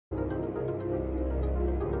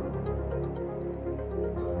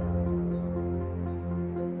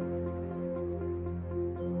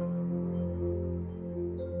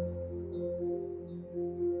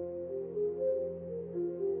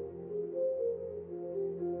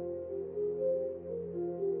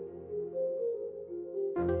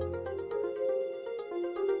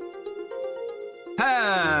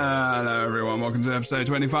welcome to episode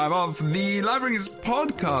 25 of the Lightbringers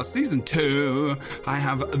podcast, season 2. I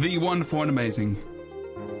have the wonderful and amazing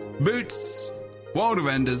Boots, World of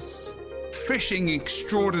Enders, fishing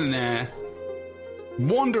extraordinaire,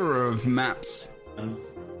 wanderer of maps.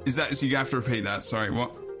 Is that, so you have to repeat that, sorry,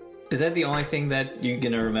 what? Is that the only thing that you're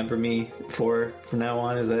going to remember me for from now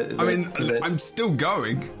on? I'm still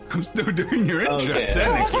going. I'm still doing your intro,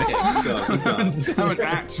 technically. Keep going. I haven't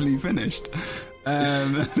actually finished.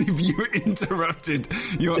 If you interrupted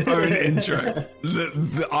your own intro,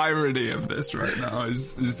 the irony of this right now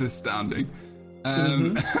is astounding.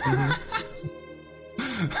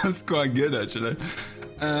 That's quite good, actually.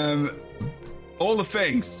 All the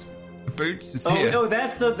things. Boots is here. Oh,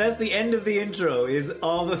 that's the end of the intro. Is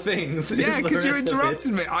all the things? Yeah, because you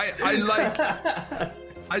interrupted me. I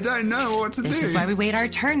don't know what to do. This is why we wait our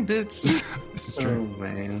turn, Boots. This is true. Oh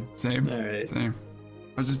man. Same. All right. Same.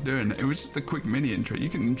 I was just doing it. It was just a quick mini intro. You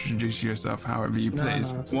can introduce yourself however you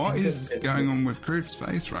please. What is going on with Groof's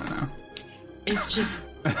face right now? It's just,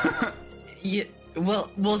 we'll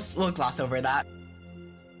gloss over that.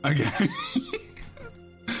 Okay.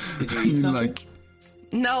 Did you eat something?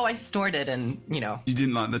 No, I stored it, and you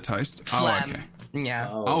didn't like the toast. phlegm. Oh, okay. Yeah,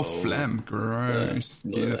 Oh, phlegm. Gross.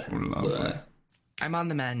 Bleh. Beautiful. Bleh. Lovely. I'm on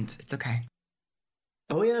the mend. It's okay.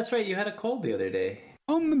 Oh yeah, that's right. You had a cold the other day.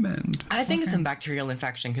 On the mend. I think it's some bacterial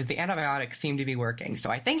infection because the antibiotics seem to be working. So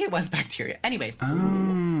I think it was bacteria. Anyways,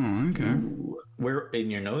 Oh, okay. Where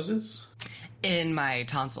in your noses? in my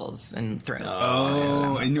tonsils and throat.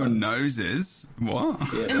 Oh, in your noses? What?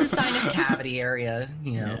 Yeah. In the sinus cavity area,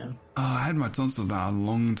 Yeah. Oh, I had my tonsils out a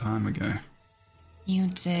long time ago. You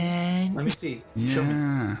did. Let me see. Show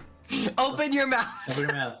me. Yeah. Open your mouth. Open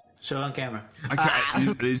your mouth. Show it on camera.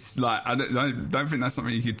 It's like, I don't think that's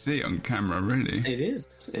something you could see on camera, really. It is.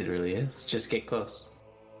 It really is. Just get close.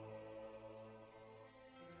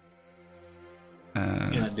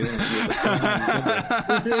 You're not doing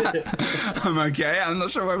it. I'm okay. I'm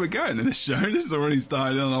not sure where we're going in this show. This is already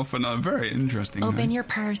started off on a very interesting Open note. your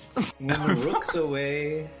purse. When the rook's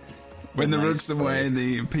away. When the nice rook's away,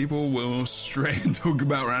 the people will stray and talk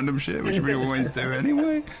about random shit, which we always do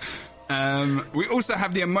anyway. We also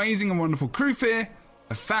have the amazing and wonderful Croof here,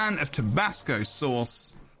 a fan of Tabasco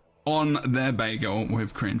sauce on their bagel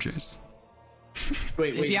with cream cheese.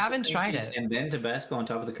 Wait. If you haven't cream tried cheese it. And then Tabasco on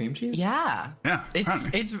top of the cream cheese? Yeah. Yeah,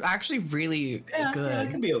 apparently. It's actually really Yeah, good. that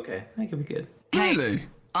could be okay. That could be good. Hey, Really?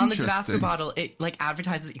 on the Interesting. Tabasco bottle, it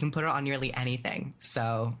advertises that you can put it on nearly anything.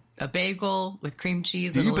 So a bagel with cream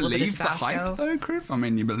cheese Do and you a little bit of believe the Tabasco. hype, though, Croof? I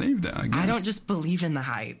mean, you believed it, I guess. I don't just believe in the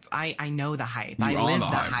hype. I know the hype. I are live the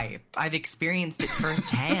the hype. hype. I've experienced it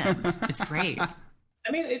firsthand. It's great. I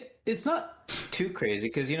mean, it's not too crazy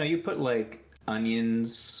because, you put like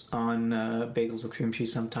onions on bagels with cream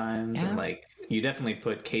cheese sometimes. Yeah. And like, you definitely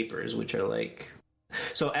put capers, which are like...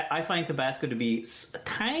 So I find Tabasco to be a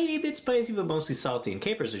tiny bit spicy, but mostly salty. And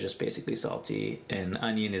capers are just basically salty. And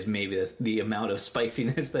onion is maybe the amount of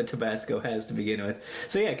spiciness that Tabasco has to begin with.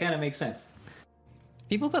 So yeah, it kind of makes sense.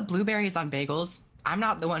 People put blueberries on bagels. I'm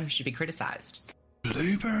not the one who should be criticized.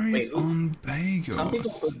 Blueberries Wait, on bagels. Some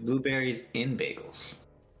people put blueberries in bagels.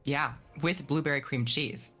 Yeah, with blueberry cream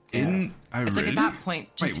cheese. In... Oh, It's really? like at that point,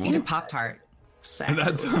 just Wait, eat a what? Pop-Tart.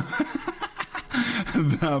 That's...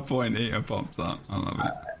 At that point, eater pops up. I love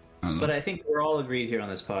it. But I think we're all agreed here on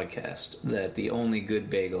this podcast that the only good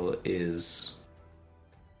bagel is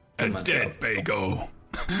A Montreal. dead bagel.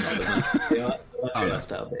 the Montreal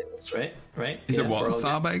style bagels, right? Right? Is Yeah, it we're what all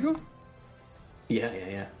style agreed. bagel?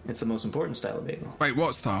 Yeah. It's the most important style of bagel. Wait,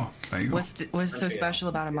 what style bagel? What's so Montreal. special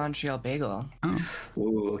about a Montreal bagel?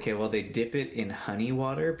 Ooh, okay. Well, they dip it in honey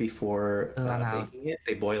water before Ooh, I'm out. baking it.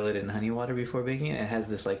 They boil it in honey water before baking it. It has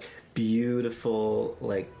this like beautiful,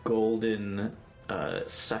 like golden,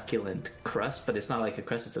 succulent crust, but it's not like a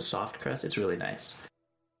crust. It's a soft crust. It's really nice.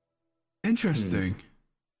 Interesting.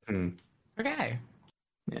 Okay.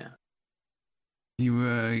 Yeah. You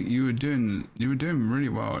were doing really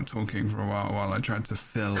well at talking for a while I tried to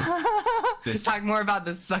fill this. Talk more about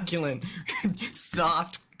the succulent,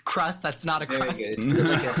 soft crust that's not a Very crust.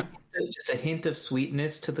 good. Just a hint of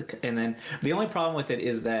sweetness to and then the only problem with it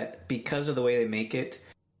is that because of the way they make it,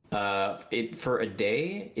 for a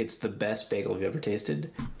day it's the best bagel you've ever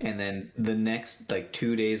tasted, and then the next like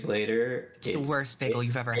 2 days later It's the worst bagel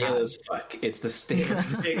you've ever stale had. as fuck. It's the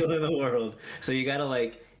stalest bagel in the world. So you gotta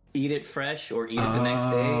like eat it fresh or eat it the next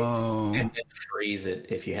day and then freeze it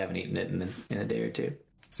if you haven't eaten it in a day or two.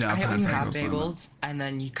 See, I I've hate had when you have bagels like bagels and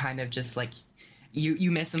then you kind of just like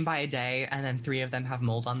you miss them by a day and then 3 of them have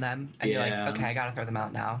mold on them and you're Yeah. like, okay, I gotta throw them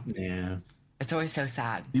out now. Yeah. It's always so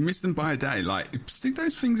sad. that. You miss them by a day. Like, stick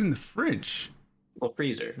those things in the fridge. Well,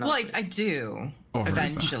 freezer. Not Well, freezer. I do Or freezer.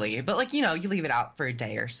 eventually, but like you leave it out for a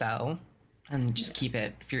day or so, and just keep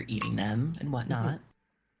it if you're eating them and whatnot.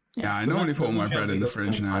 Yeah, I normally put all my bread in the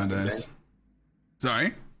fridge nowadays.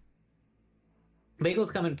 Sorry?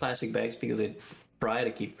 Bagels come in plastic bags because they fry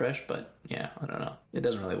to keep fresh, but yeah, I don't know. It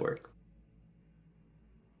doesn't really work.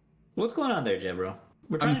 What's going on there, Jebro?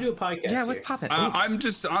 We're trying to do a podcast. Yeah, what's here. popping? I'm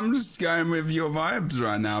just going with your vibes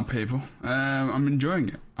right now, people. I'm enjoying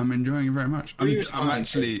it. I'm enjoying it very much. I'm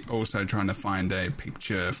actually also trying to find a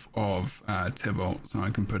picture of Tybalt so I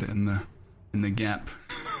can put it in the gap.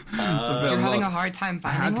 You're having a hard time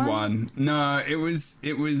I finding had one. No, it was.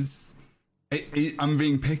 I'm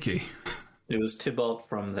being picky. It was Tybalt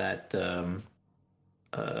from that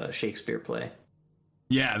Shakespeare play.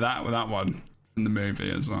 Yeah, that one in the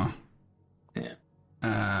movie as well. Yeah.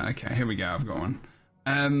 Okay, here we go. I've got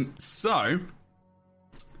one. So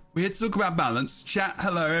we had to talk about balance. Chat,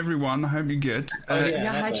 hello everyone. I hope you're good.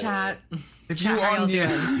 Yeah, hi chat. If Chat, you're how y'all on,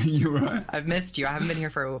 yeah, doing? you're right. I've missed you. I haven't been here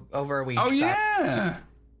for over a week. Oh so. yeah.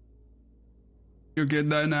 You're good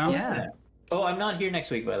though now. Yeah. Oh, I'm not here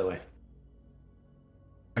next week, by the way.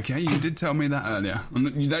 Okay, you did tell me that earlier.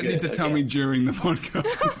 You don't need to tell me during the podcast.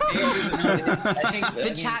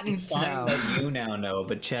 The chat needs to know. That you now know,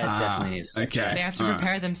 but chat definitely needs to know. Okay. They have to All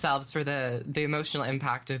prepare themselves for the emotional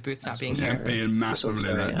impact of Boots not being Yeah, here. being massively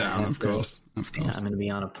sorry, let I down, have of to- course. Yeah, I'm going to be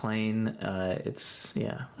on a plane.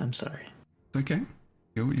 I'm sorry. It's okay.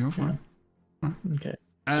 You're fine. Okay.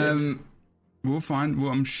 We'll find.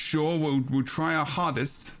 Well, I'm sure we'll try our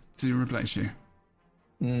hardest to replace you.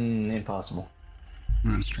 Impossible.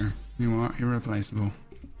 That's true. You are irreplaceable.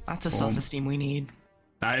 That's a self-esteem we need.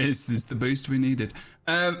 That is the boost we needed.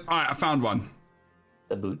 All right, I found one.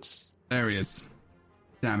 The boots. There he is.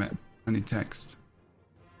 Damn it! I need text.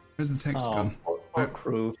 Where's the text gone? Poor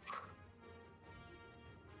crew.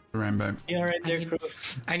 Rainbow. You all right there, crew?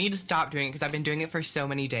 I need to stop doing it because I've been doing it for so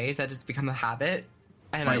many days that it's become a habit,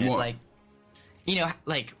 and I Wait, just what?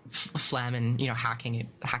 like phlegm and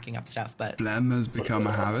hacking up stuff. But Phlegm has become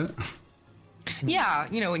a habit. yeah,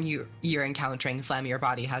 when you're encountering phlegm, your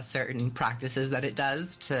body has certain practices that it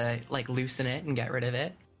does to like loosen it and get rid of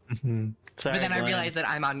it. Mm-hmm. Sorry, But then I Glenn. realized that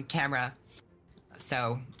I'm on camera,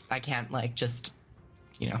 so I can't just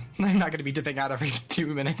I'm not going to be dipping out every 2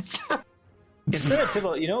 minutes. Instead of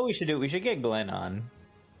Tybalt, you know what we should do? We should get Glenn on,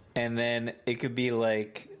 and then it could be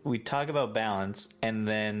like we talk about balance, and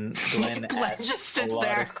then Glenn asks just sits a lot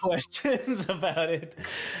there. of questions about it.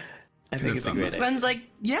 I think it's a great idea. Glenn's like,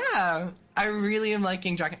 yeah, I really am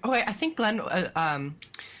liking Dragon. Oh wait, I think Glenn,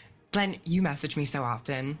 you message me so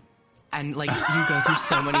often, and like you go through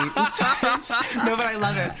so many. No, but I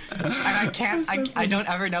love it. And I don't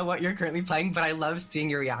ever know what you're currently playing, but I love seeing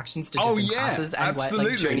your reactions to different classes and what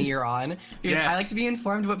absolutely. journey you're on. Because Yes. I like to be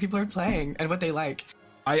informed what people are playing and what they like.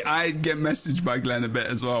 I get messaged by Glenn a bit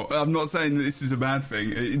as well. I'm not saying that this is a bad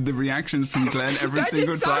thing. The reactions from Glenn every That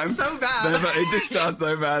single did sound time. so bad. It did start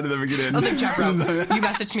so bad at the beginning. I was like, Jeffro, you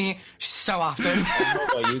message me so often. I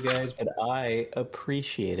don't know about you guys, but I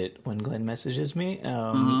appreciate it when Glenn messages me.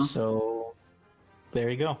 So there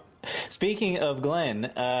you go. Speaking of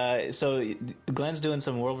Glenn, so Glenn's doing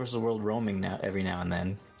some World versus World roaming now, every now and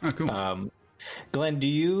then. Oh, cool. Glenn,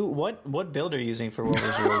 what build are you using for World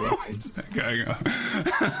versus World? What is that going on?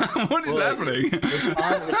 What is happening?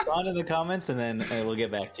 Respond in the comments, and then we'll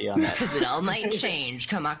get back to you on that. Because it all might change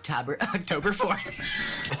come October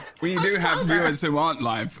 4th. We do have viewers who aren't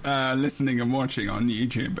live listening and watching on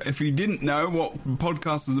YouTube. If you didn't know what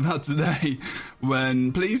podcast was about today,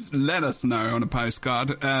 please let us know on a postcard,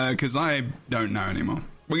 because I don't know anymore.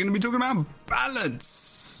 We're going to be talking about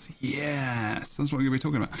balance. Yes, that's what we're going to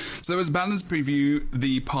be talking about. So as balance preview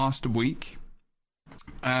the past week.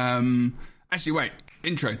 Actually, wait.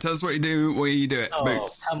 Intro. Tell us what you do, where you do it. Oh,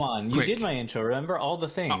 Boots. come on. You Quick. did my intro. Remember all the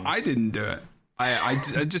things. Oh, I didn't do it.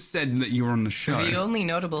 I just said that you were on the show. The only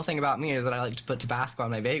notable thing about me is that I like to put Tabasco on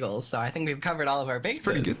my bagels, so I think we've covered all of our bases.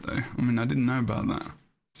 Pretty good though. I mean, I didn't know about that.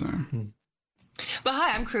 So But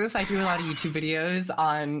hi, I'm Kroof. I do a lot of YouTube videos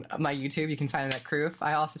on my YouTube. You can find it at Kroof.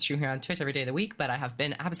 I also stream here on Twitch every day of the week, but I have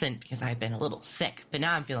been absent because I've been a little sick. But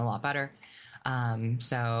now I'm feeling a lot better.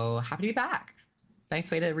 So happy to be back. Nice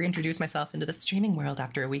way to reintroduce myself into the streaming world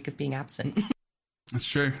after a week of being absent. that's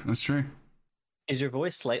true. That's true. Is your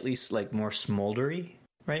voice slightly more smoldery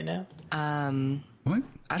right now? What?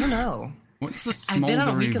 I don't know. What's the I've been on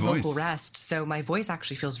a smoldery week of voice? vocal rest, so my voice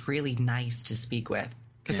actually feels really nice to speak with.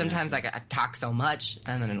 Because sometimes I talk so much,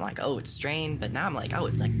 and then I'm like, oh, it's strained. But now I'm like, oh,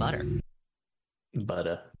 it's like butter.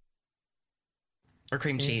 Butter. Or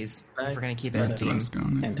cream cheese, if we're going to keep it Butter. theme. Tabasco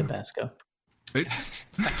on it. And Tabasco. Oops.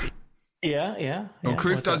 Yeah. Well,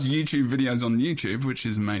 Kroof What's does up? YouTube videos on YouTube, which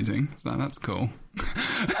is amazing. So that's cool.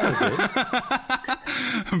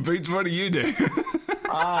 Boots, what do you do?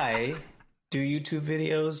 I do YouTube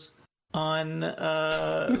videos on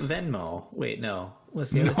Venmo. Wait, no.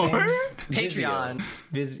 What's the other thing? Patreon.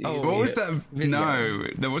 What was that? Vizio. No,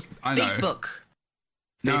 there was. I know. Facebook.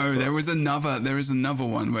 No, Facebook. there is another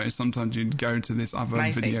one where sometimes you'd go to this other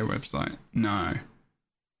MySpace. video website. No. I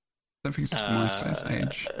don't think it's MySpace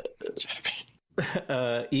age.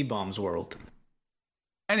 E-Bombs World.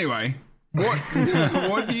 Anyway, what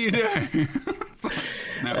what do you do?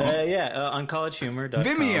 No. On collegehumor.com.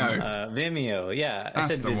 Vimeo. Vimeo, yeah. I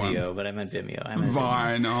That's said the Vizio, one. but I meant Vimeo. I meant Vimeo.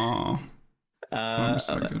 Vine. Oh. I'm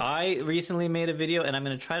so good. I recently made a video, and I'm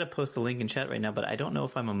going to try to post the link in chat right now, but I don't know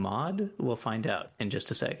if I'm a mod. We'll find out in just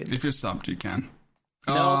a second. If you're subbed, you can.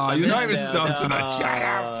 No, Oh, you're not even no, subbed to that. Shut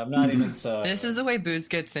up. I'm not even subbed. This is the way Boots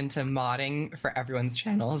gets into modding for everyone's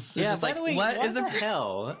channels. It's Yeah, just by like, the way, what what is the a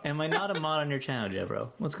hell? Am I not a mod on your channel, Jebro?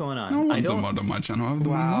 What's going on? No I one's a don't. mod on my channel. I'm the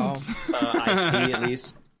Wow. mods. I see at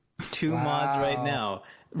least 2 mods right Wow. now.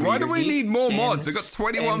 Why do we Reader need Geek more and- mods? I've got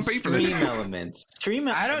 21 and people in Stream here. elements.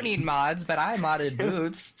 I don't need mods, but I modded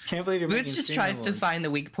Boots. Can't believe you're Boots making just stream tries to elements. find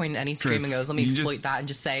the weak point in any stream and goes, let me you exploit just- that and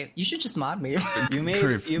just say, you should just mod me. You made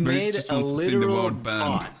Proof. you Boots made just a wants to see the literal world burn.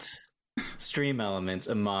 bot. Stream elements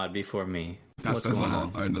a mod before me. That What's says a going lot,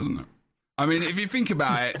 on? though, doesn't it? I mean, if you think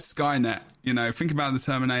about it, Skynet, think about the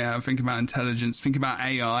Terminator, think about intelligence, think about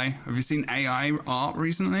AI. Have you seen AI art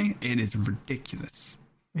recently? It is ridiculous.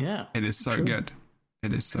 Yeah. It is so True. good.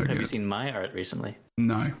 It is so Have good. you seen my art recently?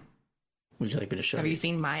 No. Would you like me to show Have you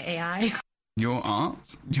seen my AI? Your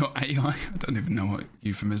art? Your AI? I don't even know what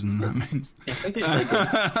euphemism that means. I think there's like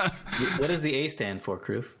a, what does the A stand for,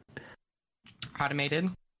 Kroof? Automated.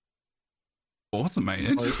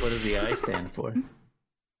 Automated. What does the I stand for?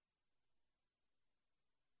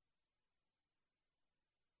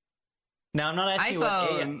 Now I'm not asking you what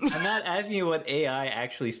AI, iPhone. I'm not asking you what AI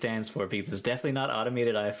actually stands for because it's definitely not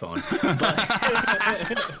automated iPhone.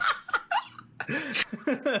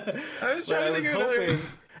 I was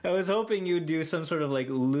I was hoping you'd do some sort of like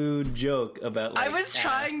lewd joke about. Like, I was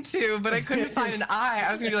trying to, but I couldn't find an I.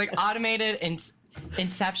 I was going to be like automated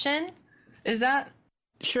inception? Is that?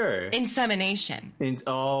 Sure. Insemination.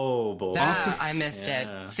 Oh boy. I missed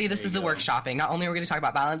Yeah, it. See, this there is you the go. workshopping. Not only are we going to talk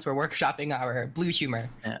about balance, we're workshopping our blue humor.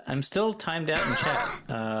 Yeah, I'm still timed out in chat.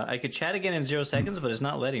 I could chat again in 0 seconds, but it's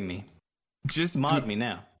not letting me. Just Mod me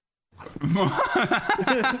now.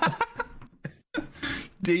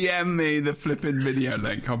 DM me the flipping video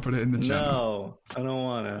link. I'll put it in the channel. No, I don't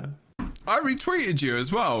wanna. I retweeted you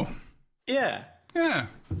as well. Yeah. Yeah.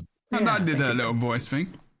 And I did a little voice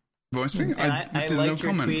thing. And I did a little liked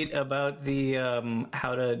your comment. tweet about the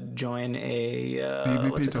how to join a what's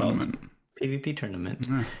PvP it called? tournament. PvP tournament.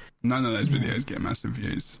 Yeah. None of those videos get massive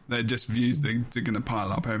views. They're just views they're going to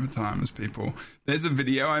pile up over time as people. There's a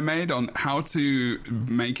video I made on how to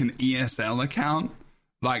make an ESL account,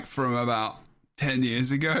 like from about 10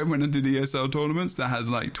 years ago when I did ESL tournaments, that has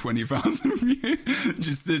like 20,000 views.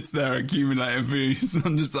 Just sits there accumulating views.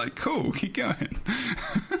 I'm just like, cool, keep going.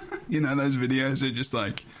 Those videos are just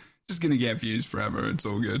like, just going to get views forever. It's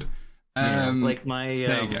all good. Like my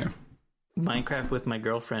there you go. Minecraft with my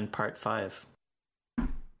girlfriend part 5.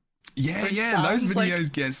 Yeah, Which those sounds like-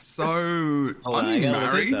 videos get so. Hold on, Are I you gotta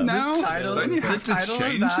look married this up. now? The title, Don't you the have to title of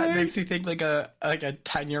change that it? makes me think like a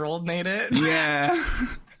 10-year-old made it. Yeah.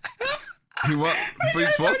 What?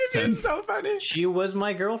 Bruce, what's It's 10? so funny. She was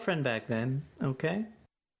my girlfriend back then. Okay.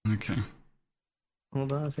 Okay.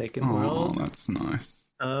 Hold on a second. Oh, World that's nice.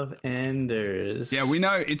 of Enders. Yeah, we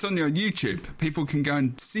know it's on your YouTube. People can go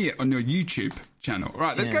and see it on your YouTube channel.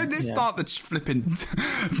 Right, let's Yeah, go. Let's yeah. start the flipping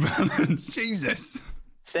balance. Jesus.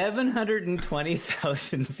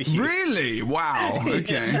 720,000 views. Really? Wow.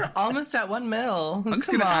 Okay. You're almost at 1 mil. I'm just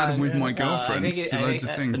Come going to add on. with my I girlfriends think to loads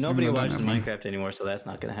of things. Nobody even though I watches don't have one. Minecraft anymore, so that's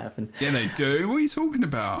not going to happen. Yeah, they do. What are you talking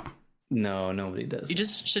about? No, nobody does. You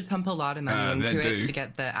just should pump a lot of money they into do. it to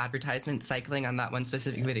get the advertisement cycling on that one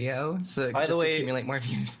specific video, so it By can the just way- accumulate more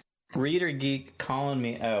views. Reader Geek calling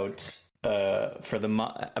me out for the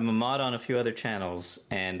I'm a mod on a few other channels,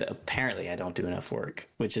 and apparently I don't do enough work,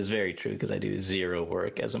 which is very true because I do 0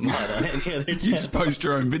 work as a mod on any other You channel. just post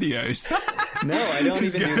your own videos. No, I don't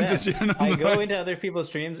Just even do go into that. channels, I go right? into other people's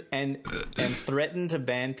streams and threaten to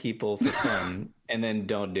ban people for fun, and then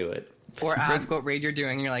don't do it. Or ask what raid you're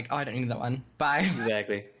doing, and you're like, oh, I don't need that one. Bye.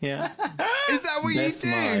 Exactly. Yeah. Is that what Best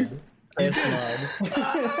you do? mod. Best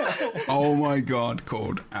mod. Oh my god,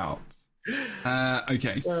 called out.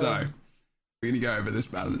 Okay, so we're gonna go over this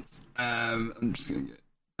balance. I'm just gonna get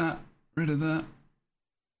that, rid of that,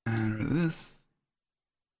 and rid of this,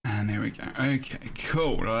 And here we go. Okay,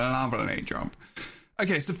 cool. Lovely job.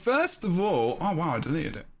 Okay, so first of all... Oh, wow, I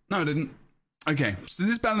deleted it. No, I didn't. Okay, so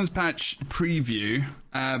this balance patch preview,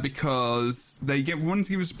 because they wanted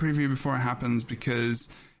to give us a preview before it happens because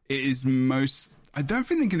it is most... I don't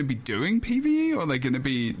think they're going to be doing PvE, or they're going to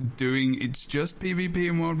be doing... It's just PvP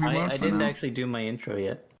and World v World I for didn't now. actually do my intro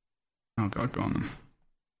yet. Oh, God, go on then.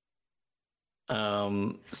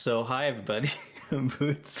 So hi everybody, I'm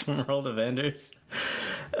Boots from World of Enders.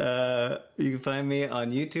 You can find me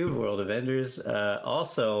on YouTube, World of Enders.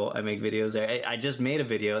 Also, I make videos there. I just made a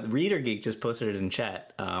video. Reader Geek just posted it in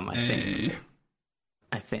chat. I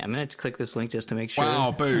think I'm gonna click this link just to make sure.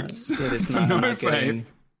 Wow, Boots. That it's not, I'm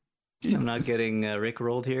not getting Rick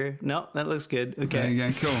rolled here. No, that looks good. Okay.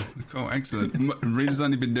 Yeah, cool, excellent. Reader's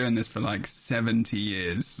only been doing this for like 70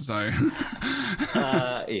 years, so.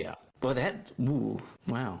 Yeah. Well,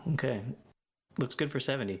 wow. Okay. Looks good for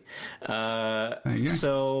 70. There you go.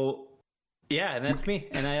 So, yeah, and that's me.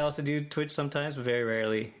 And I also do Twitch sometimes, but very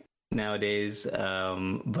rarely nowadays.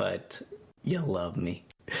 But you love me.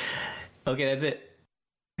 Okay, that's it.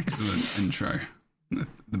 Excellent intro. The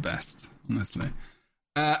best, honestly.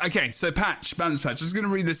 Okay, so balance patch. I'm just going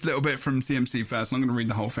to read this little bit from CMC first. I'm going to read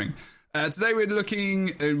the whole thing. Today we're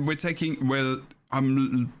looking, I'm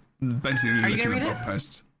basically looking at a blog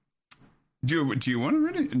post. Do you want to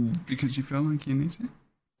read it because you feel like you need to?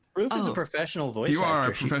 Ruth is a professional voice actor. You are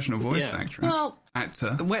a professional voice actress. Well,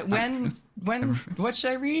 actor. When what should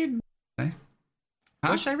I read? Huh?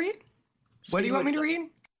 What should I read? What do you want me to read?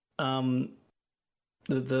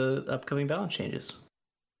 The upcoming balance changes.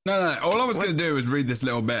 No. All I was going to do was read this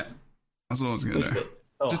little bit. That's all I was going to do.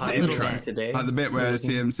 Just the intro. Today. Like the bit where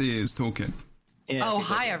CMC is talking. Yeah,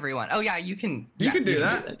 hi everyone. Oh yeah, you can. You can do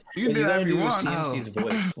that. You can do that if you want. CMC's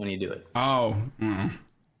voice when you do it. Oh. You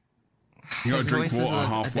gotta drink water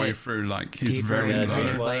halfway through, like he's very low.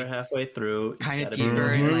 Drink water halfway through. Kind of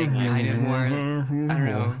deeper and like kind of more. I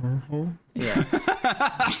don't know. Yeah.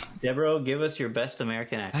 Deborah, give us your best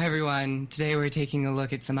American accent. Hi everyone. Today we're taking a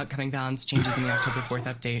look at some upcoming balance changes in the October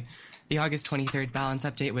 4th update. The August 23rd balance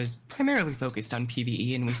update was primarily focused on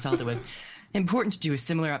PvE, and we felt it was important to do a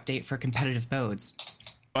similar update for competitive modes.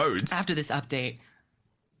 After this update,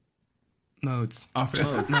 modes. After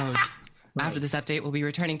this update, we'll be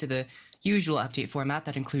returning to the usual update format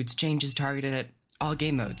that includes changes targeted at all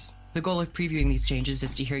game modes. The goal of previewing these changes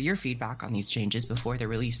is to hear your feedback on these changes before they're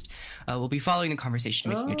released. We'll be following the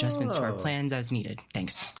conversation, making adjustments to our plans as needed.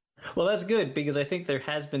 Thanks. Well, that's good, because I think there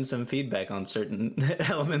has been some feedback on certain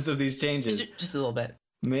elements of these changes. Just a little bit.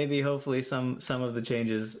 Maybe, hopefully, some of the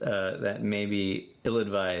changes that may be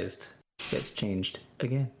ill-advised gets changed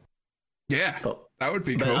again. Yeah, that would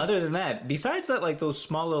be cool. But other than that, besides that, like those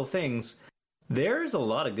small little things, there's a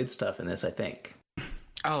lot of good stuff in this, I think.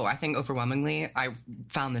 Oh, I think overwhelmingly, I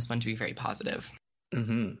found this one to be very positive.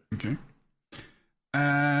 Mm-hmm. Okay.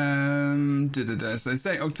 So they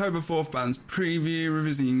say October 4th balance preview,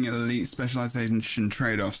 revisiting elite specialization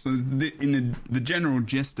trade-offs. So in the general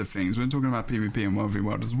gist of things, we're talking about PvP and World v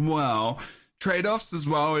World as well. Trade-offs as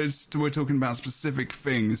well, we're talking about specific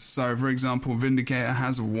things. So, for example, Vindicator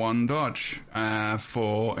has 1 dodge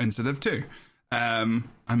instead of 2. And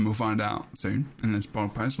we'll find out soon in this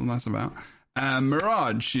blog post what that's about.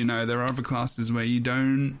 Mirage, there are other classes where you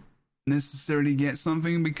don't necessarily get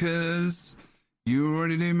something because you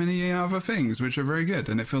already do many other things, which are very good.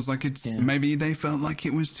 And it feels like maybe they felt like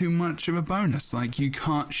it was too much of a bonus. Like you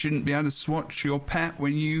shouldn't be able to swatch your pet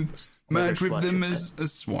when you merge with them as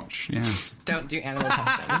swatch. Yeah. Don't do animal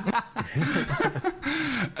testing.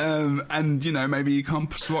 And maybe you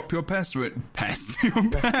can't swap your pet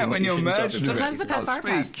when you're merged. Sometimes the pets are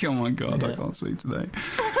pests. Oh my god, I can't speak today.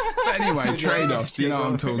 But anyway, trade-offs, you know what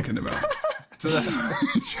I'm talking about. So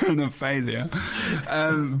that's kind of failure.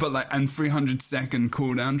 But 300-second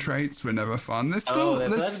cooldown traits were never fun. That's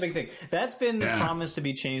a big thing. That's been promised to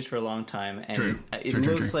be changed for a long time, and it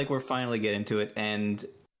looks like we're finally getting to it. And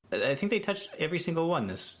I think they touched every single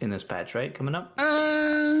one in this patch, right? Coming up.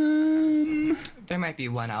 There might be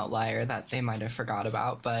one outlier that they might have forgot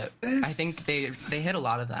about, but I think they hit a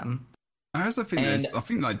lot of them. I also think I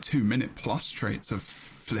think 2-minute plus traits are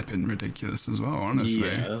flipping ridiculous as well, honestly.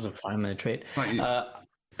 Yeah, that's a 5-minute trait.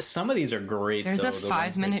 Some of these are great. There's a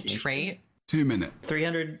 5-minute trait. 2-minute.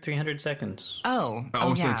 300 seconds. Oh, but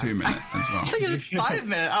also 2 minutes as well. I think it's 5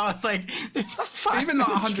 minutes. I was like, there's a 5 even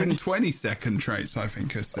 120-second traits, I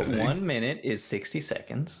think, are silly. 1 minute is 60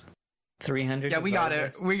 seconds. 300. Yeah, we got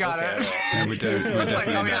it. We got it. Yeah, we do. We're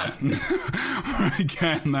definitely We're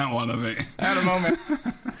getting that one of it. At a moment.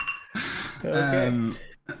 Okay.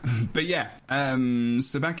 But yeah,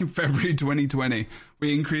 so back in February 2020,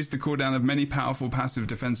 we increased the cooldown of many powerful passive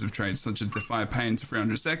defensive traits, such as Defy Pain, to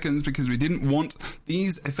 300 seconds, because we didn't want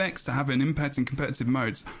these effects to have an impact in competitive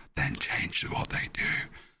modes, then change what they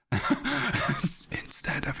do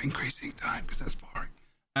instead of increasing time, because that's boring.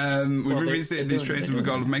 We've revisited these traits with the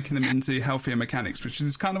goal of making them into healthier mechanics, which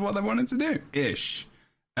is kind of what they wanted to do, ish.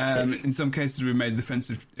 In some cases, we made the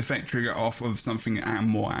defensive effect trigger off of something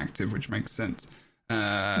more active, which makes sense.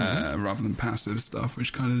 Rather than passive stuff,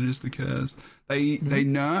 which kind of just occurs. They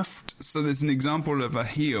nerfed. So there's an example of a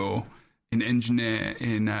heal in Engineer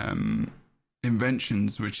in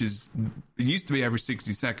Inventions, which is it used to be every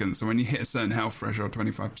 60 seconds. So when you hit a certain health threshold,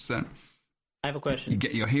 25%, I have a question. You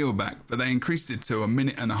get your heal back, but they increased it to a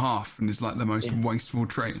minute and a half, and it's like the most wasteful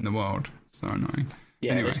trait in the world. So annoying.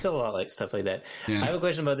 Yeah, anyway. There's still a lot like stuff like that. Yeah. I have a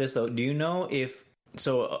question about this though. Do you know if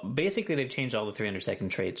so? Basically, they've changed all the 300-second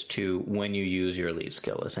traits to when you use your elite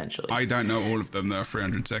skill. Essentially, I don't know all of them. There are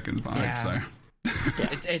 300 seconds, but I hope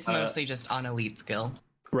so. It's mostly just on elite skill.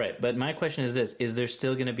 Right, but my question is this: is there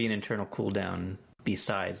still going to be an internal cooldown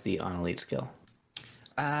besides the on elite skill?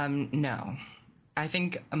 No. I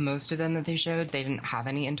think most of them that they showed, they didn't have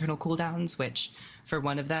any internal cooldowns, which for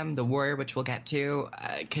one of them, the warrior, which we'll get to,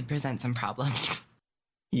 could present some problems.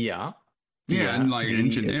 Yeah. Yeah, and like the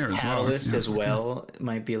engineer as well. Catalyst as well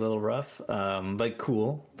might be a little rough, but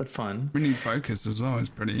cool, but fun. We need focus as well. It's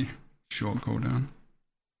pretty short cooldown.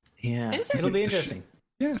 Yeah, it'll be interesting.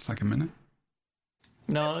 Yeah, it's like a minute.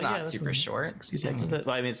 No, it's not super short. 60 seconds. Well,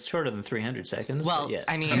 I mean, it's shorter than 300 seconds. Well, yeah.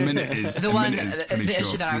 I mean, a minute is the issue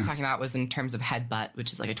short, that I was talking about was in terms of headbutt,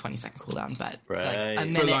 which is like a 20-second cooldown. But right. like a But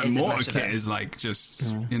minute like isn't mortar much of kit it. is like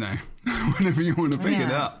just whenever you want to pick it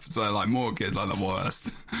Yeah. up. So like mortar kit is like the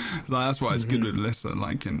worst. Like, that's why it's good with Lissa.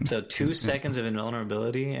 Like So 2 seconds of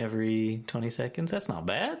invulnerability every 20 seconds. That's not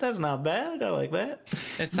bad. That's not bad. I like that.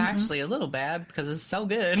 It's actually a little bad because it's so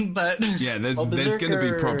good, but yeah, there's going to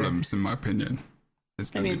be problems in my opinion.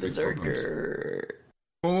 I mean, Berserker.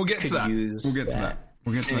 Well, we'll get to that. We'll get to that.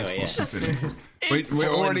 We'll get to that. We're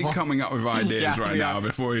already coming up with ideas now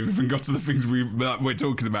before we've even got to the things we're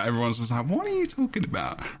talking about. Everyone's just like, what are you talking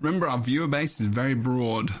about? Remember, our viewer base is very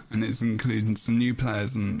broad, and it's including some new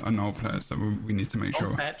players and old players, so we need to make sure.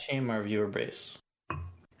 Don't fat shame our viewer base.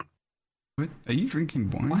 What? Are you drinking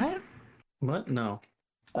wine? What? No.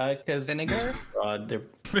 Because vinegar? They're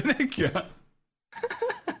Vinegar?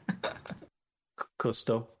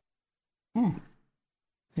 Custo. Oh.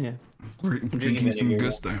 Yeah. Drinking some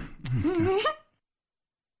gusto. Okay.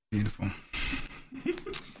 Beautiful.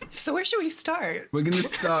 So where should we start? We're going to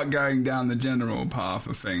start going down the general path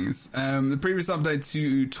of things. The previous update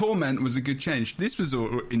to Torment was a good change. This was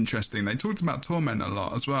all interesting. They talked about Torment a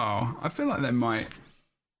lot as well. I feel like they might...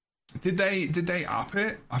 Did they up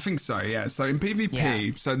it? I think so, yeah. So in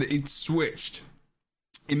PvP, so that it switched.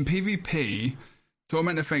 In PvP...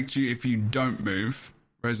 Torment affects you if you don't move,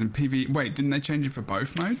 whereas in PvE... Wait, didn't they change it for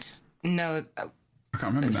both modes? No. I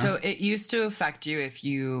can't remember now. So it used to affect you if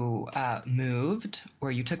you moved, or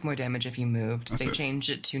you took more damage if you moved. They changed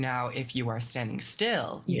it to now if you are standing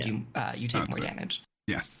still, you take more damage.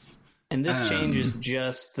 Yes. And this change is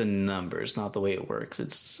just the numbers, not the way it works.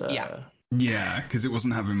 It's Yeah, because it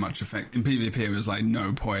wasn't having much effect. In PvP, it was like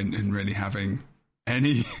no point in really having...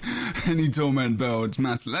 Any Torment builds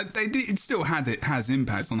massive. It still has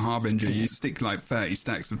impact on Harbinger. You stick like 30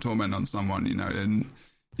 stacks of Torment on someone, and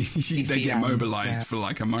they get mobilized for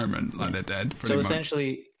like a moment, like they're dead. So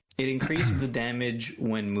essentially, it increases the damage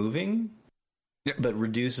when moving, but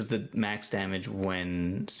reduces the max damage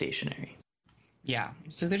when stationary. Yeah,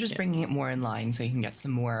 so they're just bringing it more in line so you can get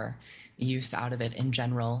some more use out of it in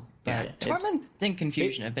general. But Torment and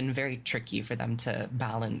Confusion have been very tricky for them to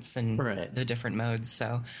balance in the different modes.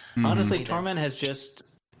 So honestly, Torment has just...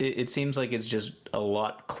 It seems like it's just a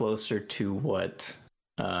lot closer to what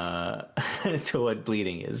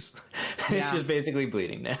bleeding is. It's just basically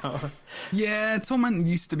bleeding now. Yeah, Torment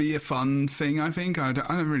used to be a fun thing, I think. I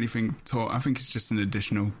don't really think... I think it's just an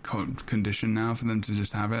additional condition now for them to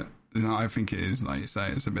just have it. I think it is, like you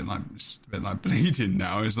say, it's a bit like bleeding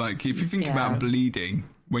now. It's like, if you think about bleeding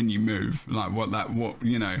when you move, like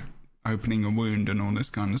opening a wound and all this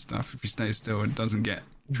kind of stuff, if you stay still, it doesn't get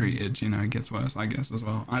treated, it gets worse, I guess, as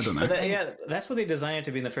well. I don't know. But that's what they designed it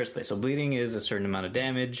to be in the first place. So bleeding is a certain amount of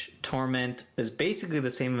damage. Torment is basically the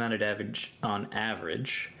same amount of damage on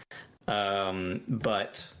average.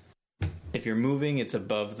 But if you're moving, it's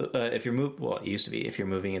above the... it used to be. If you're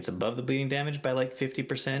moving, it's above the bleeding damage by like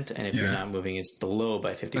 50%. And if you're not moving, it's below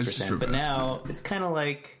by 50%. But now it's kind of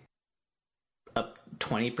like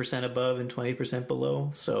 20% above and 20%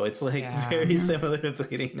 below. So it's like very similar to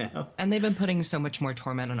bleeding now. And they've been putting so much more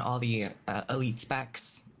torment on all the elite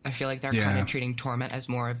specs. I feel like they're kind of treating torment as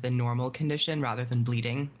more of the normal condition rather than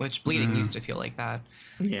bleeding, which bleeding used to feel like that.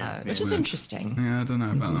 Yeah, which is interesting. Yeah, I don't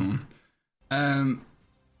know about that one.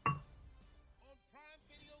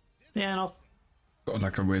 Yeah, and I'll... Got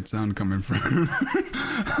like a weird sound coming through.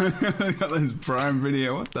 I got this Prime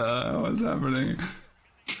Video. What the hell is happening?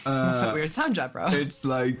 What's that weird sound, Jet, bro? It's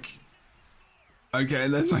like... Okay,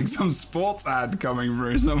 there's like some sports ad coming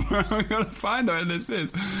through somewhere. I gotta find out what this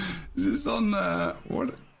is. Is this on the...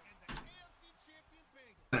 What?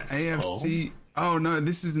 The AFC... Oh no,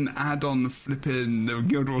 this is an ad on the flipping the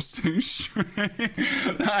Guild Wars 2 stream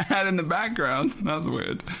that I had in the background. That's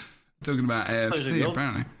weird. Talking about AFC,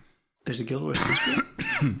 apparently. There's a Guild Wars 2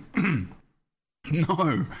 stream?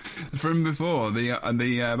 No, from before, the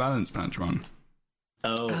balance patch one.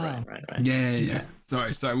 Oh, right. Yeah.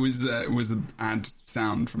 Sorry, so it was the ad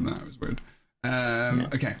sound from that. It was weird.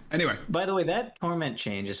 Okay. Anyway, by the way, that torment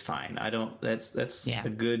change is fine. That's a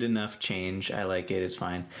good enough change. I like it. It's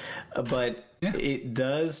fine, but it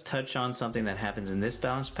does touch on something that happens in this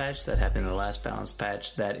balance patch that happened in the last balance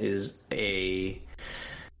patch. That is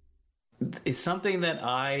something that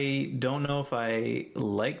I don't know if I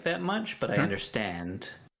like that much, but I understand.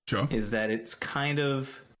 Sure. Is that it's kind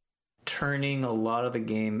of turning a lot of the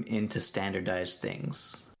game into standardized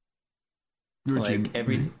things. Like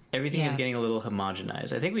everything is getting a little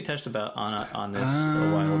homogenized. I think we touched on this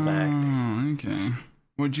a while back. Oh, okay.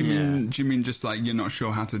 What do you mean? Do you mean just like you're not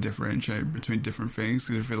sure how to differentiate between different things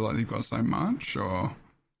because you feel like you've got so much, or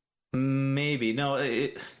maybe no?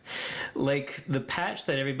 Like the patch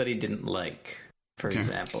that everybody didn't like, for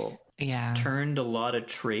example, turned a lot of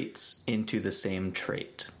traits into the same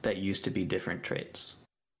trait that used to be different traits.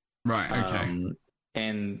 Right. Okay.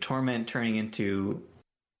 And torment turning into.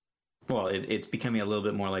 Well, it's becoming a little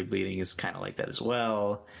bit more like bleeding is kind of like that as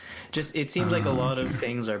well. Just it seems like a lot of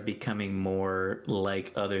things are becoming more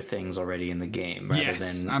like other things already in the game, rather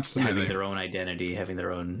than having their own identity, having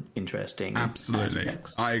their own interesting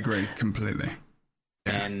aspects. I agree completely.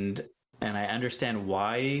 Yeah. And I understand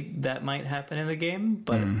why that might happen in the game,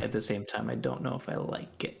 but at the same time, I don't know if I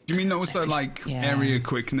like it. Do you mean also like area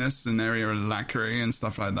quickness and area alacrity and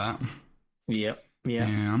stuff like that? Yep.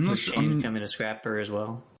 Yeah. I'm not sure. Coming to Scrapper as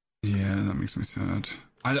well. Yeah, that makes me sad.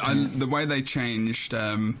 The way they changed,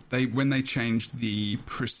 when they changed the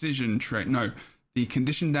precision trait, the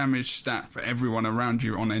condition damage stat for everyone around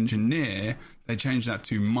you on engineer, they changed that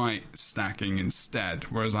to might stacking instead.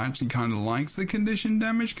 Whereas I actually kind of liked the condition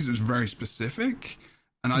damage because it was very specific.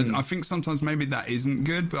 And I think sometimes maybe that isn't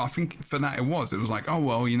good, but I think for that it was like, oh,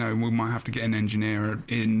 well, we might have to get an engineer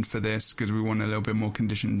in for this because we want a little bit more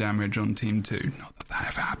condition damage on team 2. Not that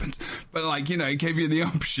ever happens. But it gave you the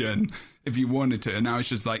option if you wanted to. And now it's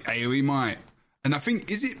just like AoE might. And I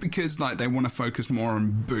think, is it because they want to focus more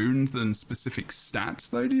on boons than specific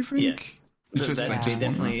stats though, do you think? Yes.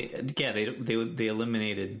 They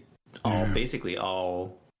eliminated basically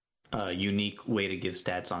all unique way to give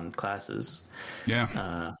stats on classes.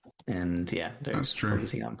 Yeah. They're that's true.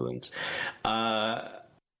 Focusing on balloons.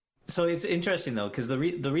 So it's interesting though, because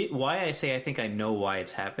why I say I think I know why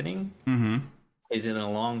it's happening is in a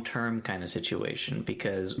long-term kind of situation,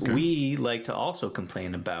 because we like to also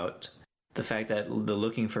complain about the fact that the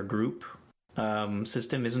looking for group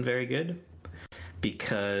system isn't very good,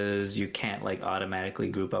 because you can't automatically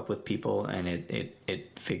group up with people and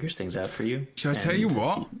it figures things out for you. Should I tell you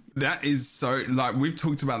what? That is so, we've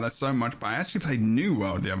talked about that so much, but I actually played New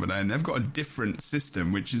World the other day and they've got a different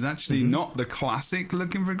system, which is actually not the classic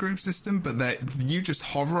looking for group system, but that you just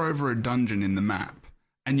hover over a dungeon in the map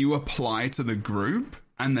and you apply to the group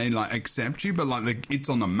and they accept you, but it's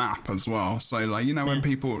on the map as well. So when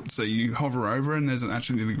people, so you hover over and there's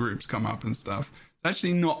actually the groups come up and stuff.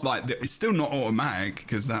 Actually not it's still not automatic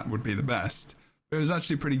because that would be the best, but it was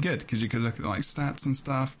actually pretty good because you could look at stats and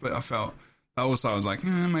stuff. But I was like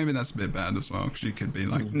maybe that's a bit bad as well, because you could be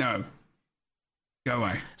no, go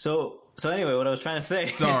away. So anyway, what I was trying to say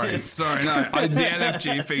sorry no, the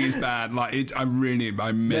LFG thing is bad. I really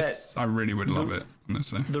would love it,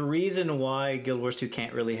 honestly. The reason why Guild Wars 2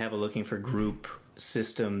 can't really have a looking for group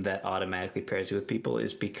system that automatically pairs you with people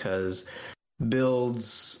is because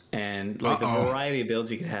builds and the variety of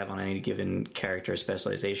builds you could have on any given character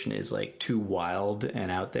specialization is too wild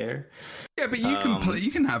and out there. Yeah, but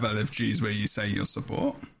you can have LFGs where you say your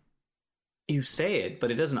support. You say it,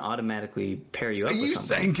 but it doesn't automatically pair you up with somebody. Are you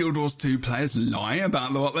saying Guild Wars 2 players lie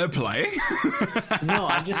about what they're playing? No,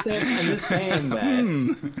 I'm just saying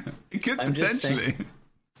that. It could potentially.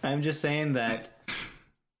 I'm just saying that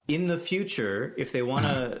in the future, if they want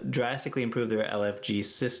to drastically improve their LFG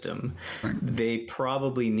system, they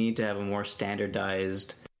probably need to have a more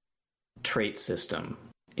standardized trait system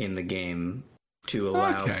in the game to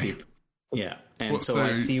allow people. Yeah, and so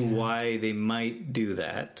I see why they might do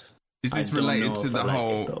that. Is this related to the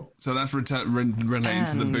whole? So that's relating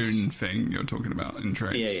to the boon thing you're talking about in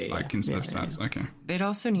traits, like instead of stats. Yeah. Okay. They'd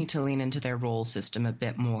also need to lean into their role system a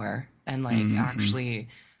bit more and actually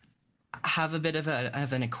have a bit of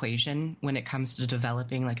an equation when it comes to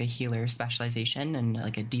developing like a healer specialization and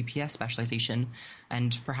like a DPS specialization,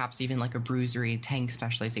 and perhaps even like a bruisery tank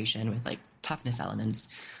specialization with like toughness elements.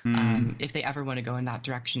 If they ever want to go in that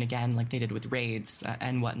direction again, like they did with raids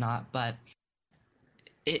and whatnot, but.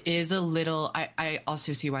 It is a little, I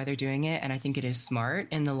also see why they're doing it, and I think it is smart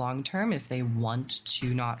in the long term if they want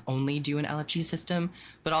to not only do an LFG system,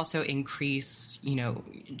 but also increase,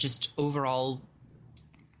 just overall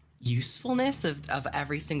usefulness of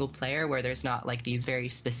every single player, where there's not like these very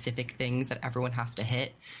specific things that everyone has to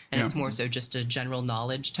hit. And it's more so just a general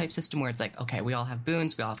knowledge type system where it's like, okay, we all have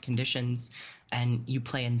boons, we all have conditions, and you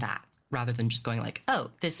play in that. Rather than just going like, oh,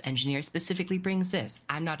 this engineer specifically brings this.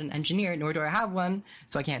 I'm not an engineer, nor do I have one,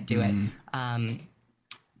 so I can't do it. But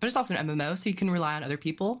it's also an MMO, so you can rely on other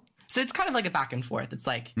people. So it's kind of like a back and forth. It's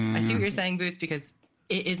like, I see what you're saying, Boots, because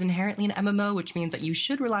it is inherently an MMO, which means that you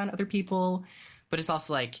should rely on other people. But it's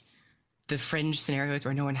also like the fringe scenarios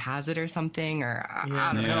where no one has it or something, or I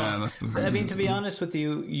don't know. That's the I mean, to be honest with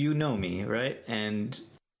you, you know me, right? And...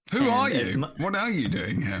 Who are you? What are you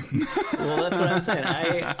doing here? Well, that's what I'm saying.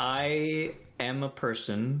 I am a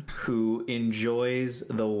person who enjoys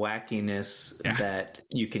the wackiness that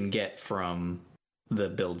you can get from the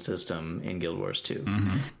build system in Guild Wars 2.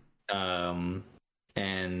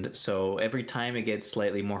 And so every time it gets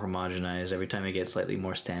slightly more homogenized, every time it gets slightly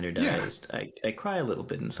more standardized, I cry a little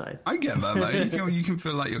bit inside. I get that. Like, you can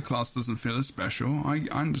feel like your class doesn't feel as special. I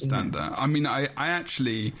understand that. I mean, I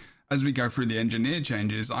actually... As we go through the engineer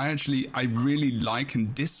changes, I really like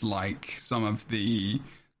and dislike some of the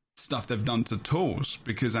stuff they've done to tools,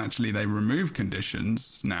 because actually they remove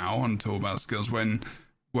conditions now on toolbar skills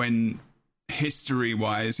when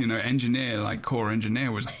history-wise, engineer, like core engineer,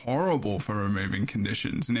 was horrible for removing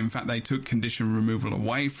conditions. And in fact, they took condition removal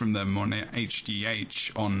away from them on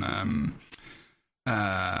HGH on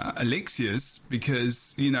elixirs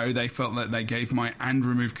because, they felt that they gave and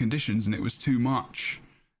remove conditions and it was too much.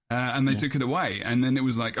 And they took it away, and then it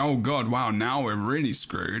was like, oh god, wow, now we're really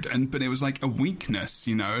screwed. But it was like a weakness,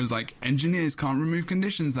 it was like engineers can't remove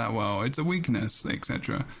conditions that well. It's a weakness,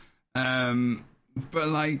 etc. But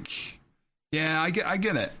like, yeah, I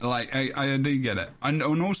get it. Like, I do get it, and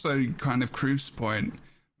also kind of Crew's point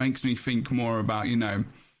makes me think more about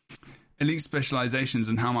elite specializations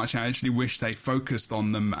and how much I actually wish they focused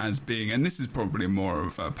on them as being. And this is probably more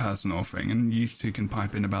of a personal thing, and you two can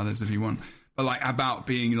pipe in about this if you want. But like about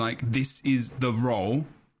being like, this is the role,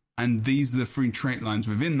 and these are the 3 trait lines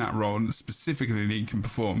within that role, and specifically that you can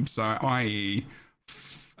perform. So, i.e.,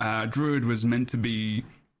 Druid was meant to be.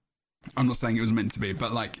 I'm not saying it was meant to be,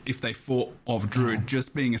 but like if they thought of Druid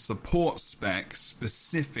just being a support spec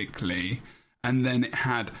specifically, and then it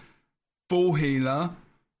had full healer,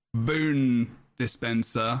 boon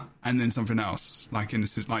dispenser, and then something else like in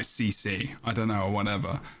this like CC, I don't know, or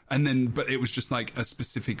whatever, and then but it was just like a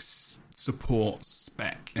specific support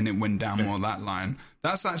spec, and it went down more that line.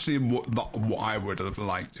 That's actually what I would have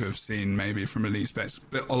liked to have seen maybe from elite specs,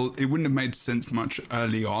 but it wouldn't have made sense much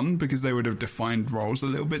early on because they would have defined roles a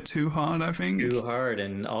little bit too hard, I think. Too hard,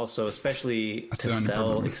 and also especially to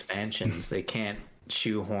sell expansions, they can't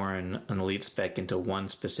shoehorn an elite spec into one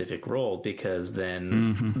specific role, because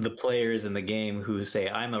then the players in the game who say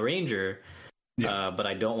I'm a ranger but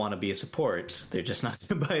I don't want to be a support, they're just not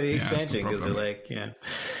going to buy the expansion because they're like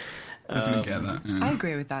Definitely get that. Yeah. I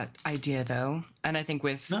agree with that idea, though. And I think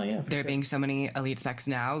with there being so many elite specs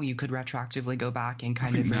now, you could retroactively go back and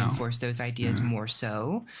kind of reinforce those ideas more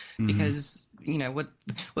so. Because,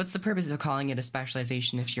 what's the purpose of calling it a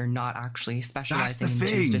specialization if you're not actually specializing into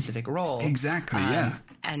a specific role? Exactly,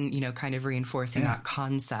 And, kind of reinforcing that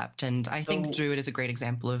concept. And I think Druid is a great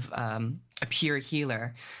example of a pure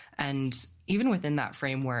healer. And even within that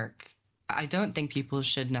framework, I don't think people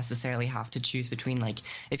should necessarily have to choose between, like,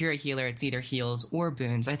 if you're a healer, it's either heals or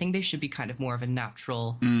boons. I think they should be kind of more of a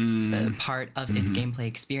natural part of its gameplay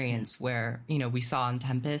experience, where, we saw in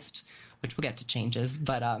Tempest, which we'll get to changes,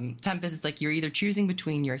 but Tempest is like, you're either choosing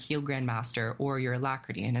between your heal Grandmaster or your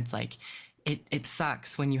Alacrity, and it's like, it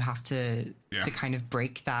sucks when you have to kind of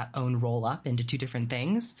break that own role up into 2 different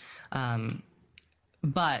things.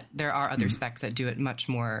 But there are other specs that do it much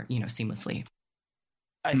more, seamlessly.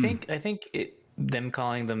 I think them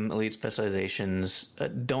calling them elite specializations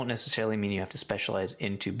don't necessarily mean you have to specialize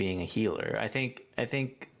into being a healer. I think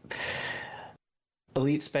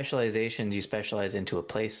elite specializations, you specialize into a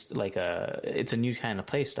place, like it's a new kind of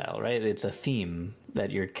play style, right? It's a theme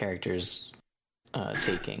that your character's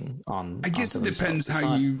taking on. I guess it depends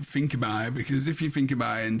how you think about it, because if you think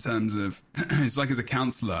about it in terms of, it's like as a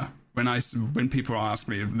counselor, when people ask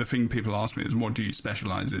me, the thing people ask me is, what do you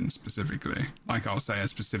specialize in specifically? Like I'll say a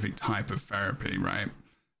specific type of therapy, right?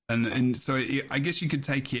 And so I guess you could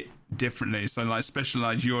take it differently. So like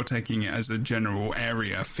specialize, you're taking it as a general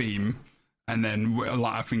area theme, and then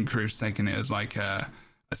I think Crew's taking it as like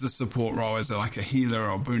as a support role, as like a healer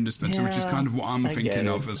or boon dispenser, which is kind of what I'm thinking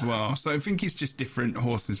of as well. So I think it's just different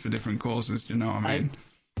horses for different courses. Do you know what I mean?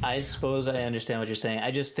 I suppose I understand what you're saying.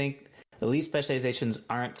 I just think elite specializations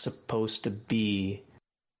aren't supposed to be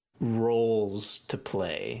roles to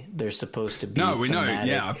play. They're supposed to be. No, we know.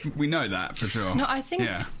 Yeah, we know that for sure. No, I think.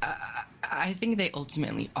 Yeah. I think they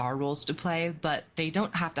ultimately are roles to play, but they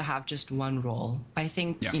don't have to have just one role. I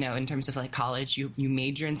think, in terms of like college, you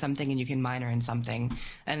major in something and you can minor in something.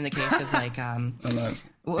 And in the case of like,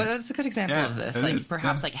 well, that's a good example of this. Like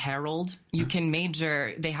perhaps like Herald, you can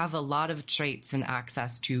major. They have a lot of traits and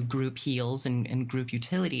access to group heals and group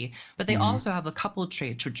utility, but they also have a couple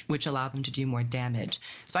traits which allow them to do more damage.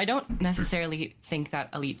 So I don't necessarily think that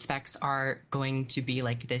elite specs are going to be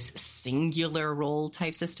like this singular role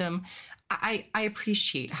type system. I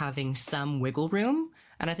appreciate having some wiggle room,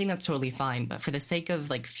 and I think that's totally fine. But for the sake of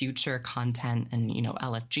like future content and,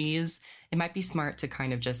 LFGs, it might be smart to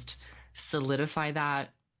kind of just solidify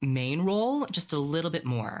that main role just a little bit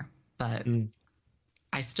more. But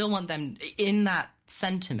I still want them in that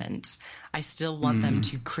sentiment. I still want them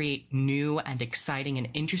to create new and exciting and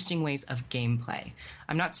interesting ways of gameplay.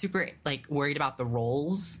 I'm not super like worried about the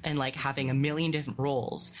roles and like having a million different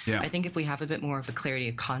roles. I think if we have a bit more of a clarity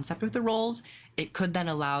of concept with the roles, it could then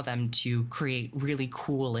allow them to create really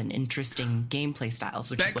cool and interesting gameplay styles,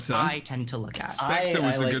 which is what I tend to look at. Spectre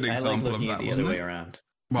was a good example of that, the other way around.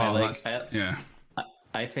 Well,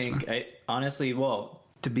 I think honestly,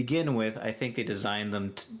 to begin with, I think they designed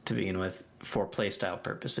them to begin with for playstyle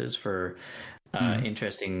purposes, for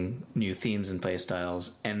interesting new themes and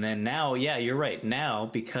playstyles. And then now, you're right. Now,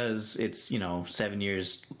 because it's 7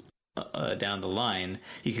 years down the line,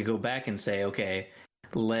 you could go back and say, okay,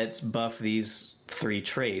 let's buff these 3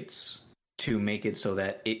 traits to make it so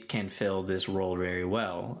that it can fill this role very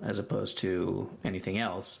well, as opposed to anything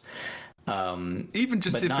else. Even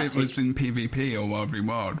just if it was in PvP or World v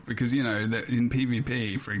World, because that in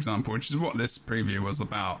PvP, for example, which is what this preview was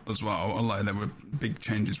about as well, although there were big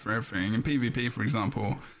changes for everything. In PvP, for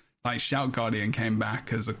example, like Shout Guardian came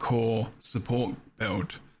back as a core support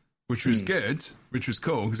build, which was good, which was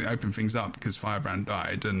cool because it opened things up because Firebrand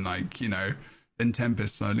died, and then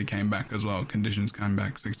Tempest slowly came back as well. Conditions came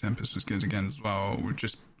back, so Tempest was good again as well. We're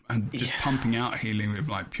just pumping out healing with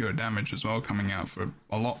like pure damage as well, coming out for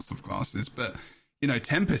lots of classes. But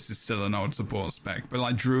Tempest is still an old support spec, but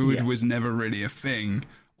like Druid was never really a thing,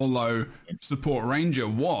 although support Ranger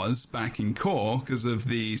was back in core because of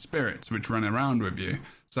the spirits which run around with you.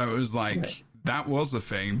 So it was like that was the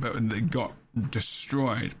thing, but they got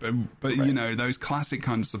destroyed. But those classic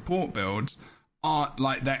kind of support builds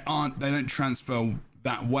they don't transfer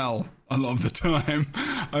that well a lot of the time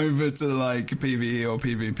over to like PvE or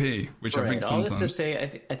PvP, which I think sometimes. All this to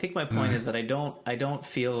say, I think my point is that I don't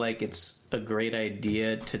feel like it's a great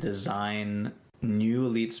idea to design new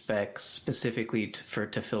elite specs specifically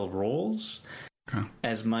to fill roles,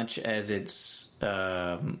 as much as it's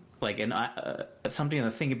something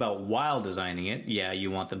to think about while designing it. Yeah, you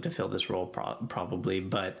want them to fill this role probably,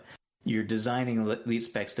 but you're designing elite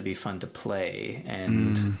specs to be fun to play,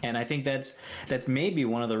 and I think that's maybe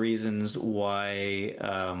one of the reasons why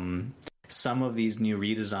some of these new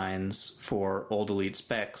redesigns for old elite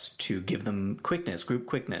specs, to give them group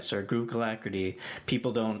quickness or group alacrity,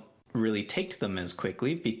 people don't really take to them as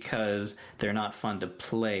quickly because they're not fun to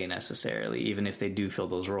play necessarily, even if they do fill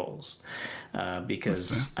those roles.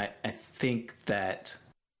 Because I think that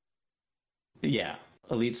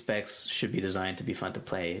elite specs should be designed to be fun to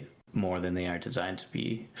play more than they are designed to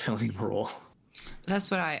be filling a role. That's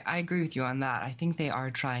what I agree with you on that. I think they are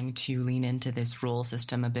trying to lean into this role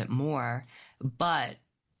system a bit more, but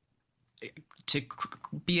to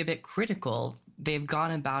be a bit critical, they've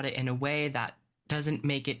gone about it in a way that doesn't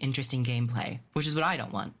make it interesting gameplay, which is what I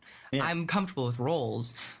don't want. I'm comfortable with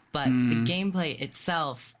roles, but the gameplay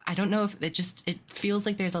itself, I don't know if it feels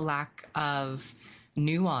like there's a lack of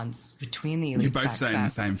nuance between the elite You're both spec saying the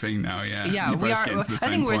set. same thing now, yeah. Yeah, You're we both are. getting to the I same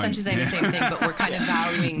think we're point. essentially saying the same thing, but we're kind of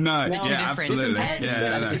valuing No, the two yeah, different absolutely. ends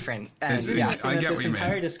Yeah, of no. different. It's- And, yeah. I That get this what you mean.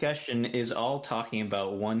 entire discussion is all talking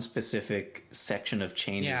about one specific section of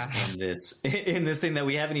changes Yeah. in this thing that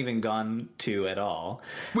we haven't even gone to at all.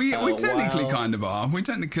 We technically while- kind of are. We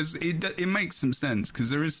technically, because it makes some sense, because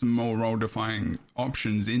there is some more role-defying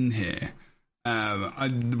options in here.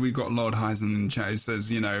 We've got Lord Heisen in chat who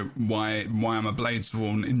says, why I'm a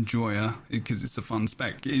Bladesworn enjoyer, because it's a fun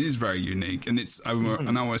spec. It is very unique, and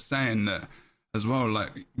and I was saying that as well,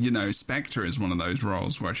 like, Spectre is one of those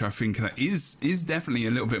roles which I think that is definitely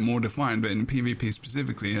a little bit more defined, but in PvP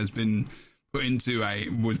specifically has been put into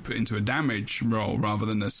a damage role rather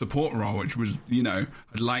than a support role, which was, I'd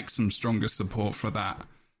like some stronger support for that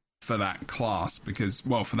class, because,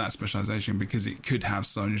 well, for that specialization, because it could have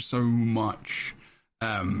so much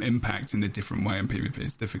impact in a different way in PvP.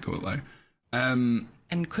 It's difficult though. And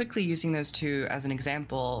quickly using those two as an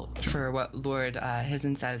example for what Lord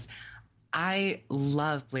Hizen says, I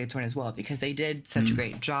love Bladesworn as well, because they did such a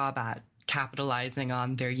great job at capitalizing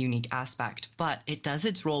on their unique aspect, but it does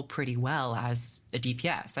its role pretty well as a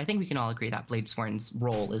DPS. I think we can all agree that Bladesworn's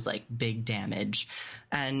role is like big damage,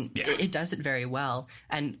 and it does it very well.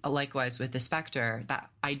 And likewise with the Spectre, that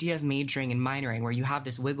idea of majoring and minoring, where you have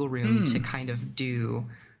this wiggle room to kind of do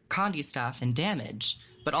Condi stuff and damage,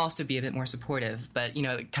 but also be a bit more supportive. But,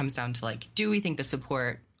 it comes down to, like, do we think the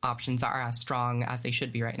support options are as strong as they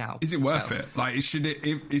should be right now? Is it worth it? Like,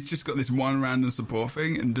 it's just got this one random support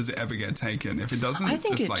thing, and does it ever get taken? If it doesn't, I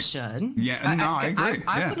think just it should. Yeah, I agree.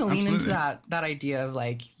 I yeah, want to lean into absolutely. that idea of,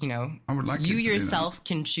 like, I would like you it to do yourself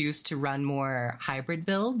can choose to run more hybrid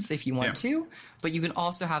builds if you want to, but you can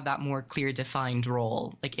also have that more clear defined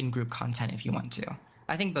role, like in group content, if you want to.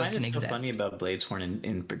 I think both can It's so exist. funny about Bladesworn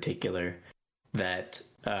in particular that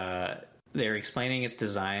they're explaining its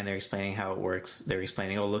design, they're explaining how it works, they're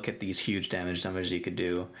explaining, look at these huge damage numbers you could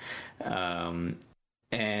do. And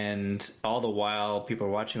all the while, people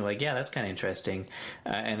are watching like, yeah, that's kind of interesting.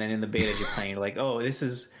 And then in the betas, you're playing like, this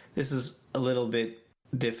is a little bit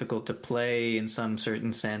difficult to play in some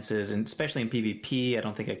certain senses, and especially in PvP, I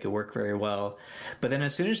don't think it could work very well. But then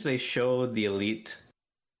as soon as they showed the elite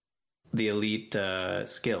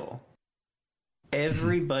skill,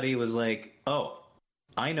 everybody was like,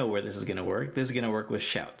 I know where this is going to work. This is going to work with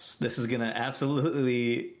shouts. This is going to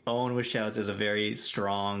absolutely own with shouts as a very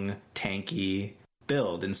strong, tanky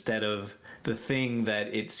build, instead of the thing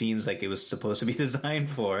that it seems like it was supposed to be designed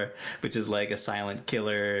for, which is like a silent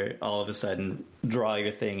killer, all of a sudden draw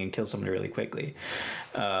your thing and kill someone really quickly.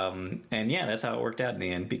 And yeah, that's how it worked out in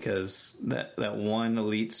the end, because that one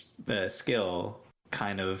elite skill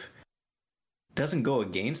kind of doesn't go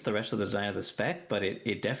against the rest of the design of the spec, but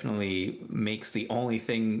it definitely makes the only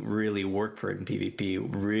thing really work for it in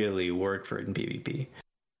PvP really work for it in PvP.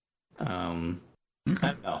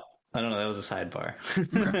 Okay. I don't know. That was a sidebar.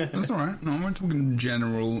 Okay, that's all right. No, we're talking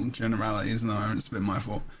generalities now. It's a bit my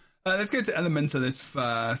fault. Let's go to Elementalist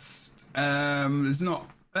first.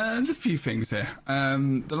 There's a few things here.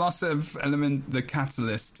 The last set of the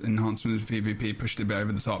Catalyst enhancement of PvP pushed it a bit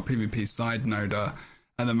over the top. PvP side noder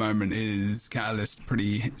at the moment is Catalyst.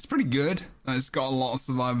 It's pretty good. It's got a lot of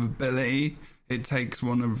survivability. It takes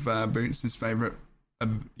one of Boots' favorite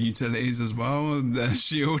utilities as well, the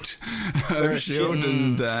shield,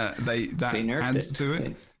 and they nerfed adds it. To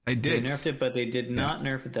it. They did. They nerfed it, but they did not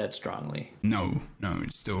nerf it that strongly. No,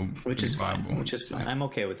 it's still viable. Fine, which is fine. I'm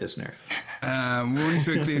okay with this nerf. We'll run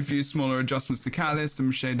quickly a few smaller adjustments to Catalyst, and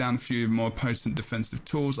we'll shade down a few more potent defensive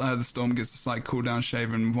tools. The Storm gets a slight cooldown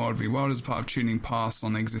shave in World v World as part of tuning pass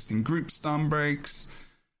on existing group stun breaks.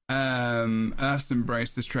 Earth's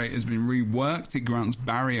Embrace, this trait has been reworked. It grants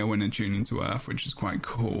barrier when attuning to Earth, which is quite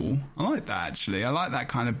cool. I like that, actually. I like that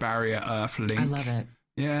kind of barrier Earth link. I love it.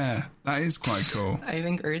 Yeah, that is quite cool. I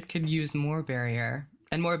think Earth could use more barrier,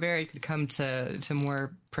 and more barrier could come to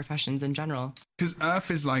more professions in general. Because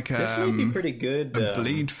Earth is like this might be pretty good. A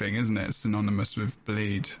bleed thing, isn't it? It's synonymous with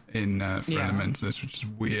bleed in for Elementalist, which is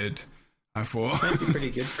weird. I thought this might be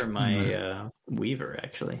pretty good for my Weaver,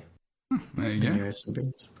 actually. There you go.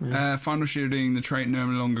 Final shielding, the trait no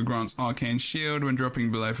longer grants arcane shield when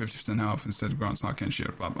dropping below 50% health, instead grants arcane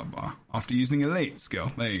shield, blah blah blah, after using elite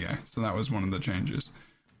skill. There you go. So that was one of the changes.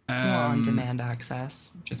 More on-demand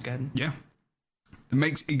access, which is good. Yeah. It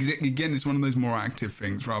makes, again, it's one of those more active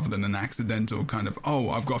things rather than an accidental kind of,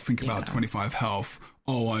 I've got to think about 25 health.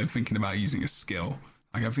 I'm thinking about using a skill.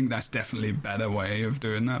 Like, I think that's definitely a better way of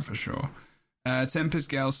doing that for sure. Tempest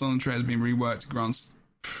Gale Song trait has been reworked to grant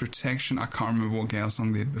protection. I can't remember what Gale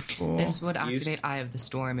Song did before. This would activate Eye of the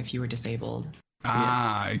Storm if you were disabled.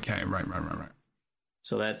 Okay. Right.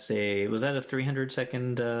 So was that a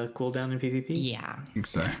 300-second cooldown in PvP? Yeah. I think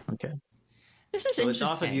so. Okay. This is So interesting. it's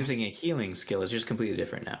also using a healing skill. It's just completely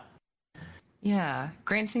different now. Yeah.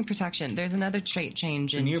 Granting protection. There's another trait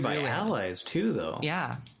change in Nearby Druid. allies too, though.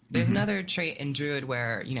 Yeah. There's another trait in Druid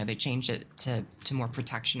where, they changed it to more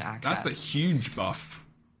protection access. That's a huge buff.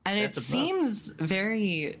 And That's it a buff. seems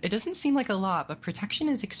it doesn't seem like a lot, but protection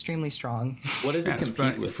is extremely strong. What does it That's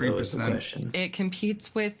compete with, though, is the 33%. question. It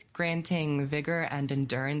competes with granting vigor and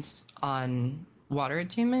endurance on water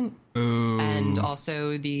attunement, Ooh. and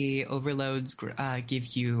also the overloads give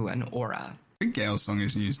you an aura. I think Gale Song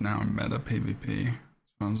is used now in meta PvP, as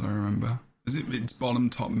far as I remember. It's bottom,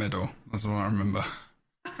 top, middle. That's what I remember.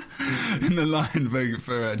 In the line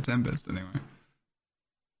for Tempest, anyway.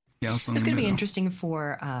 Gale Song It's going to be middle. interesting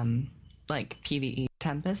for PvE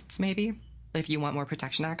Tempests, maybe, if you want more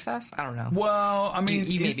protection access. I don't know. Well, I mean,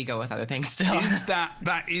 you maybe go with other things still. Is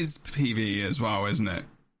that is PvE as well, isn't it?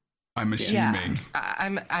 I'm assuming.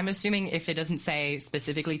 Yeah, I'm assuming if it doesn't say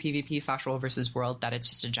specifically PvP/World versus World, that it's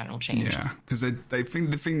just a general change. Yeah, because they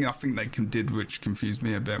think the thing I think they did, which confused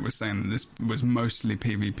me a bit, was saying that this was mostly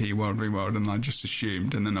PvP World v World, and I just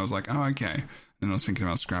assumed, and then I was like, oh, okay. Then I was thinking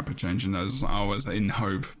about Scrapper changing those. I was in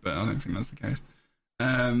hope, but I don't think that's the case.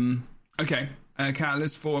 Okay.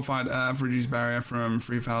 Catalyst fortified Earth reduced barrier from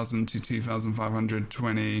 3,000 to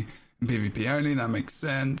 2,520 in PvP only. That makes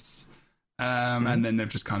sense. And then they've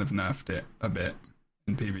just kind of nerfed it a bit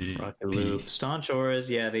in PvE. Rocket Loop. Staunch Auras,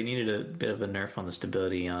 yeah, they needed a bit of a nerf on the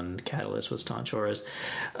stability on Catalyst with Staunch Auras.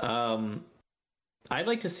 I'd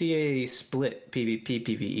like to see a split PvP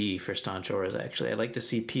PvE for Staunch Auras, actually. I'd like to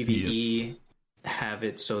see PvE have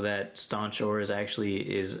it so that Staunch Auras actually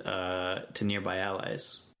is to nearby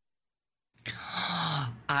allies.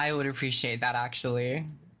 I would appreciate that, actually.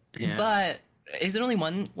 Yeah. But is it only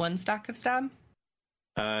one stack of stab?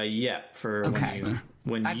 Yeah, for Okay.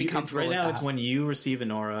 when I'd be you comfortable right with now that. it's when you receive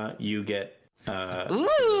an aura, you get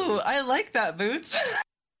Ooh, I like that, Boots.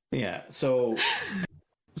 yeah. So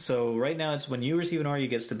right now it's when you receive an aura, you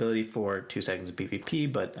get stability for 2 seconds of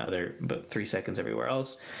PvP, but 3 seconds everywhere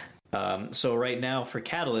else. So right now for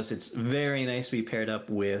Catalyst, it's very nice to be paired up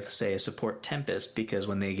with, say, a support Tempest, because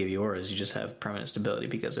when they give you auras, you just have permanent stability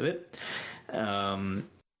because of it.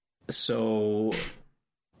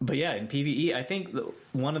 But yeah, in PvE, I think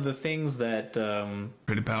one of the things that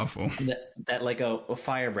Pretty powerful. that like a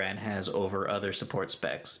firebrand has over other support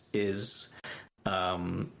specs is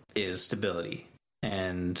stability,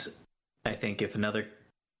 and I think if another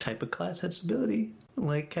type of class had stability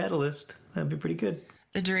like Catalyst, that'd be pretty good.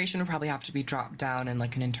 The duration would probably have to be dropped down and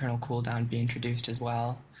like an internal cooldown be introduced as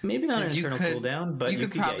well. Maybe not an 'Cause you internal could- cooldown, but you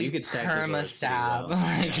could stack those perma auras pretty stab. well.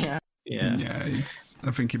 Like, yeah. Yeah. I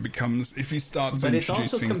think it becomes, if you start to But it's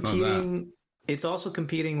introduce also things like that. competing. It's also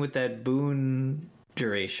competing with that boon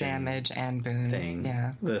duration Damage and boon thing.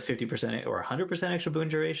 Yeah. The 50% or 100% extra boon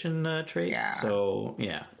duration trait. Yeah. So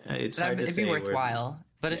yeah, it's hard to It'd say. be worthwhile,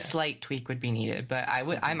 but a yeah. slight tweak would be needed. But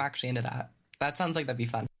I'm actually into that. That sounds like that'd be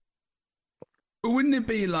fun. But wouldn't it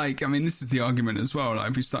be like, I mean, this is the argument as well, like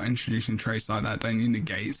if you start introducing traits like that, don't you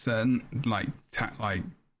negate certain like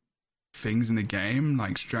things in the game,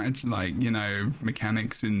 like strategy, like,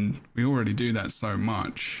 mechanics, and we already do that so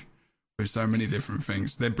much with so many different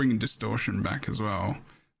things. They're bringing distortion back as well.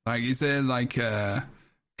 Like, is there like a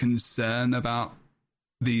concern about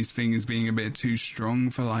these things being a bit too strong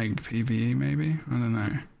for like PvE maybe? I don't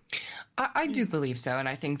know. I do believe so, and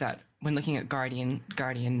I think that when looking at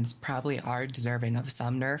Guardians probably are deserving of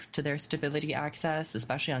some nerf to their stability access,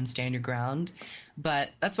 especially on standard ground. But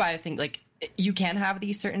that's why I think like you can have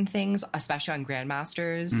these certain things, especially on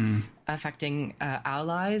Grandmasters, affecting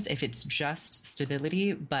allies if it's just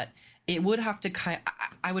stability. But it would have to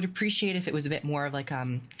I would appreciate if it was a bit more of like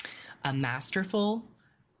a masterful,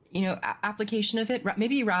 application of it.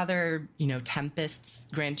 Maybe rather, Tempests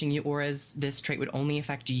granting you auras, this trait would only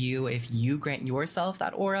affect you if you grant yourself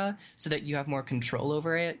that aura, so that you have more control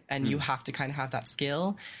over it, and you have to kind of have that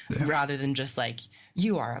skill, rather than just like,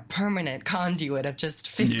 you are a permanent conduit of just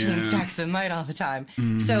 15 stacks of might all the time.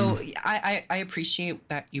 So I appreciate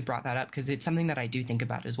that you brought that up, because it's something that I do think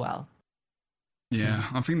about as well. Yeah,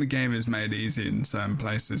 I think the game is made easy in certain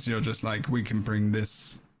places. You're just like, we can bring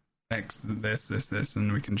this this,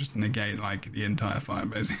 and we can just negate like the entire fight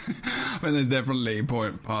basically. But there's definitely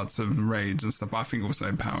parts of raids and stuff. I think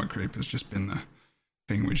also power creep has just been the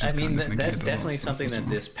thing which is that's definitely something that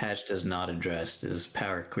this patch does not address, is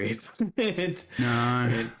power creep.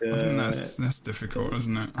 I think that's difficult,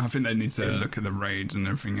 isn't it? I think they need to look at the raids and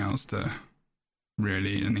everything else to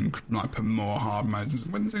really put more hard modes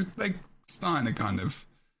when they're starting to kind of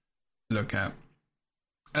look at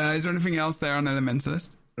Is there anything else there on Elementalist?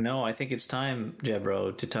 No, I think it's time,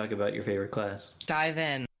 Jebro, to talk about your favorite class. Dive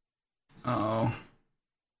in. Oh.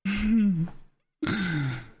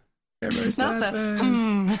 It's not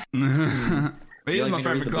It is You want my me to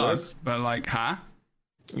read favorite the class, but like,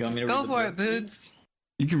 You want me to Go read the for book? it, Boots.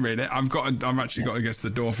 you can read it. I've actually got to go to the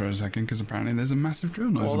door for a second because apparently there's a massive drill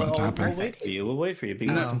noise about to happen. We'll wait for you. We'll wait for you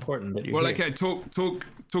because it's important that you're here. Okay,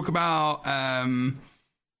 talk about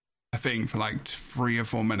a thing for like 3 or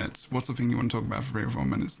 4 minutes. What's the thing you want to talk about for 3 or 4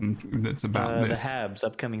 minutes? And that's about the this. Habs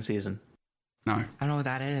upcoming season. No, I don't know what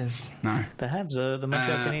that is. no, The Habs, the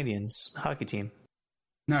Montreal Canadiens hockey team.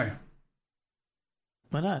 no.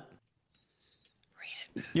 Why not?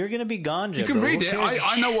 Read it. You're gonna be gone, Jebro. You can read Who it. cares?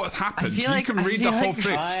 I know what's happened. I feel You like- can I read feel the whole like-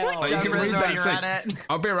 thing. Like, You can Jebro's read already that read thing. it.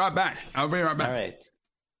 I'll be right back. All right.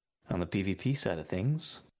 On the PvP side of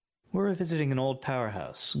things, we're visiting an old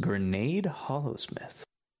powerhouse, Grenade Hollowsmith.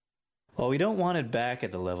 While we don't want it back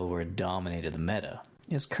at the level where it dominated the meta,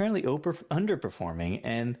 it's currently underperforming,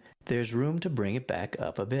 and there's room to bring it back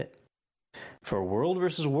up a bit. For World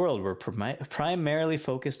versus World, we're primarily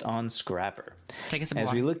focused on Scrapper. Take a sip of As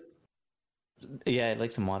water. we look, yeah, I'd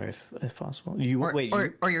like some water if possible.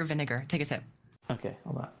 Or your vinegar. Take a sip. Okay,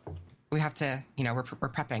 hold on. We have to, we're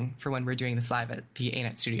prepping for when we're doing this live at the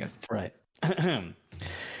ANET Studios. Right.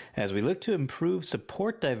 As we look to improve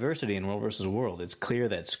support diversity in World vs. World, it's clear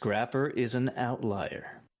that Scrapper is an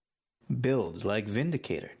outlier. Builds like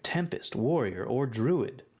Vindicator, Tempest, Warrior, or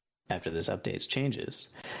Druid, after this update's changes,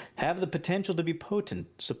 have the potential to be potent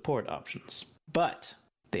support options, but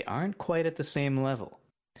they aren't quite at the same level.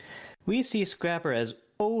 We see Scrapper as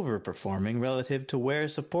overperforming relative to where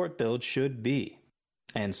support build should be.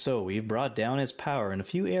 And so we've brought down his power in a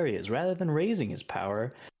few areas rather than raising his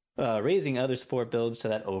power, raising other support builds to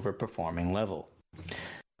that overperforming level.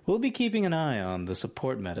 We'll be keeping an eye on the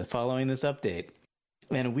support meta following this update,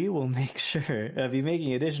 and we will make sure of be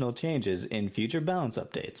making additional changes in future balance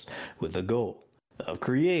updates with the goal of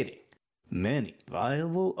creating many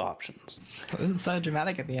viable options. It was so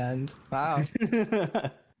dramatic at the end. Wow.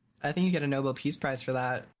 I think you get a Nobel Peace Prize for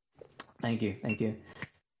that. Thank you.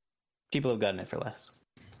 People have gotten it for less.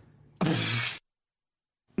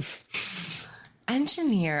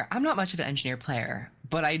 Engineer. I'm not much of an engineer player,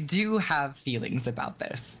 but I do have feelings about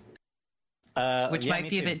this, which Yeah, might me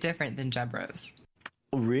be a too. bit different than Jebro's.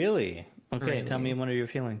 Really? Okay, Really. tell me what are your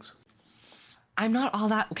feelings? I'm not all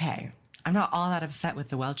that upset with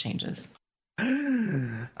the well changes.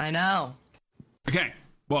 I know. Okay.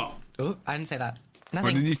 What? Oh, I didn't say that. Nothing.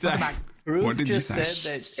 What did you say? Welcome back. Ruth What did you just say?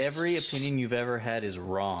 said that every opinion you've ever had is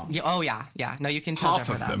wrong. Yeah, oh yeah. No, you can tell Half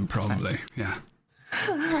Jebro of that. them, It's fine. probably. Yeah.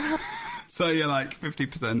 So you're like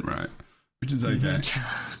 50% right, which is okay.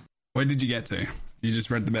 Where did you get to? You just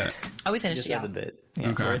read the bit. Oh, we finished. Just Yeah. read the bit. Yeah,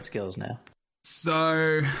 Okay. we're at skills now.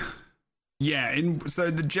 So, yeah,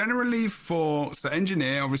 so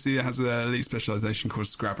engineer obviously has an elite specialization called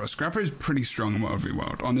Scrapper. Scrapper is pretty strong in World v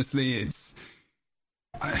World. Honestly,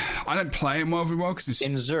 I don't play in World v World because it's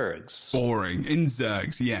In Zergs. boring. In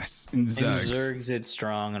Zergs, yes, in In Zergs. Zergs, it's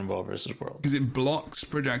strong in World vs. World. Because it blocks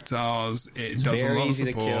projectiles, it does a Very lot of easy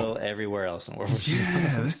to support. kill everywhere else in World vs. World.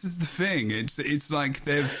 Yeah, this is the thing. It's like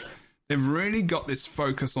they've really got this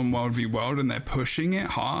focus on World v World, and they're pushing it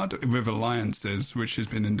hard with alliances, which has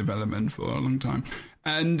been in development for a long time.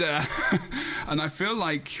 And and I feel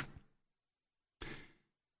like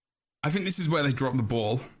this is where they drop the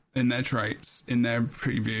ball in their traits, in their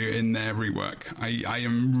preview, in their rework. I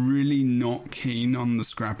am really not keen on the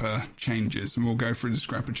Scrapper changes, and we'll go through the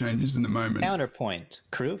Scrapper changes in a moment. Counterpoint.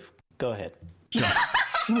 Kroof, go ahead. Sure.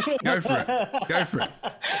 Go for it.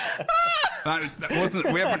 That wasn't.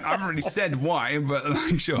 I haven't really said why, but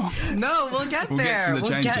like, sure. No, we'll get We'll there. get to the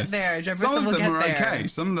We'll changes. get there. Jebro Some said of we'll them get are there. okay.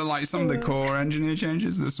 Some of the core engineer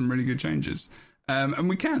changes. There's some really good changes, and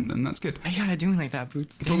we can, and that's good. I gotta do like that,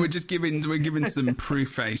 Boots. But we're giving some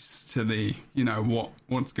preface to the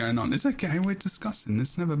what's going on. It's okay. We're discussing.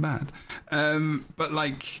 It's never bad. But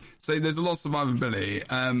like, so there's a lot of survivability.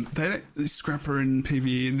 They don't Scrapper in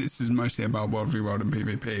PvE. This is mostly about World v World and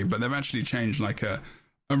PvP, but they've actually changed like a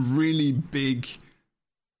really big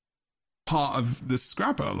part of the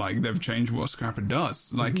Scrapper. Like they've changed what Scrapper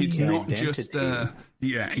does. Like it's The not just identity.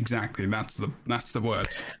 yeah, exactly. That's the word.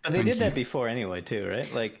 But they Thank did you. that before anyway, too,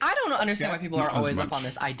 right? Like, I don't understand why people are not as always up much. on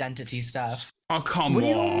this identity stuff. Oh, come What do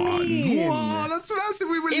you on. mean? Whoa, that's massive.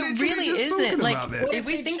 We were It literally really just isn't. talking Like, about this. if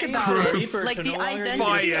we think about Proof. it, like the identity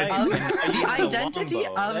Fired. of the the identity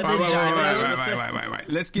wombo. of That's the Wait. gyros.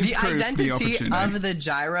 Let's give The Proof the identity opportunity. of the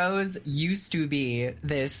gyros used to be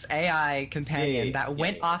this AI companion that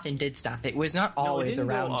went off and did stuff. It was not always no, it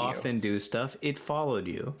didn't around go you. off and do stuff. It followed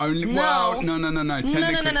you. Only, No. well, no.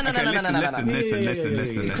 Technically, no,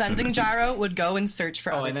 listen. Cleansing gyro would go and search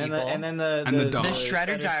for other people. And then the the dog. The The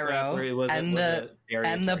shredder gyro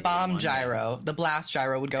and the bomb gyro, the blast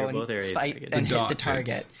gyro would go both and area fight targets. and The hit the dart target.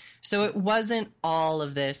 hits. So it wasn't all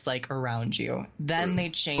of this like around you. Then they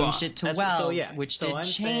changed it to That's- Wells, so, yeah. which So did I'm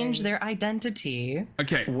change saying- their identity,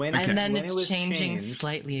 Okay. When and then when it's it was changing changed-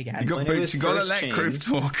 slightly again. You got when it boots. was You gotta first let Proof changed-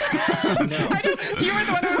 talk. You were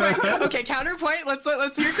the one who was like, "Okay, counterpoint.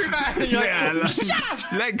 Let's hear Crew back." And you're Yeah, like, let- "Shut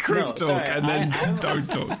up!" Let Proof No, talk, sorry, and then I'm- don't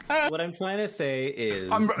talk. What I'm trying to say is,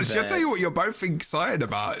 Should I tell you what? You're both excited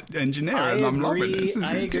about engineering. I I'm loving agree- this. This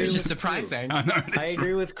I is agree good. It's with just surprising. I know. it I is.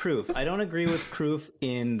 agree with Kroof. I don't agree with Kroof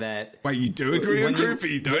in that. Wait, you do agree with when you- Proof, but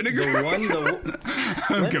you don't agree? The one,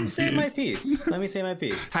 I'm let me say my confused. piece. Let me say my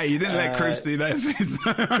piece. Hey, you didn't let Proof see their face.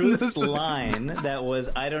 Proof's line that was,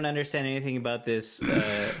 "I don't understand anything about this,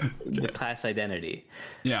 the class identity."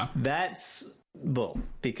 Yeah. That's bull,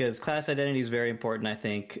 because class identity is very important. I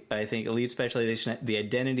think elite specialization, the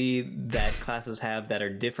identity that classes have that are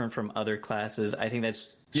different from other classes, I think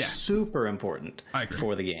that's super important I agree.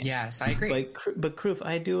 for the game. Yes, I agree. But Kroof,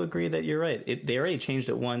 I do agree that you're right. They already changed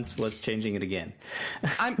it once. What's changing it again?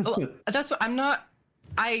 That's what I'm not.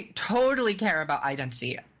 I totally care about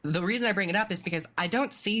identity. The reason I bring it up is because I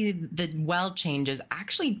don't see the well changes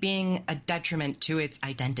actually being a detriment to its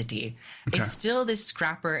identity. Okay. It's still this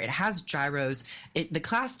scrapper. It has gyros. The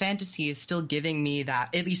class fantasy is still giving me that,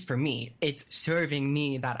 at least for me, it's serving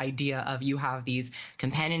me that idea of you have these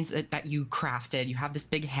companions that you crafted. You have this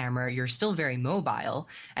big hammer. You're still very mobile,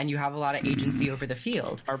 and you have a lot of agency over the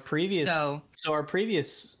field. Our previous. So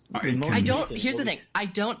I don't. Here's the thing. I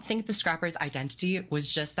don't think the scrapper's identity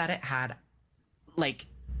was just that it had, like,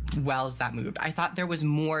 wells that moved. I thought there was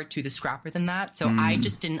more to the scrapper than that. So I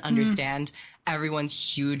just didn't understand everyone's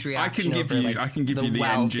huge reaction. I can give you the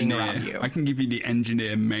wells being around engineer. you. I can give you the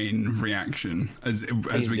engineer main reaction as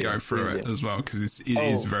we go through it as well, because it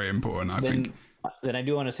is very important. I think. Then I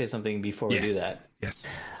do want to say something before we do that. Yes.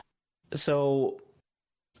 So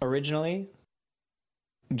originally,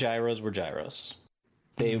 gyros were gyros.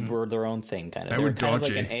 They were their own thing, kind of. They were kind of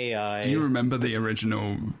dodgy. like an AI. Do you remember the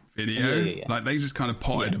original video? Yeah. Like, they just kind of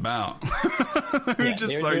potted about. They were Yeah,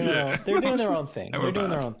 just they so were doing good. they're doing their own thing. They were They're doing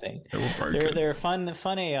bad. their own thing. They were broken. They're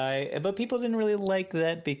fun AI, but people didn't really like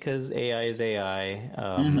that because AI is AI,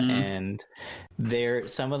 and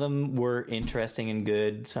some of them were interesting and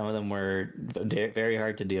good. Some of them were very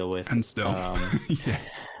hard to deal with, And still. Yeah.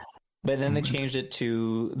 But then they changed it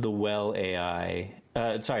to the well AI.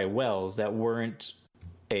 Wells that weren't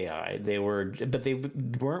AI. They weren't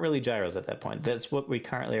really gyros at that point. That's what we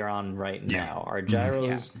currently are on right now. Our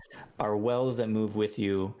gyros are wells that move with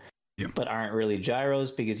you, but aren't really gyros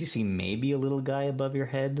because you see maybe a little guy above your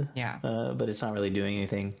head. Yeah. But it's not really doing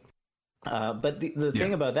anything. But the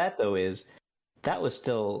thing about that, though, is that was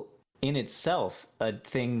still in itself a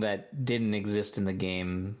thing that didn't exist in the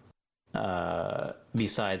game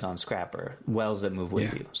besides on Scrapper, wells that move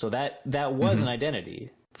with you. So that was an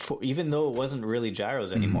identity. Even though it wasn't really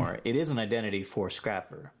gyros anymore, it is an identity for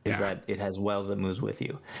Scrapper, is that it has wells that moves with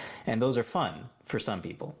you. And those are fun for some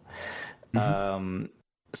people.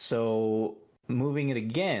 So moving it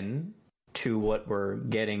again to what we're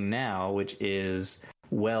getting now, which is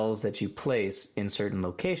wells that you place in certain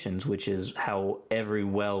locations, which is how every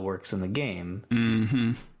well works in the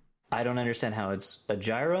game. I don't understand how it's a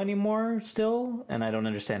gyro anymore still, and I don't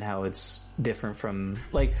understand how it's different from,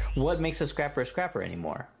 like, what makes a scrapper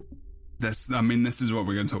anymore? This is what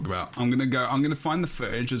we're going to talk about. I'm going to find the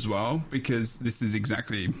footage as well, because this is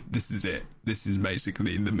it. This is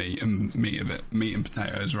basically the meat of it. Meat and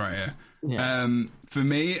potatoes right here. Yeah. For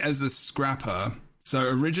me, as a scrapper, so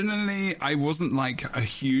originally I wasn't like a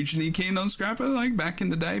hugely keen on scrapper, like back in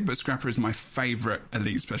the day, but scrapper is my favorite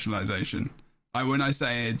elite specialization. When I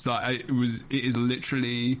say it's like, it is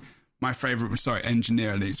literally my favorite,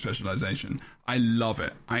 engineer elite specialization. I love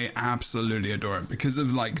it. I absolutely adore it because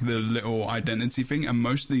of like the little identity thing, and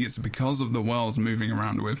mostly it's because of the wells moving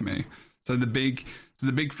around with me. So the big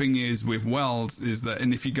thing is with wells is that,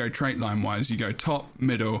 and if you go trait line wise, you go top,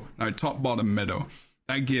 bottom, middle.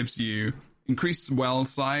 That gives you increased well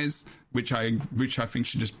size, which I think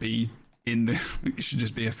should just be it should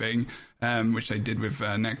just be a thing, which they did with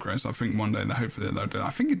Necros. I think one day hopefully they'll do that.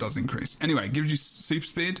 I think it does increase. Anyway, it gives you super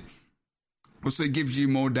speed, Also, it gives you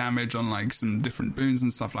more damage on like some different boons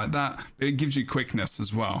and stuff like that. But it gives you quickness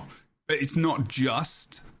as well. But it's not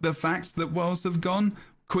just the fact that wells have gone.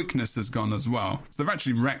 Quickness has gone as well. So they've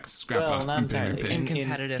actually wrecked Scrapper not in entirely. PvP. In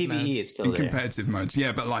competitive PvE, modes. it's still In there. competitive modes,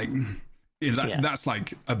 yeah, but like that's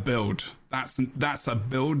like a build. That's a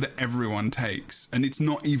build that everyone takes, and it's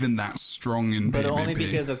not even that strong in But PvP. only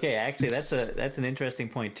because, actually, that's an interesting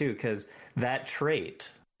point too, because that trait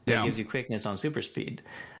that gives you quickness on super speed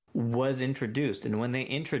was introduced, and when they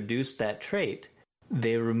introduced that trait,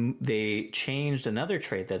 they changed another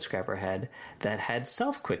trait that Scrapper had that had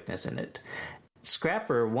self quickness in it.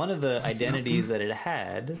 Scrapper, one of the identities that it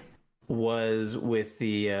had was with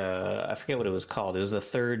the I forget what it was called. It was the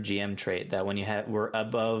third GM trait that when you were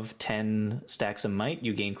above 10 stacks of might,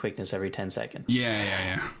 you gain quickness every 10 seconds.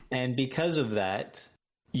 Yeah. And because of that,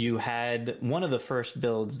 you had one of the first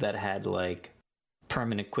builds that had like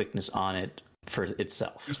permanent quickness on it for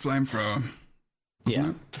itself. It's flamethrower.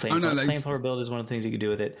 Flamethrower build is one of the things you could do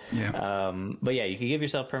with it. Yeah. But yeah, you could give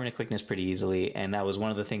yourself permanent quickness pretty easily, and that was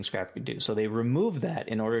one of the things Scrapper could do. So they removed that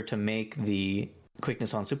in order to make the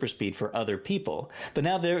quickness on super speed for other people. But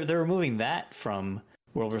now they're removing that from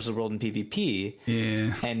World versus World in PvP,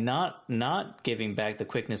 and not giving back the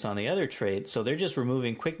quickness on the other trait. So they're just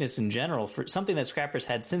removing quickness in general for something that Scrappers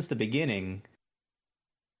had since the beginning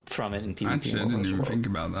from it in PvP. Actually, I didn't even think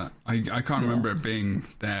about that. I can't remember it being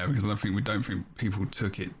there because we don't think people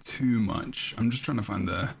took it too much. I'm just trying to find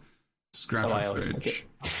the Scrapper footage.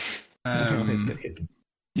 I always took it.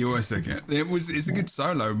 You always took it. It's a good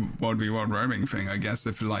solo World v World roaming thing, I guess,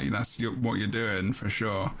 if like that's what you're doing for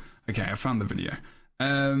sure. Okay, I found the video.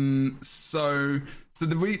 So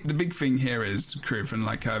the big thing here is Kriv, and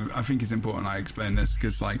like I think it's important I explain this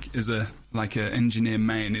because like as a engineer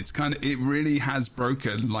main, it really has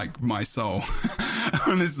broken like my soul.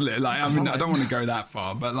 Honestly, like I mean I don't want to go that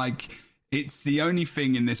far, but like it's the only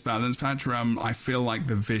thing in this balance patch where I feel like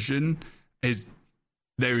the vision is.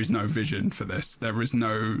 There is no vision for this. There is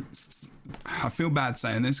no. I feel bad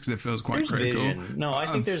saying this because it feels quite critical. Vision. No, I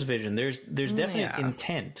think there's vision. There's definite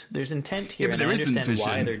intent. There's intent here, but and there I isn't understand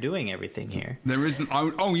vision. why they're doing everything here. There isn't.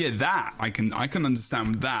 Oh yeah, that I can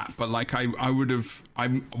understand that. But like I would have.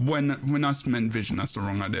 When I meant vision, that's the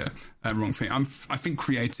wrong idea. Wrong thing. I think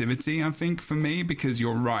creativity. I think for me because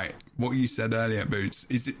you're right. What you said earlier, Boots,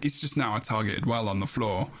 is it's just now I targeted well on the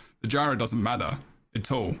floor. The gyro doesn't matter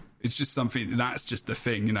at all. It's just something that's just the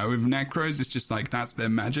thing, you know. With Necros, it's just like that's their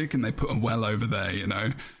magic, and they put a well over there, you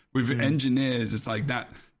know. With engineers, it's like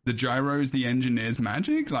that. The gyro is the engineer's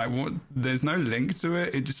magic. Like what? There's no link to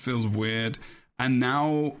it. It just feels weird. And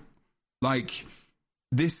now, like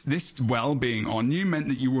this well being on you meant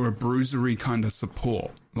that you were a bruisery kind of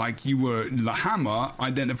support. Like you were the hammer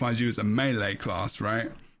identifies you as a melee class,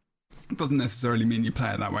 right? It doesn't necessarily mean you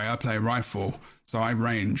play it that way. I play rifle. So I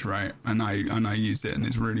range, right, and I use it, and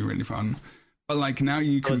it's really, really fun. But like now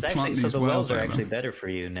you can plant these so the wells are over. actually better for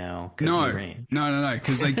you now. No, you range. no,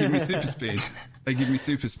 because they give me super speed. They give me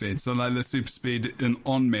super speed. So like the super speed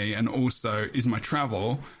on me, and also is my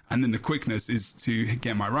travel, and then the quickness is to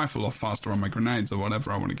get my rifle off faster on my grenades or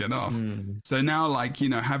whatever I want to get off. So now, like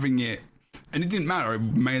having it, and it didn't matter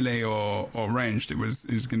melee or ranged. It was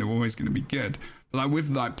always going to be good. Like with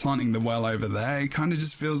like planting the well over there, it kind of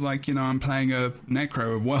just feels like I'm playing a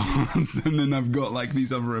necro of wells, and then I've got like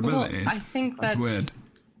these other abilities. Well, I think that's weird.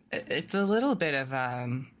 It's a little bit of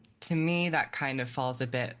to me that kind of falls a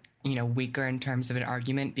bit weaker in terms of an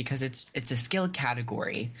argument because it's a skill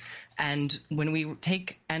category, and when we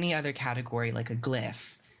take any other category like a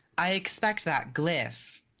glyph, I expect that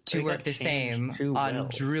glyph to work the same on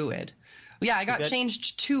Druid. Yeah, I got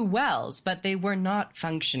changed 2 wells, but they were not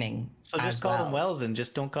functioning. So just call them wells and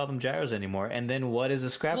just don't call them gyros anymore. And then what is a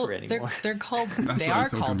scrapper anymore? They're called. They are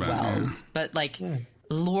called wells, but like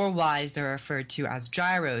lore-wise, they're referred to as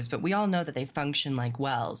gyros. But we all know that they function like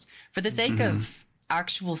wells. For the sake of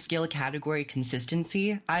actual skill category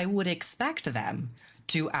consistency, I would expect them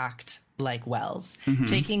to act like wells.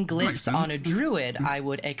 Taking glyphs on a druid, I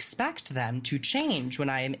would expect them to change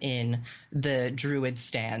when I am in the druid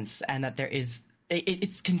stance, and that there is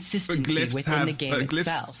it's consistency within the game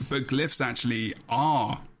itself. But glyphs actually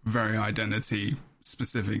are very identity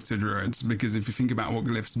specific to druids, because if you think about what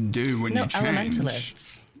glyphs do when you change,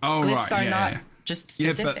 elementalists. Oh, glyphs right, are not just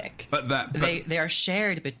specific. Yeah, but they are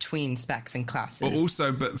shared between specs and classes.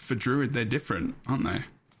 But for druid they're different, aren't they?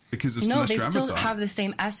 Because of no, they Celestial still Avatar. have the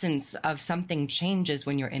same essence of something changes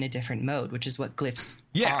when you're in a different mode, which is what glyphs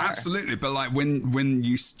are. Absolutely. But like when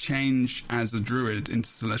you change as a druid into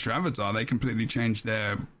Celestial Avatar, they completely change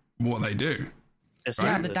what they do.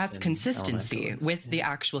 Yeah, but that's consistency with the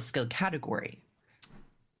actual skill category.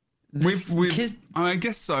 I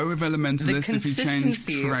guess so, with Elementalists, if you change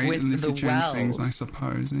trait and if you change things, I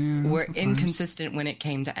suppose. Yeah, were inconsistent when it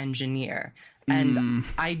came to engineer. And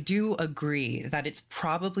I do agree that it's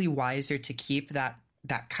probably wiser to keep that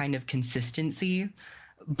kind of consistency,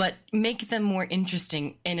 but make them more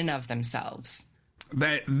interesting in and of themselves.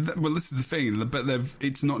 Well, this is the thing, but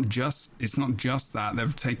it's not just that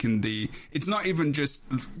they've taken it's not even just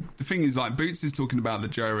the thing is, like, Boots is talking about the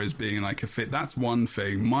gyros being like a fit. That's one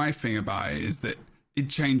thing. My thing about it is that it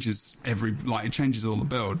changes it changes all the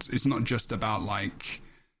builds. It's not just about, like,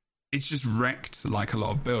 it's just wrecked like a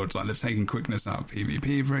lot of builds. Like, they've taken quickness out of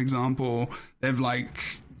PvP, for example. They've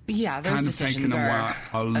those kind of decisions are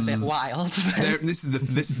a bit wild. This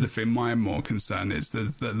is the thing. My more concern is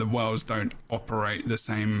that the worlds don't operate the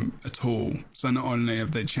same at all. So not only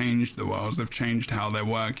have they changed the worlds, they've changed how they're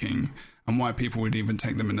working and why people would even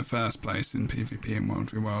take them in the first place in PvP and World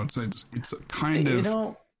v World. So it's kind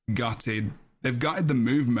of gutted. They've gutted the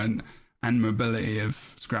movement and mobility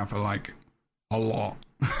of Scrapper like a lot.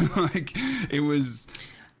 Like, it was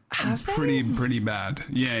pretty bad.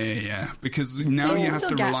 Yeah. Because now you have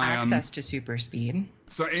to rely on access to super speed.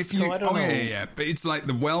 So if you, but it's like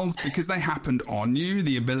the wells, because they happened on you,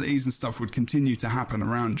 the abilities and stuff would continue to happen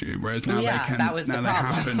around you. Whereas now that was the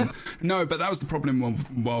problem. No, but that was the problem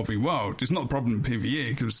in World v World. It's not the problem in PvE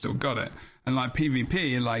because we've still got it. And like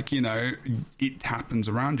PvP, like, you know, it happens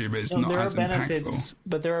around you, but it's not as impactful.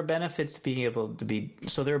 But there are benefits to being able to be.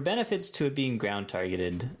 So there are benefits to it being ground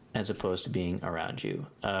targeted as opposed to being around you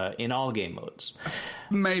in all game modes.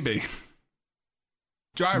 Maybe.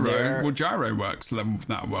 Gyro works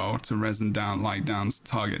that well to resin down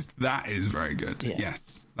targets. That is very good. Yeah.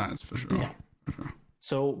 Yes, that's for sure. Yeah. For sure.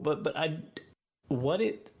 So, what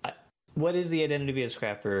is the identity of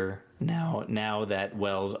Scrapper now that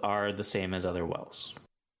wells are the same as other wells,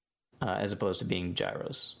 as opposed to being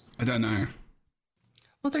gyros? I don't know.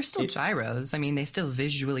 Well, they're still gyros. I mean, they still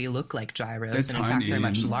visually look like gyros, and in fact, they're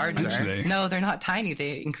much larger. Actually, no, they're not tiny.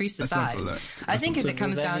 They increase the size. I think if it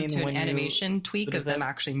comes down to an animation tweak of them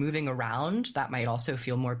actually moving around, that might also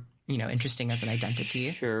feel more, interesting as an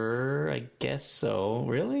identity. Sure, I guess so.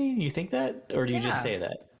 Really? You think that? Or do you just say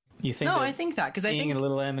that? You think? No, I think that because I think a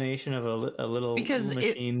little animation of a little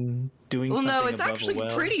machine doing something. Well, no, it's actually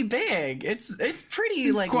pretty big. It's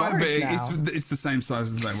pretty quite large big. Now. It's the same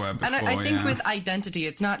size as they were before. And I think with identity,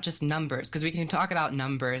 it's not just numbers, because we can talk about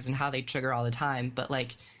numbers and how they trigger all the time, but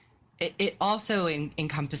like it also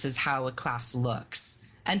encompasses how a class looks.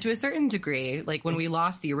 And to a certain degree, like when we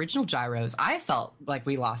lost the original gyros, I felt like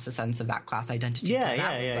we lost a sense of that class identity.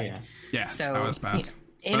 Yeah, so that was bad.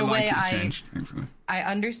 In a way, I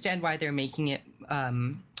understand why they're making it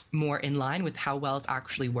more in line with how wells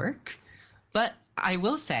actually work. But I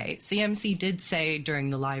will say, CMC did say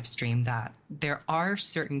during the live stream that there are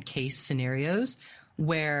certain case scenarios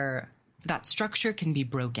where that structure can be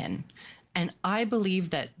broken. And I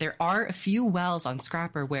believe that there are a few wells on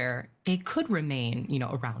Scrapper where they could remain,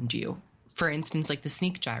 around you. For instance, like the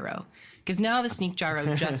sneak gyro. Because now the sneak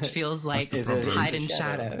gyro just feels like hide in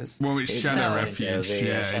shadows. Well, it's Shadow Refuge.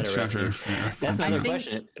 Shadow Refuge. That's another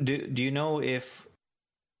question. Do you know if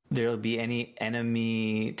there'll be any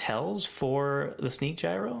enemy tells for the sneak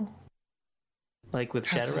gyro? Like with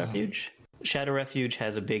Shadow Refuge? Shadow Refuge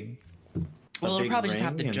has a big it'll probably just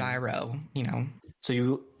have the gyro,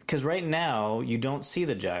 So because right now you don't see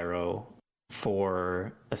the gyro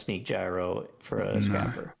for a sneak gyro for a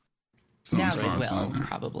Scrapper. Now they will,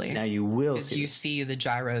 probably. Now you will. Because you see the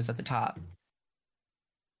gyros at the top.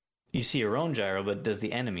 You see your own gyro, but does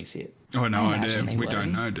the enemy see it? Oh, no idea. We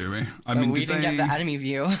don't know, do we? I mean, we didn't get the enemy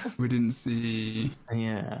view. We didn't see...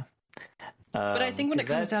 Yeah. But I think when it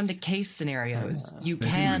comes down to case scenarios, you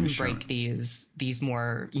can break these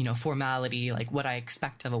more, formality, like what I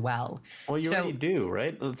expect of a well. Well, you already do,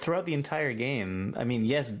 right? Throughout the entire game. I mean,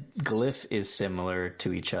 yes, glyph is similar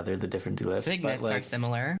to each other, the different glyphs. Signets are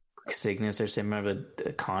similar. Signets are similar,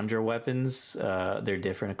 but conjure weapons, they're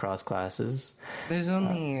different across classes. There's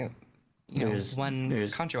only one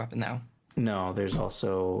conjure weapon, though. No, there's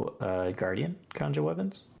also Guardian conjure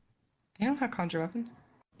weapons. They don't have conjure weapons.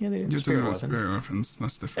 Yeah, they do. You're talking about spirit weapons.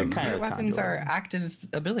 That's different. Spirit weapons are active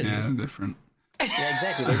abilities. Yeah, they're different. Yeah,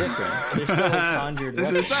 exactly. They're different. They're still conjured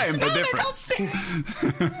weapons. It's the same, but different.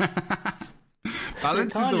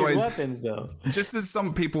 Balance is always weapons, though. Just as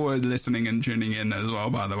some people are listening and tuning in as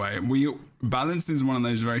well, by the way, balance is one of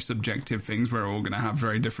those very subjective things where we're all going to have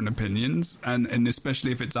very different opinions, and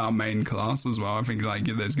especially if it's our main class as well. I think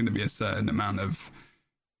there's going to be a certain amount of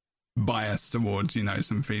bias towards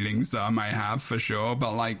some feelings that I may have for sure,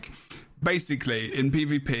 but basically in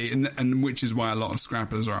PvP, and which is why a lot of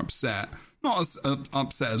scrappers are upset, Not as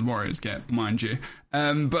upset as Warriors get, mind you.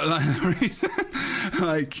 But like the reason,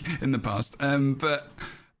 like in the past. But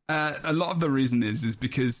a lot of the reason is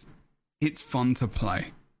because it's fun to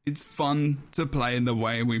play. It's fun to play in the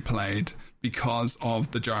way we played because of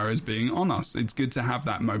the gyros being on us. It's good to have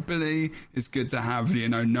that mobility. It's good to have,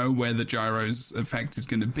 know where the gyros effect is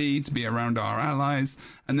going to be around our allies.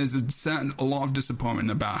 And there's a lot of disappointment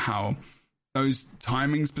about how those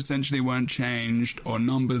timings potentially weren't changed, or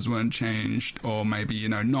numbers weren't changed, or maybe,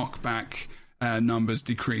 knockback numbers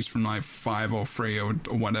decreased from like 5 or 3 or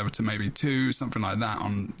whatever to maybe 2, something like that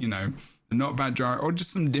on, the not bad gyro, or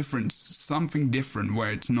just something different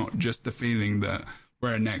where it's not just the feeling that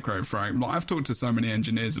we're a necro frag. Like, I've talked to so many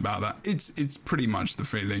engineers about that. It's pretty much the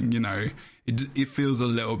feeling, it feels a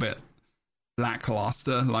little bit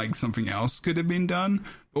lackluster, like something else could have been done.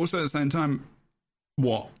 But also at the same time,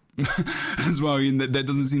 what? As well, there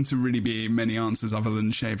doesn't seem to really be many answers other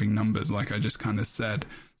than shaving numbers, like I just kind of said.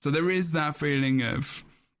 So there is that feeling of,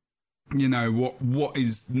 what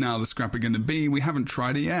is now the scrapper going to be? We haven't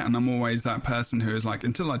tried it yet, and I'm always that person who is like,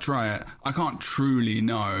 until I try it, I can't truly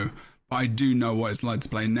know. But I do know what it's like to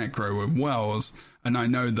play necro with wells, and I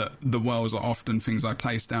know that the wells are often things I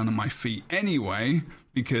place down on my feet anyway,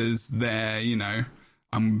 because they're,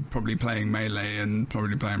 I'm probably playing melee and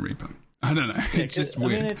probably playing Reaper. I don't know. It's just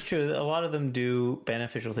weird. I mean, it's true. A lot of them do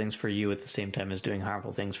beneficial things for you at the same time as doing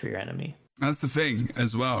harmful things for your enemy. That's the thing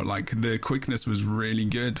as well. Like, the quickness was really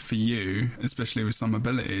good for you, especially with some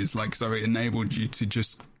abilities. Like, so it enabled you to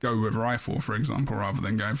just go with rifle, for example, rather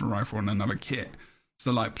than going for rifle and another kit.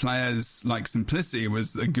 So, like, players, like, simplicity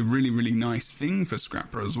was a good, really, really nice thing for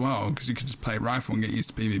Scrapper as well, because you could just play rifle and get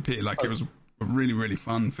used to PvP. Like, it was a really, really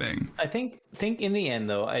fun thing. I think in the end,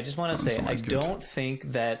 though, I just want to say, I don't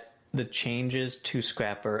think that the changes to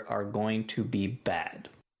Scrapper are going to be bad.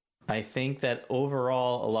 I think that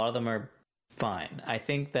overall, a lot of them are fine. I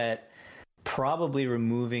think that probably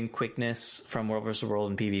removing quickness from World vs.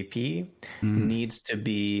 World in PvP needs to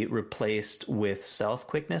be replaced with self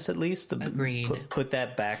quickness, at least. Agreed. Put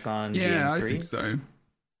that back on GM3. Yeah, I think so.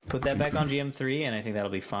 Put that back on GM3, and I think that'll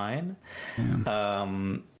be fine. Yeah.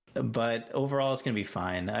 But overall, it's going to be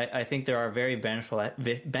fine. I think there are very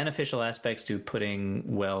beneficial aspects to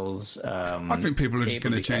putting wells. I think people are just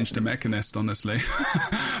going to change to Mechanist, honestly.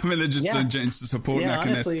 I mean, they're just going to change the support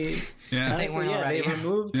Mechanist. Honestly, they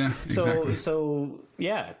removed. Yeah, exactly. So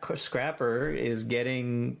Scrapper is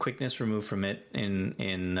getting quickness removed from it in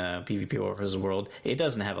PvP War vs. World. It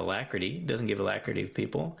doesn't have alacrity. It doesn't give alacrity to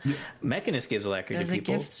people. Yeah. Mechanist gives alacrity to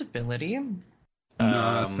people. Does it give stability?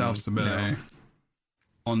 No, self-stability. No.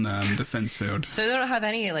 On defense field. So they don't have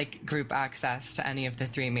any like group access to any of the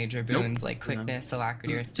 3 major boons, like quickness,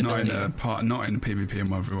 alacrity, or stability. Not in PvP and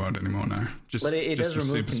World World anymore. No, but it does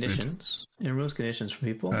remove conditions. Speed. It removes conditions from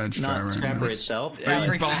people. Purge not Scrapper itself.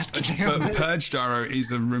 But Purge Gyro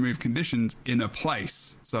is a remove conditions in a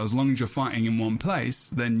place. So as long as you're fighting in one place,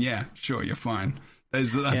 then yeah, sure, you're fine.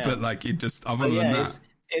 There's but like it just other than that.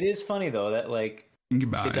 It is funny though that like think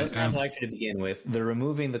about it doesn't have alacrity to begin with. They're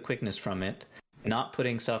removing the quickness from it. Not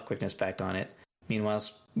putting self-quickness back on it. Meanwhile,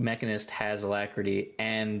 Mechanist has alacrity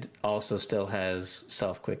and also still has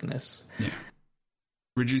self-quickness. Yeah.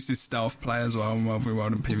 Reduces stealth play as well in World v.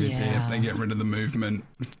 World and PvP if they get rid of the movement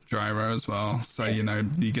gyro as well. So, you're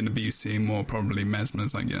going to be seeing more probably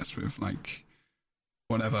Mesmers, I guess, with like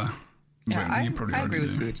whatever. Yeah, I agree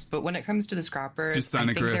with Boots, but when it comes to the Scrappers, I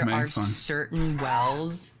think there are certain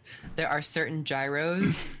wells, there are certain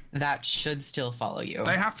gyros that should still follow you.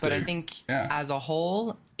 They have to. But I think as a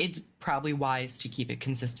whole, it's probably wise to keep it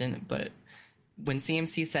consistent. But when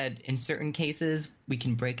CMC said in certain cases we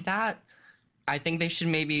can break that, I think they should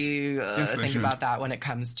maybe think about that when it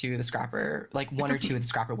comes to the Scrapper, like one or two of the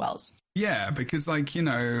Scrapper wells. Yeah, because like,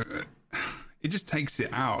 it just takes it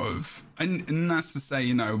out of, and that's to say,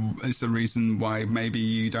 it's the reason why maybe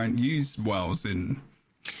you don't use wells in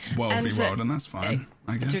World v. World, and that's fine,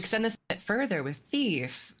 I guess. To extend this a bit further with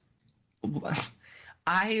Thief,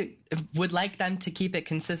 I would like them to keep it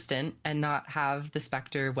consistent and not have the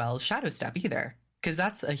Spectre Wells Shadow Step either, because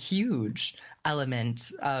that's a huge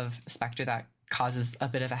element of Spectre that causes a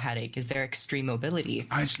bit of a headache, is their extreme mobility.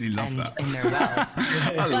 I actually love that. In their wells.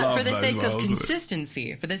 But for the sake of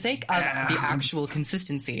consistency, for the sake of the actual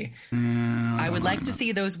consistency, I would like to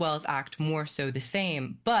see those wells act more so the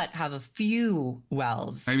same, but have a few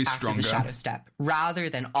wells maybe act stronger as a shadow step, rather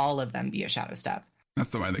than all of them be a shadow step.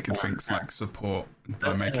 That's the way they could think, like support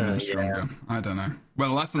by making them stronger. I don't know.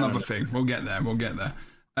 Well, that's another thing. We'll get there.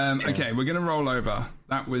 Okay, we're going to roll over.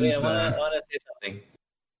 That was... I want to say something.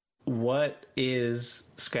 What is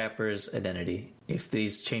Scrapper's identity if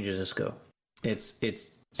these changes just go? It's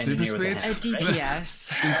Super engineer with speed? the A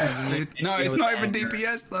hammer, DPS. No, it's with not the even hammer.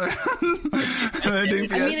 DPS though. The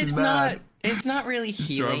DPS I mean, is it's bad. not. It's not really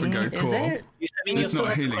Just rather healing, go is core. it? It's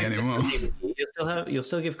not healing anymore. You'll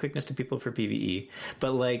still give quickness to people for PvE,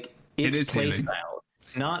 but like It it's is play healing. style,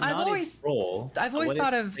 not I've always its role. I've always What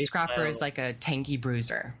thought its of play Scrapper style- as like a tanky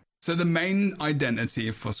bruiser. So the main identity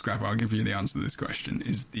for Scrapper, I'll give you the answer to this question,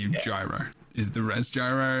 is the gyro. Is the res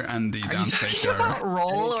gyro and the Are you downstage talking gyro. about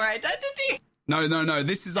role or identity? No,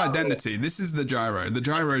 this is identity. This is the gyro. The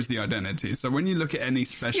gyro is the identity. So when you look at any You're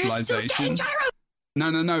still specialization... getting gyro.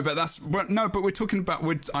 No, but that's... but we're talking about...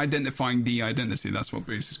 We're identifying the identity. That's what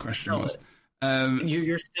Bruce's question was.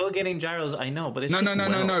 You're still getting gyros, I know, but it's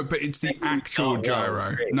No, but it's the actual well, gyro.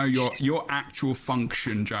 it's great. No, your actual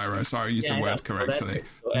function gyro. Sorry, I used Yeah, the I word know. Well, correctly.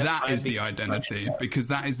 that's That F5 is the becomes identity, function, because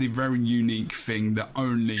that is the very unique thing that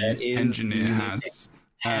only That is engineer unique. has.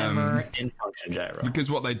 hammer and function gyro. Because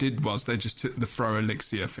what they did was they just took the throw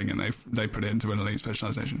elixir thing and they put it into an elite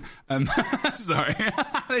specialization. Sorry,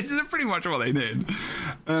 they did pretty much what they did.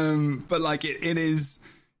 But like it is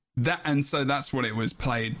that, and so that's what it was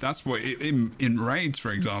played. That's what in raids,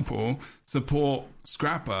 for example, support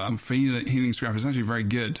Scrapper and healing Scrapper is actually very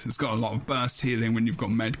good. It's got a lot of burst healing when you've got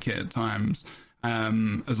medkit at times.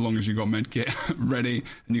 As long as you've got medkit ready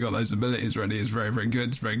and you got those abilities ready, it's very, very good.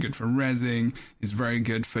 It's very good for rezzing. It's very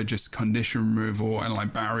good for just condition removal and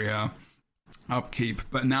like barrier upkeep.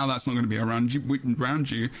 But now that's not going to be around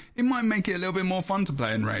you. It might make it a little bit more fun to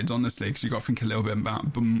play in raids, honestly, because you've got to think a little bit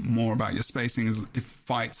more about your spacing. As if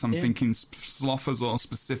fights, I'm thinking slothers or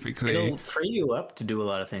specifically. It'll free you up to do a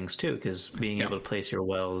lot of things too, because being able to place your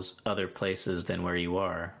wells other places than where you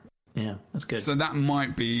are. Yeah, that's good. So that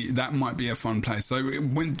might be a fun place. So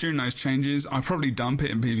during those changes, I'll probably dump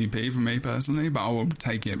it in PvP for me personally, but I will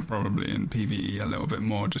take it probably in PvE a little bit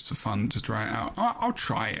more just for fun to try it out. I'll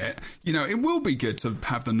try it. You know, it will be good to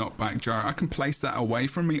have the knockback gyro. I can place that away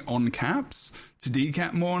from me on caps to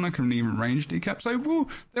decap more, and I can even range decap. So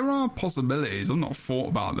there are possibilities. I've not thought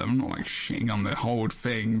about them. I'm not like shitting on the whole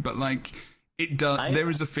thing, but like. It does. There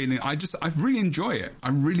is a feeling. I really enjoy it. I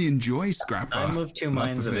really enjoy Scrapper. I'm of two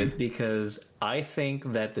minds of it, because I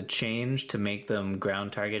think that the change to make them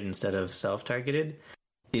ground target instead of self-targeted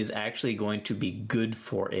is actually going to be good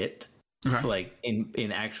for it. Okay. Like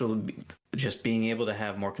in actual just being able to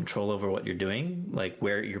have more control over what you're doing, like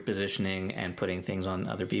where you're positioning and putting things on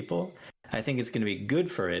other people. I think it's going to be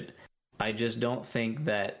good for it. I just don't think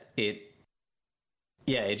that it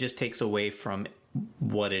just takes away from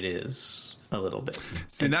what it is. A little bit.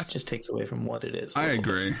 See, that just takes away from what it is. I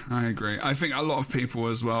agree. I think a lot of people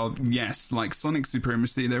as well, yes, like Sonic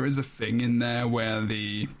Supremacy, there is a thing in there where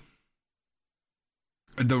the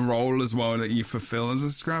role as well that you fulfill as a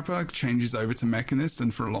Scrapper changes over to Mechanist,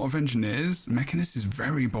 and for a lot of engineers, Mechanist is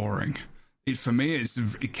very boring. For me,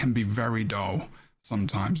 it can be very dull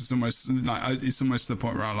sometimes. It's almost to the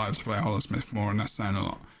point where I like to play Holosmith more, and that's saying a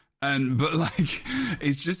lot. But like,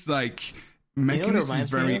 it's just like... Mechanist is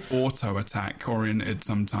very auto attack oriented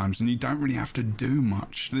sometimes, and you don't really have to do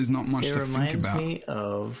much. There's not much to think about.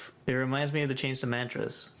 It reminds me of the change to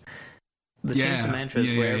mantras. Change to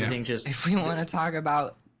mantras where everything just. If we want to talk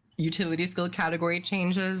about utility skill category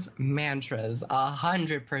changes, mantras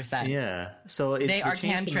 100%. Yeah, so they are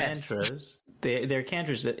cantrips. They're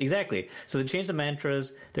cantrips, exactly. So they changed the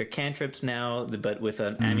mantras. They're cantrips now, but with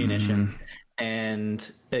an ammunition.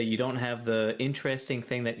 And you don't have the interesting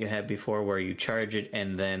thing that you had before where you charge it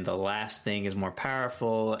and then the last thing is more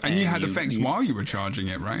powerful. And you had effects while you were charging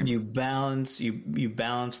it, right? You balance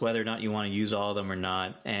whether or not you want to use all of them or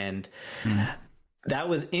not. And that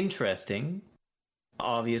was interesting.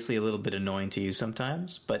 Obviously a little bit annoying to use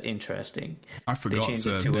sometimes, but interesting. I forgot they changed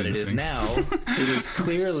it to what it is now. It is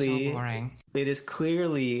clearly so boring. It is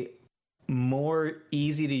clearly more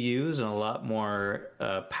easy to use and a lot more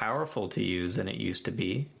powerful to use than it used to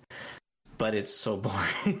be, but it's so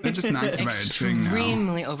boring. They're just an activated thing now.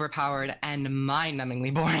 Extremely overpowered and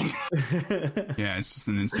mind-numbingly boring. Yeah, it's just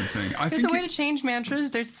an instant thing. There's a way to change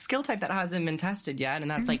mantras. There's a skill type that hasn't been tested yet, and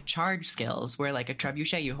that's like charge skills, where like a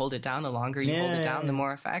trebuchet, you hold it down, the longer you hold it down, the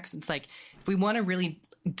more effects. It's like, if we want to really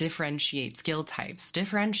differentiate skill types,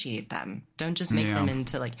 differentiate them. Don't just make them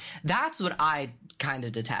into like, that's what I kind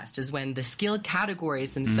of detest, is when the skill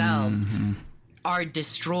categories themselves are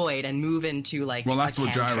destroyed and move into like that's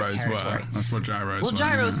what gyros territory. were. That's what gyros were. Well,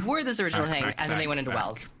 gyros were this original thing, and then they went into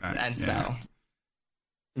wells. But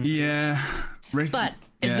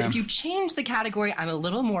if you change the category, I'm a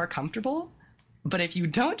little more comfortable. But if you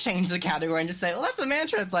don't change the category and just say, well, that's a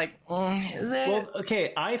mantra, it's like, is it? Well,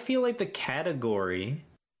 okay, I feel like the category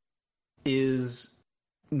is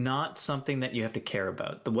not something that you have to care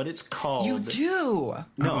about. What it's called. You do.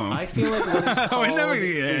 No, I feel like what it's called.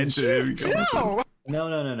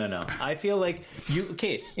 No. I feel like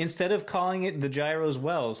instead of calling it the gyros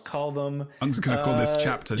wells, call them. I'm just going to call this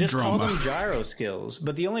chapter just drama. Call them gyro skills.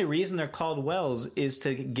 But the only reason they're called wells is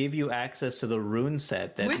to give you access to the rune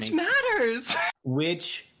set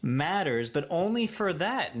which matters, but only for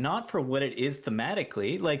that, not for what it is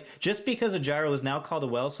thematically. Like, just because a gyro is now called a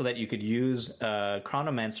well so that you could use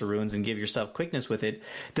chronomancer runes and give yourself quickness with it,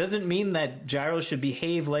 doesn't mean that gyros should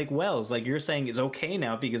behave like wells. Like you're saying it's okay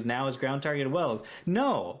now because now it's ground targeted wells.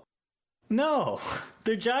 No,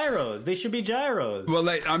 they're gyros. They should be gyros. Well,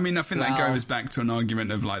 I think that goes back to an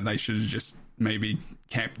argument of like they should have just maybe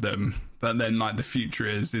kept them, but then like the future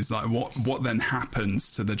is like what then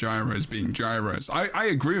happens to the gyros being gyros? I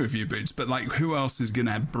agree with you, Boots, but like who else is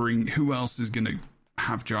gonna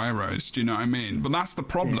have gyros? Do you know what I mean? But that's the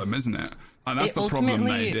problem, isn't it? Like, that's the problem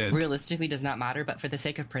they did. Realistically does not matter, but for the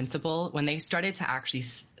sake of principle, when they started to actually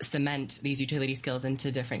cement these utility skills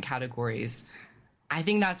into different categories, I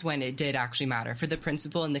think that's when it did actually matter. For the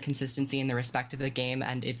principle and the consistency and the respect of the game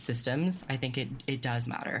and its systems, I think it does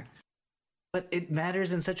matter. But it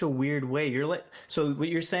matters in such a weird way. So what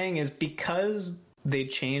you're saying is because they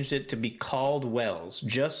changed it to be called wells,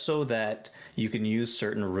 just so that you can use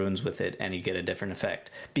certain runes with it and you get a different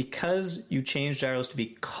effect. Because you changed gyros to be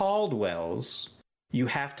called wells, you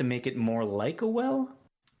have to make it more like a well?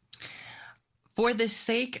 For the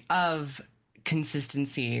sake of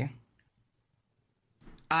consistency,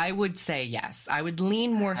 I would say yes. I would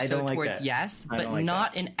lean more so towards yes, but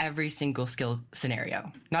not in every single skill scenario.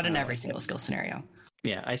 Not in every single skill scenario.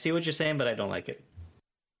 Yeah, I see what you're saying, but I don't like it.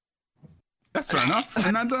 That's fair enough,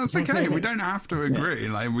 and that's okay. We don't have to agree.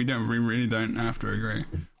 Like we really don't have to agree,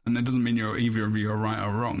 and that doesn't mean either of you are right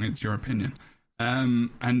or wrong. It's your opinion. And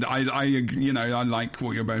I like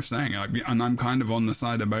what you're both saying, and I'm kind of on the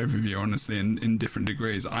side of both of you, honestly, in different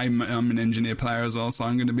degrees. I'm an engineer player as well, so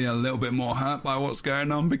I'm going to be a little bit more hurt by what's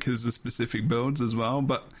going on because of specific builds as well.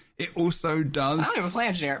 But it also does. I don't even play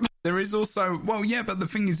engineer. There is also, but the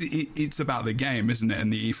thing is, it's about the game, isn't it,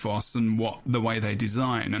 and the ethos and the way they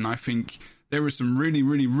design. And I think there are some really,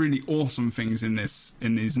 really, really awesome things in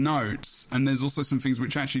these notes, and there's also some things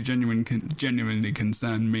which actually genuinely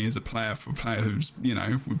concern me as a player, for players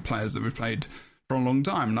that we've played for a long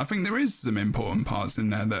time. And I think there is some important parts in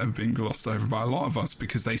there that have been glossed over by a lot of us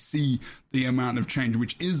because they see the amount of change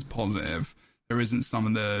which is positive. There isn't some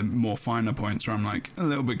of the more finer points where I'm like a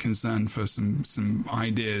little bit concerned for some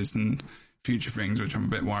ideas and future things which I'm a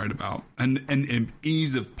bit worried about. And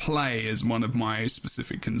ease of play is one of my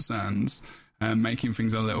specific concerns. Making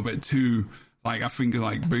things a little bit too, like I think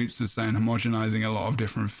like Boots is saying, homogenizing a lot of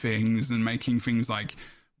different things and making things like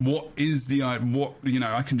I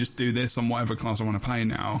can just do this on whatever class I want to play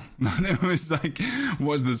now. It was like,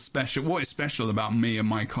 what is special about me and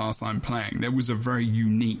my class I'm playing? There was a very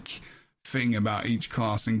unique thing about each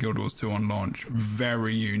class in Guild Wars 2 on launch,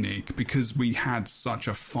 very unique, because we had such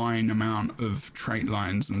a fine amount of trait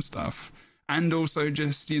lines and stuff, and also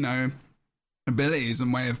just abilities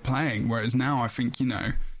and way of playing, whereas now I think you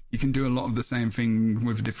can do a lot of the same thing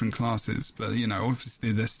with different classes, but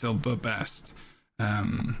obviously they're still the best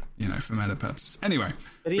for meta purposes anyway.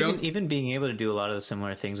 But even being able to do a lot of the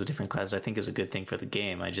similar things with different classes I think is a good thing for the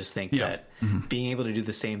game. I just think that being able to do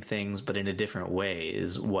the same things but in a different way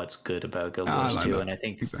is what's good about Guild Wars 2, and I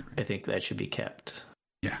think that should be kept.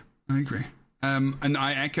 Yeah, I agree. And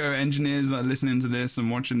I echo engineers that are listening to this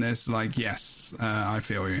and watching this, like, yes, I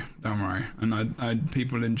feel you. Don't worry. And I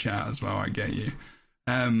people in chat as well, I get you.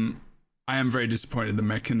 I am very disappointed the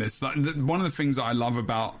mechanist. Like, one of the things that I love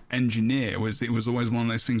about Engineer was it was always one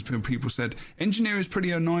of those things people said, Engineer is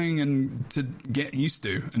pretty annoying and to get used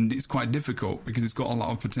to, and it's quite difficult because it's got a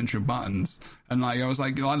lot of potential buttons. And like I was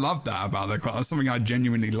like, I love that about the class. Something I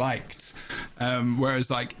genuinely liked. Whereas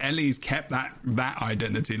like Ellie's kept that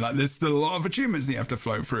identity. Like there's still a lot of achievements that you have to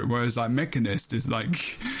float through. Whereas like Mechanist is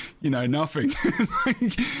like, nothing.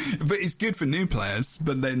 But it's good for new players.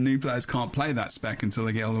 But then new players can't play that spec until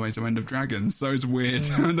they get all the way to End of Dragons. So it's weird.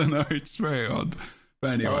 I don't know. It's very odd.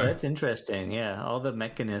 But anyway. Oh, that's interesting. Yeah. All the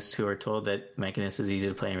Mechanists who are told that Mechanist is easy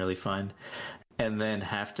to play and really fun, and then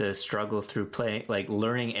have to struggle through playing, like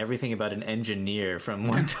learning everything about an engineer from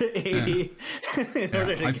 1 to 80 in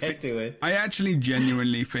order to get to it. I actually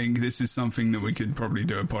genuinely think this is something that we could probably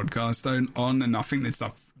do a podcast on, and I think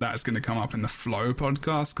that's going to come up in the Flow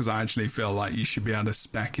podcast, because I actually feel like you should be able to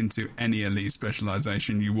spec into any elite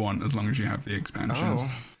specialization you want as long as you have the expansions.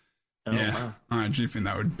 Wow. I actually think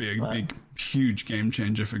that would be a big, huge game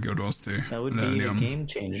changer for Guild Wars 2. That would be a game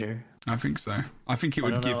changer. I think so. I think it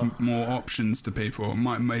would give more options to people. It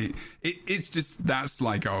might it's just, that's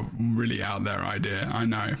like a really out there idea, I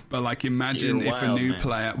know. But like, imagine if a new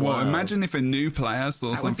player, imagine if a new player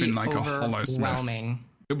saw something like a Hollow Smith.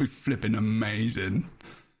 It would be flipping amazing.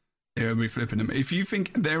 It would be flipping them. If you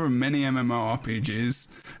think there are many MMORPGs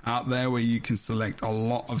out there where you can select a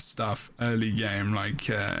lot of stuff early game, like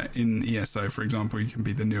in ESO, for example, you can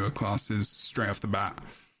be the newer classes straight off the bat.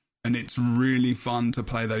 And it's really fun to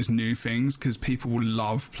play those new things because people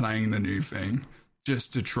love playing the new thing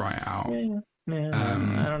just to try it out.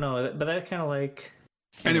 I don't know, but that's kind of like...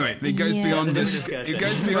 Anyway, it goes beyond this. It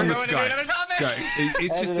goes beyond the sky.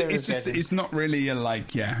 It's not really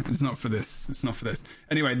it's not for this. It's not for this.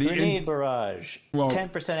 Anyway, the grenade barrage,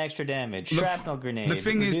 10% extra damage, shrapnel grenade. The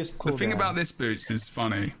thing about this, Boots, is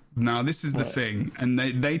funny. Now, this is the thing, and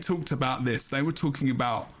they talked about this. They were talking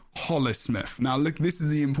about Holosmith. Now, look, this is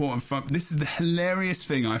the important. This is the hilarious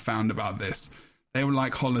thing I found about this. They were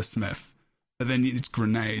like Holosmith, but then it's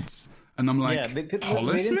grenades, and I'm like, they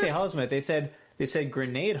didn't say Holosmith. They said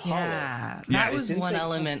grenade hollow. Yeah, that was one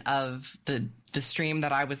element of the stream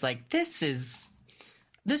that I was like, this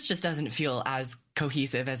just doesn't feel as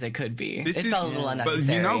cohesive as it could be. It felt a little unnecessary.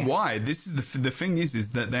 But you know why? This is the thing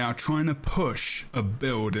is that they are trying to push a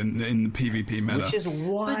build in the PvP meta, which is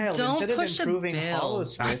wild. But don't Instead push of improving a build.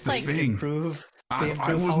 Holosmith, that's the thing. They improve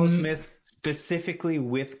Holosmith specifically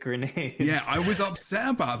with grenades. Yeah, I was upset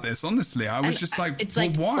about this, honestly. I was just like, it's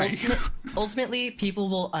why? Ultimately, people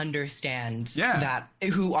will understand that,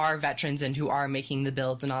 who are veterans and who are making the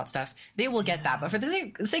builds and all that stuff. They will get that. But for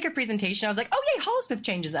the sake of presentation, I was like, oh, yay, Holosmith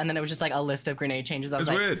changes. And then it was just like a list of grenade changes. It's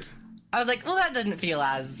weird. I was like, well, that didn't feel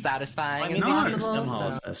as satisfying as possible.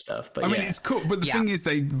 Holosmith stuff, but it's cool. But the thing is,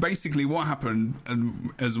 what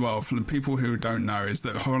happened as well, for the people who don't know, is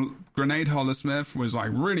that Grenade Holosmith was like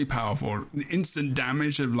really powerful. The instant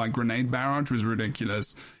damage of like Grenade Barrage was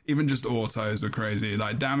ridiculous. Even just autos are crazy.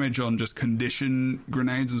 Like damage on just condition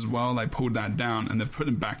grenades as well, they pulled that down and they've put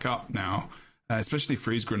them back up now. Especially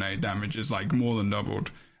freeze grenade damage is like more than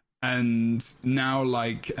doubled. And now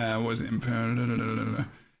like, what was it?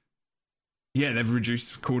 Yeah, they've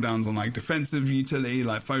reduced cooldowns on like defensive utility,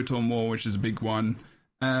 like Photon Wall, which is a big one.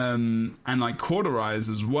 And like Cauterize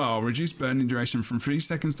as well. Reduce burning duration from 3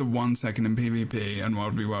 seconds to 1 second in PvP and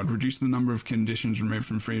World v World. Reduce the number of conditions removed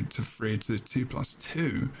from 3 to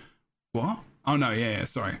 2+2. What? Oh no,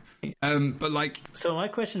 sorry. But like... So my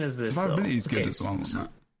question is this, survivability is good as well on that.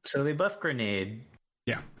 So they buff Grenade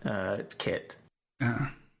kit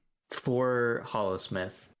for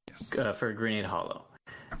Holosmith, for Grenade Hollow.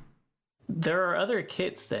 There are other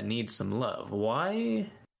kits that need some love. Why?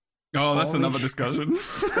 Oh, that's another discussion.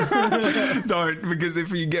 Don't, because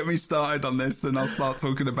if you get me started on this, then I'll start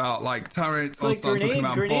talking about like turrets. I'll start talking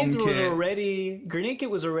about bomb kit. Grenade kit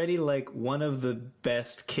was already like one of the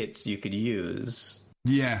best kits you could use.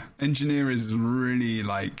 Yeah, Engineer is really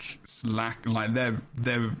like slack. Like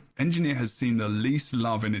their Engineer has seen the least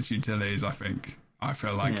love in its utilities. I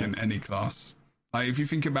feel like in any class. Like if you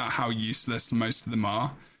think about how useless most of them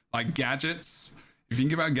are. Like gadgets, if you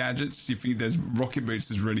think about gadgets, you think there's rocket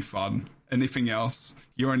boots is really fun. Anything else,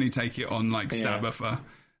 you only take it on like Sabbather.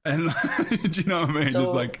 And do you know what I mean? So,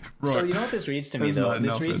 it's like, right. So you know what this reads to me though?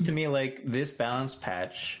 This reads to me like this balance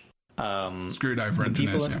patch screwed over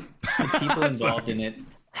engineers. The people involved in it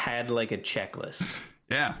had like a checklist.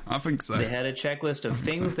 Yeah, I think so. They had a checklist of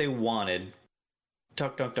things they wanted.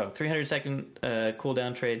 300-second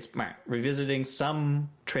cooldown trades. Revisiting some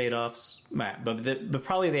trade-offs. But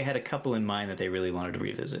probably they had a couple in mind that they really wanted to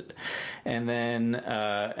revisit. And then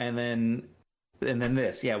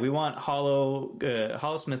this. Yeah, we want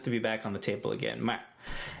Holosmith to be back on the table again.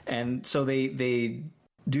 And so they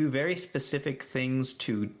do very specific things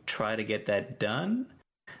to try to get that done,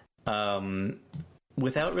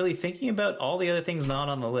 without really thinking about all the other things not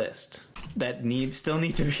on the list that still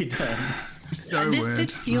need to be done. So this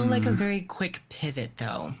did feel like a very quick pivot,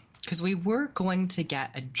 though, because we were going to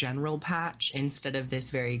get a general patch instead of this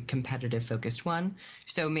very competitive focused one.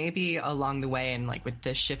 So maybe along the way, and like with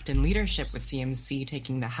the shift in leadership with CMC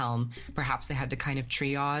taking the helm, perhaps they had to kind of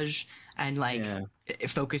triage and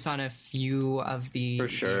focus on a few of the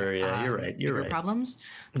you're right problems.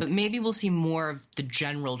 But maybe we'll see more of the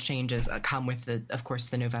general changes come with the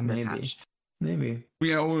November patch. Maybe.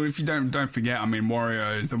 Yeah, well, if you don't forget, I mean,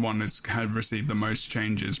 Wario is the one that's had received the most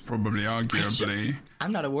changes, probably, arguably.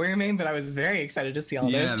 I'm not a Wario main, but I was very excited to see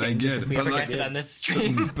all those changes if we ever get to on this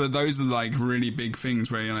stream. But those are like really big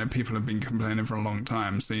things where, people have been complaining for a long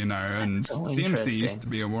time, so, and so CMC used to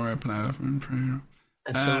be a Wario player.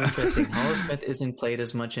 That's so interesting. Holosmith isn't played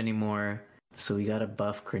as much anymore. So we got to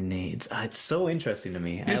buff grenades. It's so interesting to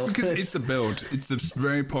me. It's because it's a build. It's a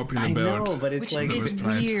very popular build. I know, but it's Which is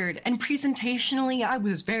weird. And presentationally, I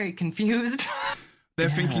was very confused. They're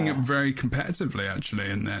thinking it very competitively, actually,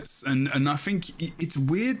 in this. And I think it's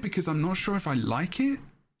weird because I'm not sure if I like it.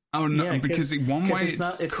 Oh, no, because in one way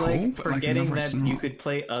it's cool, like but forgetting like that you could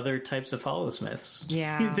play other types of holosmiths.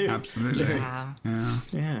 Yeah. Absolutely.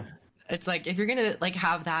 Yeah. It's like, if you're going to like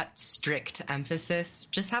have that strict emphasis,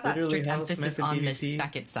 just have that strict emphasis on the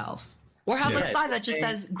spec itself. Or have a side that just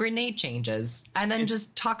says grenade changes, and then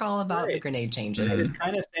just talk all about the grenade changes. It's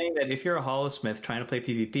kind of saying that if you're a holosmith trying to play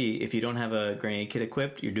PvP, if you don't have a grenade kit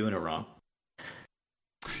equipped, you're doing it wrong.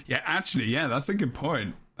 Yeah, actually, that's a good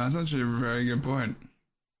point. That's actually a very good point.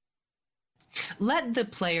 Let the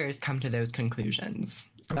players come to those conclusions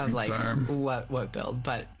of like what build,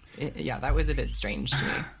 but that was a bit strange to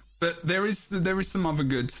me. But there is some other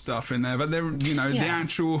good stuff in there. But the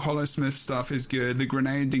actual holosmith stuff is good. The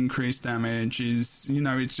grenade increased damage is,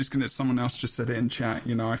 it's just gonna. Someone else just said it in chat.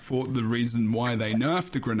 I thought the reason why they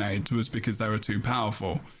nerfed the grenades was because they were too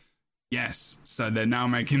powerful. Yes, so they're now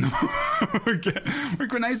making them. But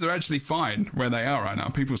grenades are actually fine where they are right now.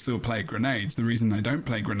 People still play grenades. The reason they don't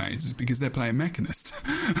play grenades is because they're playing Mechanist.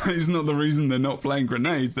 It's not the reason they're not playing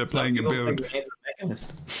grenades. They're playing a build.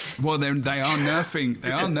 Well, they are nerfing.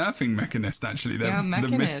 They are nerfing Mechanist. Actually,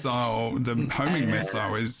 Mechanist. the homing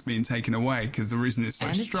missile is being taken away because the reason it's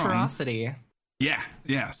so strong. And its ferocity.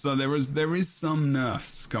 Yeah. So there is some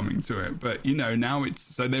nerfs coming to it, but now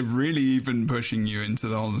they're really even pushing you into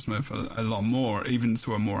the holosmith a lot more, even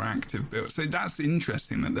to a more active build. So that's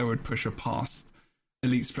interesting that they would push a past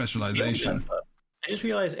elite specialization. I just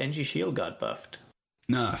realized NG Shield got buffed.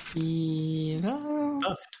 Nerfed.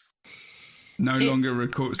 Buffed. No longer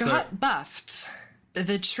record. Got buffed.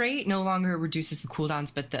 The trait no longer reduces the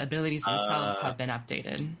cooldowns, but the abilities themselves have been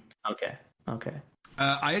updated. Okay.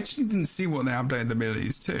 I actually didn't see what they updated the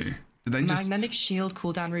abilities to. Did they Magnetic shield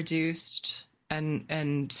cooldown reduced,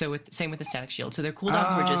 and so same with the static shield. So their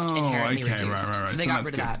cooldowns were just inherently reduced. Right. So they got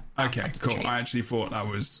rid of that. Okay, cool. I actually thought I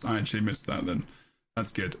actually missed that then.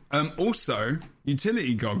 That's good. Also,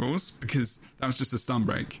 utility goggles, because that was just a stun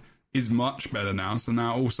break, is much better now. So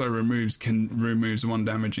now also removes 1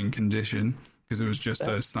 damaging condition, because it was just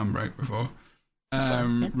a stun break before.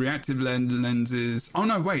 Reactive lenses. Oh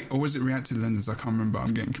no, wait. Or was it reactive lenses? I can't remember.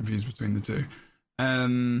 I'm getting confused between the two.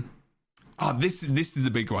 This is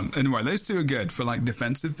a big one. Anyway, those two are good for like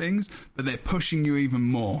defensive things, but they're pushing you even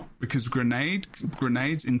more because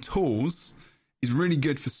grenades in tools is really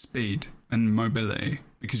good for speed and mobility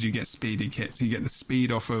because you get speedy kits. You get the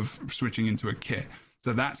speed off of switching into a kit.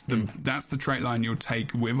 So that's the trait line you'll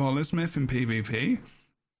take with Holosmith in PvP.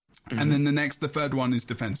 And then the third one is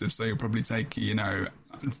defensive. So you'll probably take,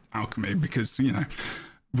 alchemy because,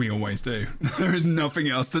 we always do. There is nothing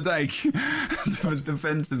else to take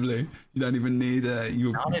defensively. You don't even need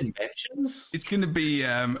not inventions. It's going to be.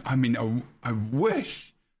 I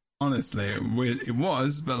wish, honestly, it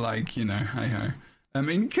was, but hey ho.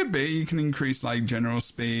 It could be. You can increase like general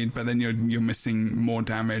speed, but then you're missing more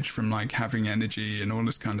damage from like having energy and all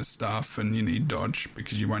this kind of stuff, and you need dodge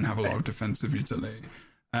because you won't have a lot of defensive utility.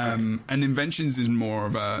 And inventions is more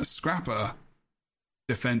of a scrapper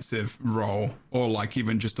defensive role, or like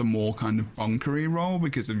even just a more kind of bunkery role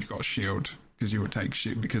because if you've got a shield, because you would take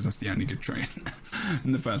shield because that's the only good trait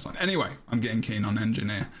in the first one. Anyway, I'm getting keen on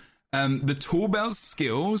engineer. The tool belt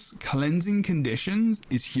skills cleansing conditions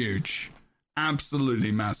is huge,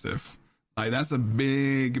 absolutely massive. Like that's a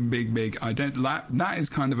big that is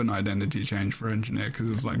kind of an identity change for engineer because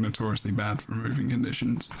it was like notoriously bad for removing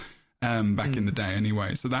conditions back in the day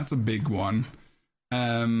anyway. So that's a big one.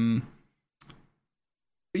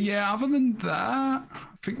 Yeah, other than that,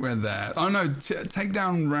 I think we're there. Oh no,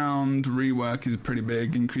 takedown round rework is pretty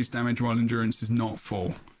big. Increased damage while endurance is not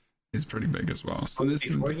full is pretty big as well. So there's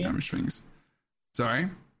some big damage things. Sorry?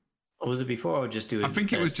 What was it before? Or just do it? I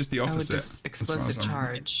think it was just the opposite. Just explosive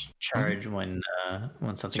charge. Charge when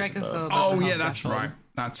something's above. Oh yeah, that's right.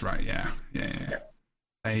 That's right. Yeah.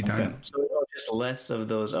 They don't. Okay. So just less of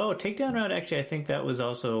those. Oh, takedown round. Actually, I think that was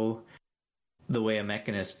also the way a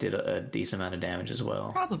Mechanist did a decent amount of damage as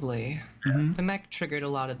well. Probably. Mm-hmm. The mech triggered a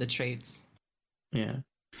lot of the traits. Yeah.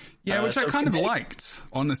 Yeah, which I kind of liked,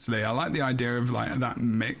 honestly. I like the idea of like that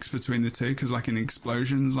mix between the two because like in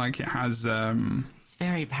explosions, like it has it's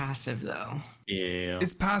very passive though. Yeah.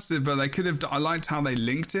 It's passive, but they could have I liked how they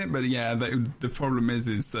linked it, but yeah, the problem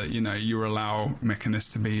is that, you allow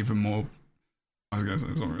Mechanists to be even more. I was going to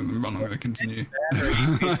say something, but I'm not going to continue.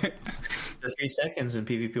 The 3 seconds in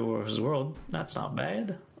PvP vs. World, that's not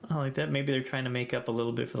bad. I like that. Maybe they're trying to make up a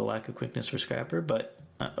little bit for the lack of quickness for Scrapper, but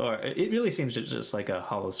or it really seems just like a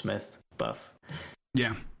Hollow Smith buff.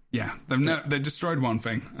 Yeah. They destroyed one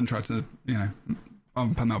thing and tried to,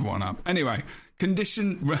 bump another one up. Anyway,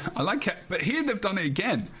 I like it, but here they've done it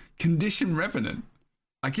again. Condition Revenant.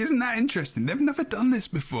 Like, isn't that interesting? They've never done this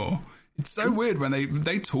before. It's so weird when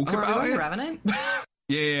they talk about it. Revenant?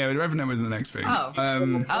 Yeah, Revenant was the next thing.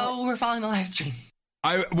 We're following the live stream.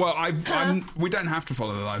 We don't have to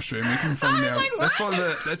follow the live stream. We can follow the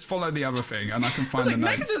other. Let's follow the other thing, and I can find the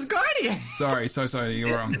notes. Nexus Guardian. Sorry,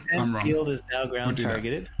 you're wrong. I'm wrong. Field is now ground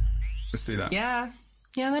targeted. Let's do that. Yeah,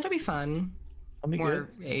 that'll be fun. That'll be more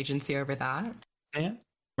good. agency over that. Yeah.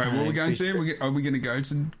 Wait, what are we going to? Are we going to go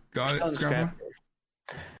to Scrapper?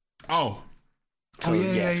 Oh.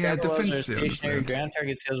 Yeah. Defense field. Stationary ground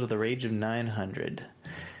target skills with a range of 900.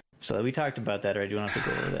 So we talked about that already. You don't have to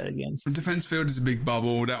go over that again. The defense field is a big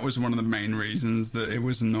bubble. That was one of the main reasons that it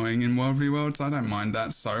was annoying in World v Worlds. I don't mind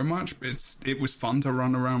that so much. It was fun to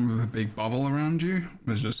run around with a big bubble around you. It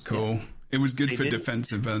was just cool. Yeah. It was good for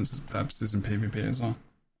defensive purposes in PvP as well.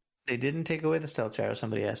 They didn't take away the stealth gyro.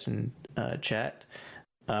 Somebody asked in chat.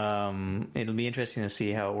 It'll be interesting to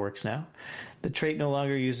see how it works now. The trait no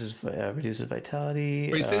longer reduces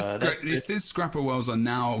vitality. Wait, is this Scrapper Wells are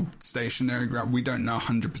now stationary? We don't know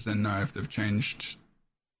 100% know if they've changed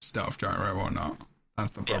stealth gyro or not.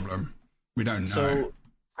 That's the problem. We don't know. So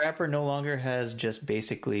Scrapper no longer has just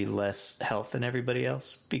basically less health than everybody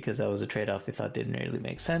else because that was a trade-off they thought didn't really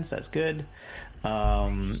make sense. That's good.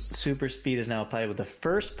 Super speed is now applied with the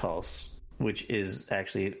first pulse, which is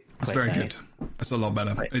actually that's very nice. good. That's a lot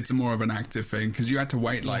better. Right. It's more of an active thing because you had to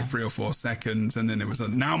wait like 3 or 4 seconds, and then it was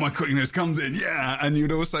like, now my quickness comes in, and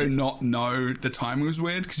you'd also not know the time was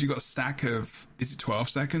weird because you got a stack of 12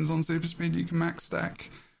 seconds on super speed you can max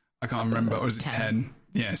stack. I can't remember, or is it 10?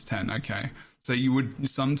 Yeah, it's 10. Okay. So you would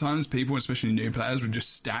sometimes people, especially new players, would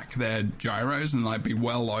just stack their gyros and like be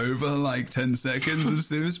well over like 10 seconds of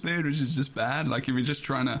super speed, which is just bad. Like if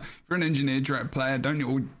you're an engineered player, don't you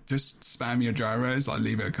all just spam your gyros, like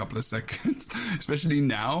leave it a couple of seconds, especially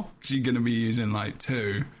now because you're going to be using like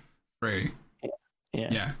 2, 3.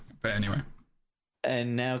 Yeah. But anyway.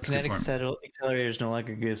 And now kinetic accelerators no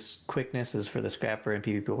longer gives quickness as for the Scrapper and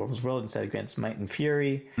PvP World. Instead it grants Might and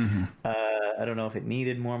Fury. Mm-hmm. I don't know if it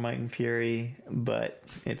needed more Might and Fury, but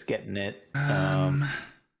it's getting it.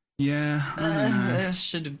 It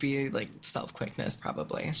should be like stealth quickness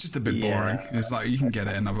probably. It's just a bit boring. It's like you can get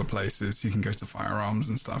it in other places. You can go to firearms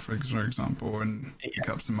and stuff, for example, and pick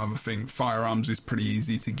up some other thing. Firearms is pretty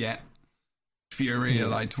easy to get. Fury at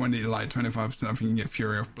like 25%. I think you can get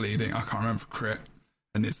Fury off bleeding. I can't remember crit.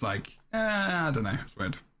 And it's like, I don't know. It's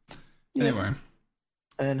weird. Anyway.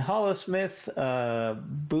 And Hollow Smith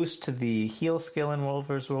boost to the heal skill in World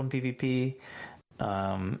vs. World PvP.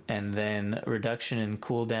 And then reduction in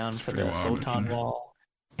cooldown for the photon wall.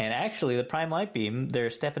 And actually, the Prime Light Beam, they're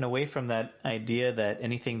stepping away from that idea that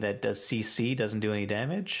anything that does CC doesn't do any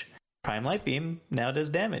damage. Prime Light Beam now does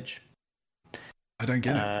damage. I don't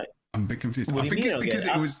get it. I'm a bit confused. I think it's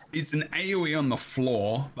because it's an AoE on the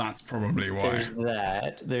floor. That's probably why.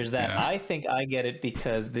 There's that. Yeah. I think I get it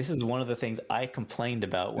because this is one of the things I complained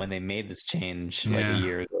about when they made this change like a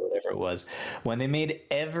year ago, whatever it was. When they made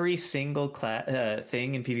every single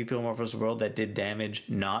thing in PvP Warfare World that did damage,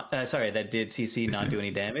 that did CC, not do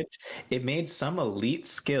any damage, it made some elite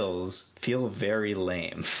skills feel very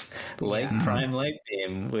lame. Like Prime Light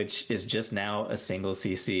Beam, which is just now a single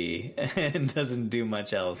CC and doesn't do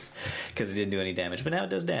much else because it didn't do any damage, but now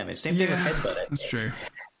it does damage. Same thing with Headbutt. That's true.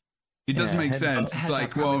 It does make sense. It's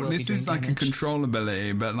like, well, this is like a control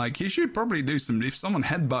ability, but like you should probably do some. If someone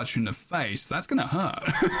headbutts you in the face, that's gonna hurt.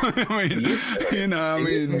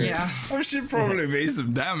 There should probably be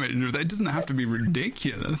some damage. It doesn't have to be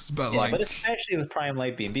ridiculous, but but especially with Prime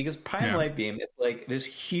Light Beam, because Prime Light Beam is like this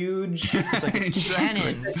huge, it's like a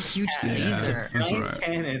cannon, this huge laser,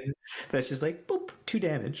 cannon that's just like boop, 2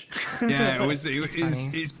 damage. Yeah,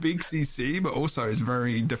 it's big CC, but also it's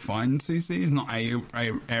very defined CC. It's not a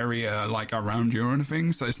area like around you or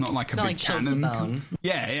anything, so it's not like a big cannon.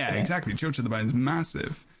 Yeah, exactly. Chill to the bone is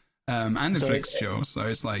massive, and inflicts chill. So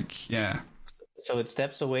it's like, So it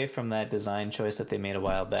steps away from that design choice that they made a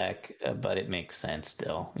while back, but it makes sense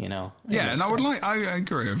still, Yeah, and I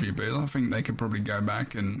agree with you, Bill. I think they could probably go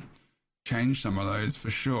back and change some of those for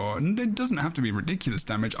sure. And it doesn't have to be ridiculous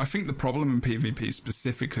damage. I think the problem in PvP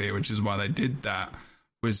specifically, which is why they did that,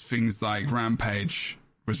 was things like Rampage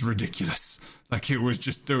was ridiculous. Like, it was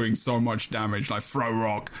just doing so much damage, like throw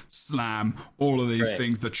rock, slam, all of these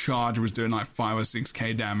things. The charge was doing like 5 or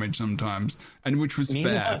 6k damage sometimes, and which was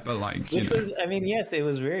fair, but like, you know. I mean, yes, it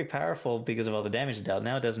was very powerful because of all the damage it dealt.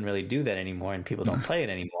 Now it doesn't really do that anymore, and people don't play it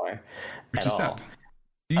anymore Which at is all. sad.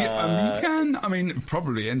 You can, I mean,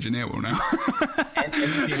 probably Engineer will now.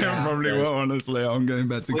 Yeah, probably will, honestly. I'm going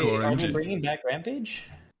back to core Are engine. they bringing back Rampage?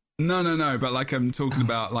 No, but like I'm talking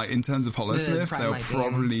about, like in terms of Holosmith, they'll Light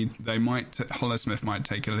probably, Holosmith might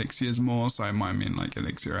take Elixirs more, so it might mean like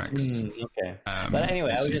Elixir X. Okay. But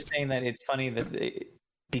anyway, I was just saying that it's funny that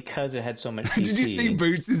because it had so much CC. Did you see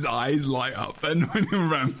Boots' eyes light up then when he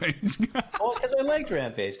Rampage? Well, because I liked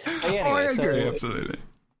Rampage. But anyway, I agree, absolutely.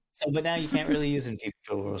 But now you can't really use it in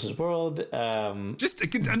PvP versus World. I'm just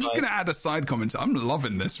going to add a side comment. I'm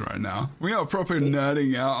loving this right now. We are proper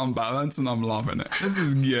nerding out on balance, and I'm loving it. This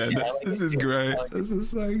is good. This is great. This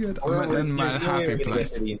is so good. I'm in my happy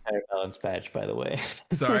place. Get through the entire balance patch, by the way.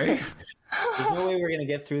 Sorry? There's no way we're going to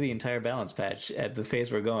get through the entire balance patch at the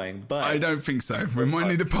phase we're going. But I don't think so. We might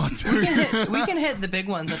need a part 2. We can hit the big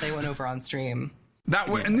ones that they went over on stream. That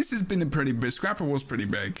way, and this has been a pretty big. Scrapper was pretty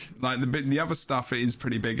big. Like the other stuff is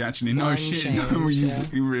pretty big actually. No shit,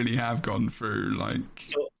 you really have gone through like.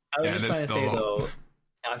 So I was just trying to say though,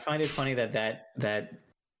 I find it funny that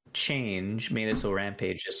change made it so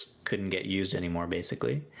Rampage just couldn't get used anymore.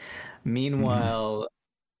 Basically, meanwhile,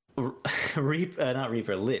 Lich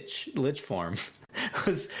form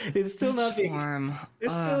is still not being.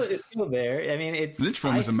 It's still there. I mean, Lich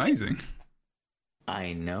form is amazing.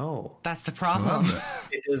 I know. That's the problem.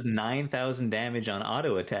 It does 9,000 damage on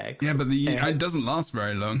auto attacks. Yeah, but it doesn't last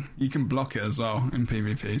very long. You can block it as well in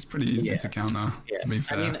PvP. It's pretty easy to counter, to be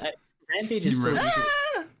fair. I mean, Rampage is still...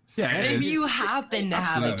 Yeah, if you happen to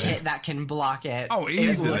have a kit that can block it,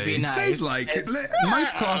 easily. It would be nice. There's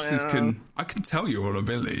most classes I can tell you all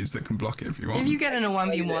abilities that can block it if you want. If you get in a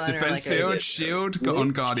 1v1 Defense field, shield, got on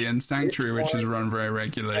Guardian, Sanctuary, which is run very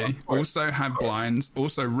regularly. Also have blinds,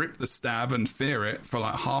 also rip the stab and fear it for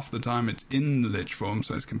like half the time it's in Lich form,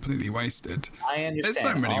 so it's completely wasted. I understand.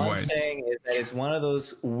 There's so many ways. I'm saying is that it's one of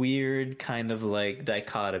those weird kind of like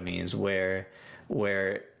dichotomies where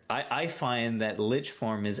I find that Lich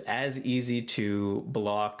form is as easy to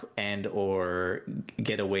block and or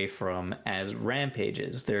get away from as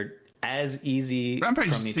Rampages. They're as easy.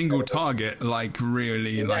 Rampage is single target, like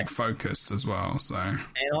really like focused as well. So and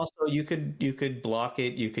also you could block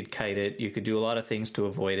it, you could kite it, you could do a lot of things to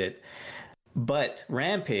avoid it. But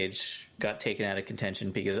Rampage got taken out of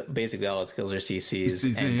contention because basically all its skills are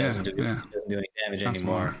CCs and doesn't do any damage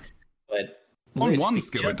anymore. But on one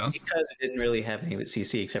skill it does. Because it didn't really have any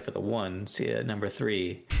CC except for the one, number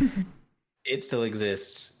 3. It still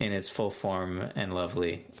exists in its full form and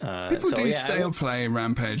lovely. People do stale play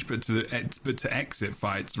Rampage, but to exit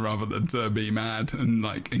fights rather than to be mad and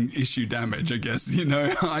like issue damage. I guess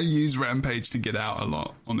I use Rampage to get out a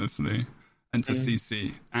lot, honestly, and to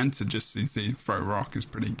CC and to just CC. Throw rock is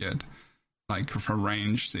pretty good, like for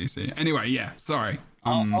range CC. Anyway, yeah. Sorry.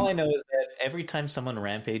 All I know is that every time someone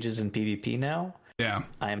rampages in PvP now,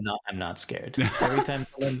 I'm not scared. Every time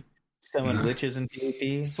someone glitches in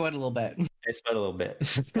PvP, sweat a little bit. I sweat a little bit.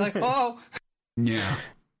 Like, oh, yeah.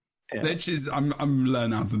 Lich is. I'm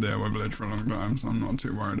learning how to deal with Lich for a long time, so I'm not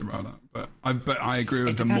too worried about that. But I agree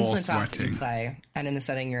with the more sweating. You play and in the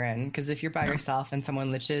setting you're in, because if you're by yourself and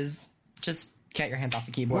someone liches, just get your hands off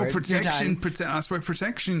the keyboard. Well, protection. That's where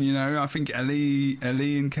protection. I think Ellie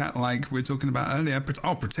and Kat, like we were talking about earlier.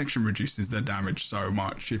 Protection reduces their damage so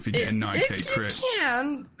much if you get a 9k crit. It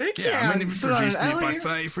can. I mean, if it reduces it by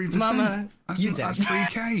 33%, Mama, that's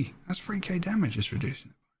 3k. That's 3k damage. It's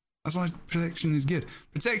reducing it. That's why protection is good.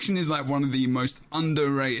 Protection is like one of the most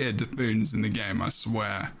underrated boons in the game. I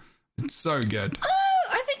swear, it's so good.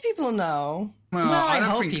 I think people know. Well, I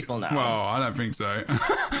hope people know. Well, I don't think so.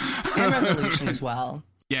 And resolution as well.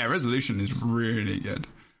 Yeah, resolution is really good.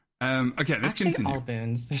 Okay, let's continue. All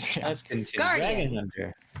boons. Let's continue. Guardian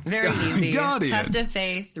Hunter. Very easy. Guardian. Test of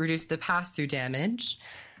Faith, reduce the pass-through damage.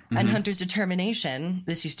 And Hunter's Determination.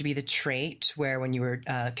 This used to be the trait where when you were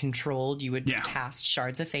controlled, you would cast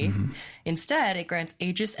Shards of Faith. Instead, it grants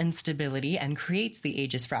Aegis and stability and creates the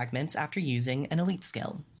Aegis fragments after using an elite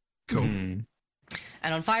skill. Cool.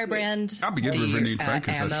 And on Firebrand, the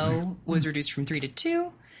focus, ammo was reduced from 3 to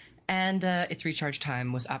 2, and its recharge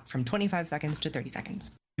time was up from 25 seconds to 30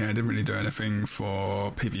 seconds. Yeah, I didn't really do anything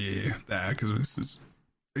for PvE there, because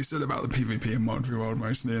they said about the PvP and Mod v World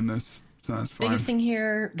mostly in this, so that's fine. Biggest thing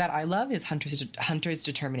here that I love is Hunter's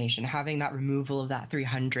Determination, having that removal of that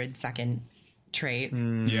 300-second trait.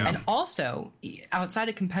 Yeah. And also, outside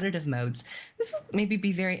of competitive modes, this will maybe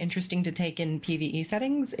be very interesting to take in PvE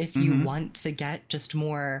settings if you want to get just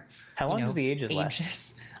more. How long does the Aegis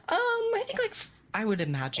last? I think I would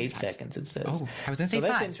imagine 8 seconds. It says. Oh, I was going to say so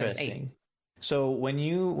 5. That's interesting. So when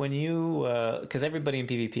you because everybody in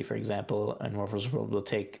PvP, for example, in Warforged World will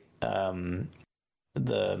take the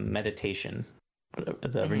meditation,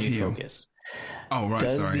 the renewed focus. Oh, right.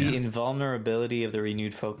 Does the invulnerability of the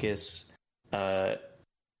renewed focus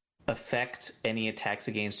affect any attacks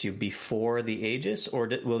against you before the Aegis, or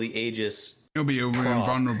will the Aegis? You'll be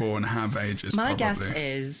invulnerable and have Aegis. My probably.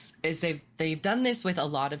 guess is they've done this with a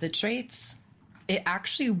lot of the traits. It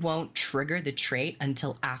actually won't trigger the trait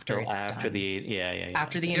until after it's done. After the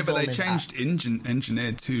invuln but they is changed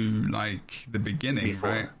engineer to like the beginning,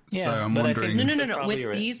 right? Yeah, so I'm wondering. No.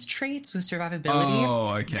 With these traits, with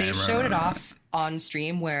survivability, they showed it off on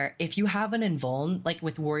stream where if you have an invuln, like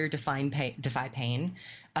with Warrior Defy Pain,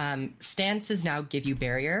 stances now give you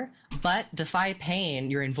barrier, but Defy Pain,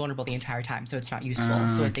 you're invulnerable the entire time, so it's not useful.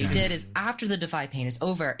 So what they did is after the Defy Pain is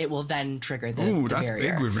over, it will then trigger the barrier. That's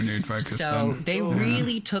big with renewed focus. So they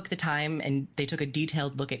really took the time and they took a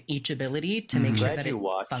detailed look at each ability to make sure that it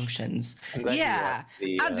functions. Yeah,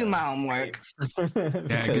 I do my homework.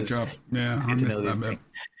 Yeah, good job. Yeah, I missed that bit.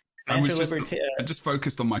 I just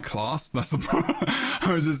focused on my class. That's the problem.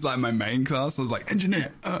 I was just like my main class. I was like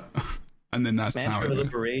engineer, and then that's how it Mantra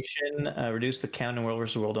Liberation reduce the count in World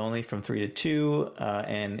vs. World only from 3 to 2,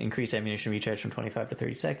 and increase ammunition recharge from 25 to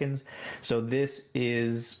 30 seconds. So this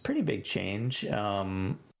is pretty big change.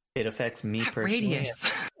 It affects me personally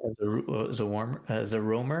as a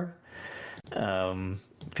roamer.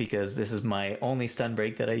 Because this is my only stun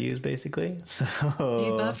break that I use, basically. So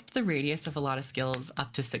they buffed the radius of a lot of skills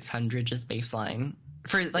up to 600 just baseline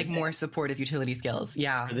for like more supportive utility skills.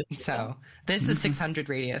 Yeah, so this is 600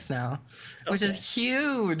 radius now, which is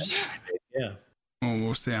huge. Yeah. Well,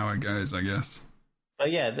 we'll see how it goes, I guess.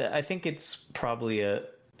 But yeah, I think it's probably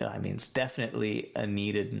it's definitely a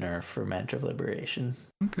needed nerf for Mantra of Liberation.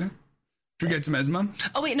 Okay. Should we get to Mesmer?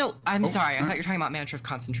 Oh, wait, no. I'm sorry. I thought you were talking about Mantra of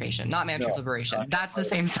Concentration, not Mantra of Liberation. That's the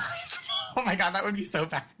same size. Oh my god, that would be so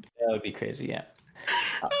bad. That would be crazy, yeah.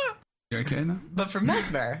 You okay now? But for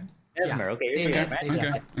Mesmer... Okay.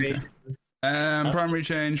 Primary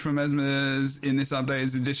change for Mesmers in this update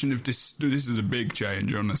is the addition of... This is a big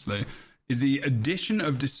change, honestly. Is the addition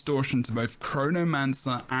of distortion to both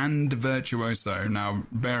Chronomancer and Virtuoso. Now,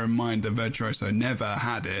 bear in mind that Virtuoso never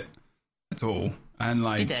had it at all. And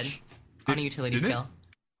like... It did. On a utility skill.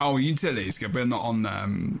 Oh, utility skill, but not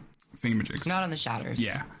on thingamajigs. Not on the shatters.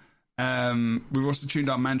 Yeah. We've also tuned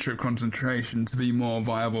up Mantra of Concentration to be more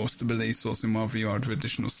viable stability source in WildVR with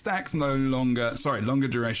additional stacks, longer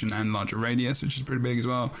duration and larger radius, which is pretty big as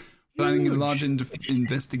well. Planning a large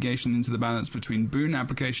investigation into the balance between boon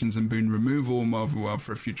applications and boon removal in WildVR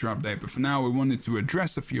for a future update. But for now, we wanted to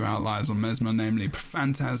address a few outliers on Mesmer, namely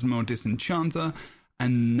Phantasmal Disenchanter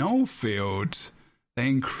and Nullfield. They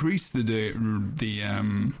increased the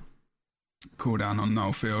cooldown on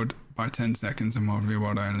Nullfield by 10 seconds in World v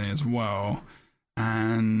World only as well,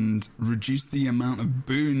 and reduced the amount of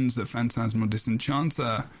boons that Phantasmal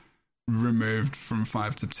Disenchanter removed from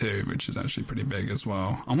 5 to 2, which is actually pretty big as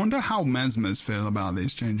well. I wonder how Mesmers feel about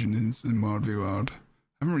these changes in World v World.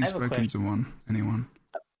 I haven't really spoken to anyone.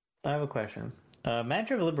 I have a question.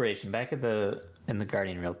 Mantra of Liberation, back in the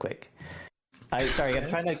Guardian real quick. I'm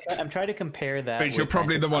trying to compare that. But you're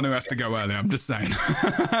probably the one who has to go early. I'm just saying.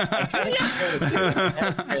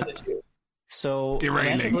 So,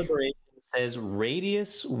 Mantra of Liberation says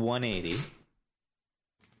radius 180.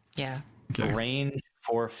 Yeah. Okay. Range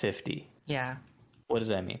 450. Yeah. What does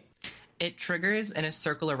that mean? It triggers in a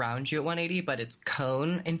circle around you at 180, but its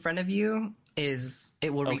cone in front of you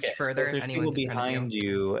will reach further if anyone's in front behind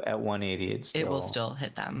you at 180. It will still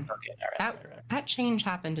hit them. Okay, all right. That change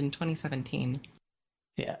happened in 2017.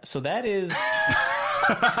 Yeah, so that is.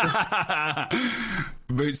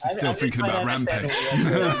 Boots is still thinking about Rampage.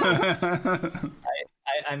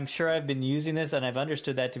 I'm sure I've been using this and I've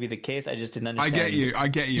understood that to be the case. I just didn't understand. I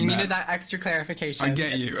get you. You needed that extra clarification. I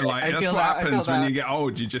get you. Like that's what happens when you get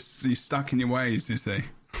old. You're stuck in your ways. You see.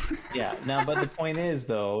 Yeah. Now, but the point is,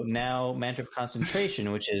 though, now Mantra of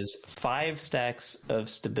Concentration, which is 5 stacks of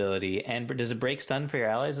stability, and does it break stun for your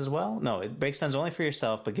allies as well? No, it breaks stuns only for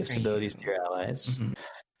yourself, but gives stabilities to your allies. Mm-hmm.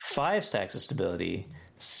 5 stacks of stability,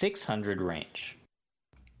 600 range.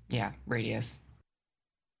 Yeah, radius.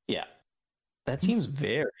 Yeah, that seems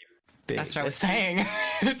very big. That's what I was saying.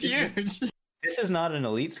 It's huge. This is not an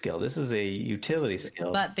elite skill. This is a utility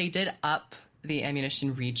skill. But they did up the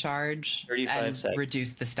ammunition recharge 35 and seconds.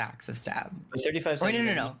 Reduce the stacks of stab. 35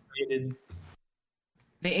 seconds. No.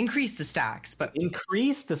 They increased the stacks, but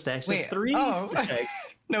Increase the stacks to 3 stacks.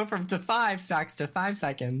 No, to 5 stacks to 5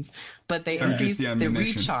 seconds. But they Yeah. increased The the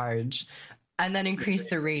ammunition. recharge and then increased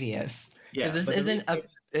the radius. Yeah, Because this isn't a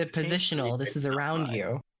positional. This is around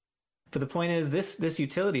you. But the point is, this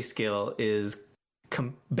utility skill is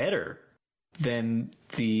better than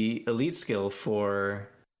the elite skill for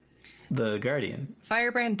the Guardian.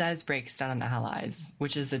 Firebrand does break stun on allies,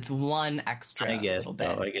 which is its one extra little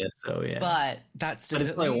bit. I guess so, yeah. But that's still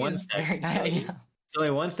it's only one stack. It's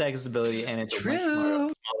only one stack of stability, and it's a much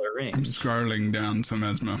smaller range. I'm scrolling down to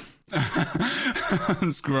Mesmer.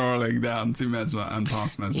 Scrolling down to Mesmer and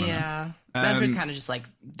past Mesmer. Yeah. Mesmer's kind of just like,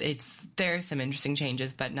 there's some interesting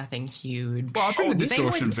changes, but nothing huge. Well, I think the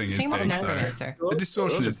distortion thing is big, Necromancer. though. The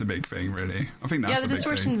distortion is the big thing, really. I think that's the big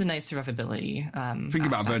distortion's thing. a nice survivability. Think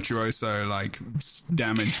about aspect. Virtuoso, like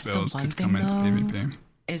damage bills one could come thing, into though, PvP.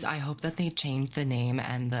 Is I hope that they change the name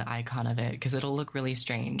and the icon of it, because it'll look really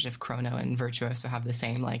strange if Chrono and Virtuoso have the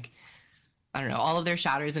same, like, I don't know, all of their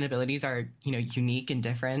shatters and abilities are, unique and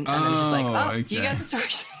different. And then it's just like, okay. You got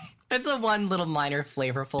distortion. It's a one little minor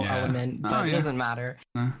flavorful element, but it doesn't matter.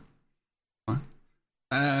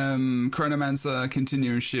 Chronomancer,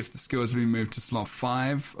 continue and shift. The skill has been moved to slot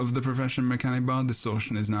 5 of the profession mechanic bar.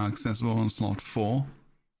 Distortion is now accessible on slot 4.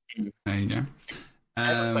 There you go. I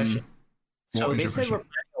have a question. So they said question? we're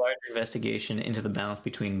planning a larger investigation into the balance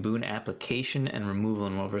between boon application and removal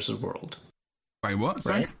in World versus World. Wait, what?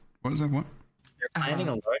 Sorry? Right? What was that? What? They're planning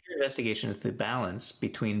a larger investigation into the balance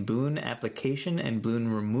between boon application and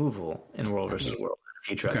boon removal in World versus World in a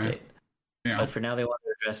future update. Yeah. But for now, they want to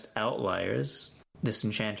address outliers,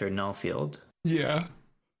 Disenchanter, Nullfield. Yeah.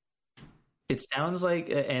 It sounds like,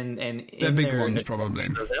 and They're in big their, ones, probably.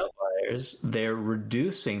 Those outliers, they're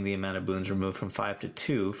reducing the amount of boons removed from 5 to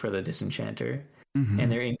 2 for the Disenchanter,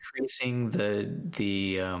 and they're increasing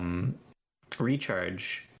the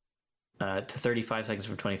recharge to 35 seconds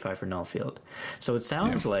from 25 for Nullfield. So it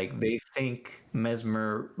sounds like they think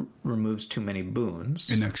Mesmer removes too many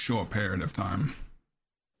boons In a short period of time.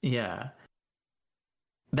 Yeah.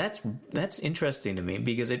 That's interesting to me,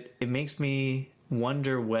 because it makes me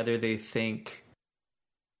wonder whether they think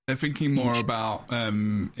They're thinking more about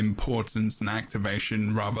importance and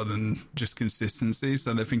activation rather than just consistency.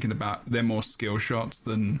 So they're more skill shots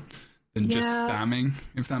than just spamming,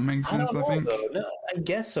 if that makes sense. I think. No, I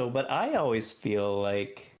guess so, but I always feel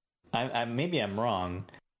like maybe I'm wrong.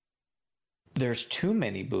 There's too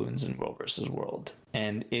many boons in World versus World,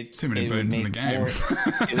 and it's too many boons in the game.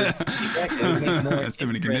 There's too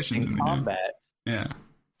many conditions in the combat game. Yeah.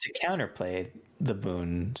 To counterplay the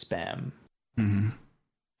boon spam. Mm-hmm.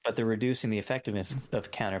 But they're reducing the effectiveness of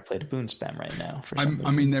counterplay to boon spam right now. For some reason. I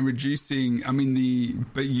mean, they're reducing. I mean,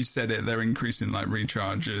 but you said it. They're increasing like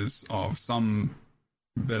recharges of some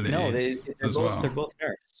abilities They're both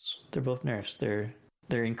nerfs. They're both nerfs. They're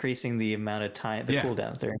increasing the amount of time,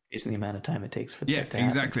 cooldowns. They're increasing the amount of time it takes for that to happen.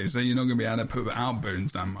 Exactly. So you're not going to be able to put out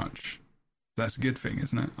boons that much. That's a good thing,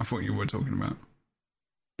 isn't it? I thought you were talking about.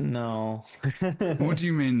 No. What do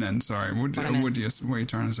you mean then? Sorry. What are you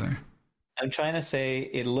trying to say? I'm trying to say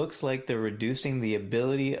it looks like they're reducing the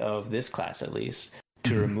ability of this class, at least,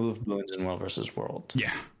 to remove boons in World versus World.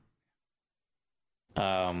 Yeah.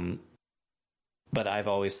 But I've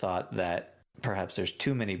always thought that perhaps there's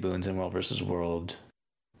too many boons in World versus World,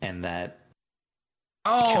 and that.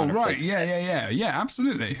 Oh, right. Yeah,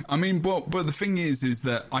 absolutely. I mean, but the thing is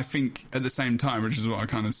that I think at the same time, which is what I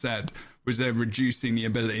kind of said, was they're reducing the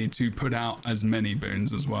ability to put out as many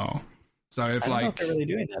boons as well. So if I don't know if they're really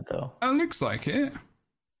doing that, though. It looks like it.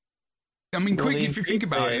 I mean, if you think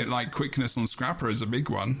about it, like quickness on Scrapper is a big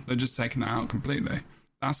one. They're just taking that out completely.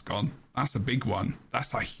 That's gone. That's a big one.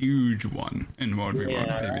 That's a huge one in World v World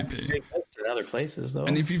PvP. It exists in other places, though.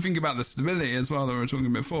 And if you think about the stability as well that we were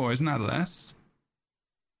talking before, isn't that less?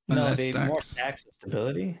 No, they need more stacks of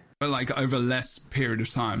stability. But like over less period of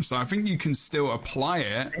time. So I think you can still apply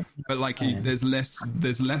it, but like there's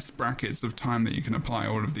less brackets of time that you can apply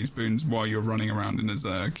all of these boons while you're running around in a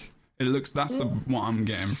Zerg. That's what I'm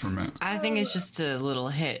getting from it. I think it's just a little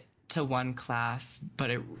hit to one class,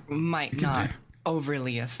 but it might not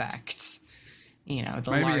overly affect, the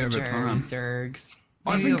maybe larger over time. Zergs.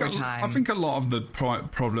 I think a lot of the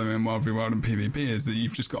problem in World v World and PvP is that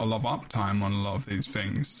you've just got a lot of uptime on a lot of these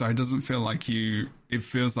things. So it doesn't feel like it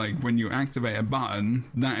feels like when you activate a button,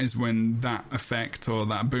 that is when that effect or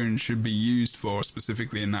that boon should be used for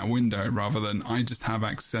specifically in that window, rather than I just have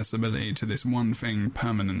accessibility to this one thing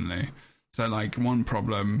permanently. So like one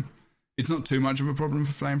problem, it's not too much of a problem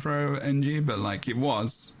for Flamethrower NG, but like it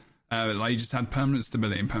was, like you just had permanent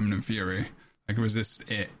stability and permanent fury. I can resist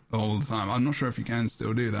it all the time. I'm not sure if you can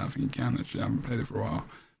still do that. I think you can, actually. I haven't played it for a while.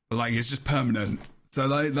 But, like, it's just permanent. So,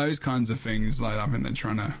 like, those kinds of things, like, I think they're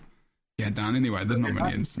trying to get down anyway. There's not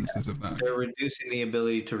many instances of that. They're reducing the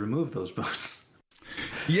ability to remove those bones.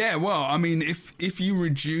 Yeah, well, I mean, if you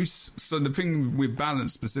reduce... So the thing with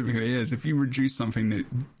balance specifically is if you reduce something, that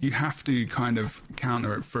you have to kind of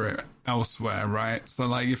counter it for it elsewhere, right? So,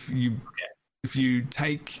 like, if you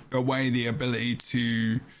take away the ability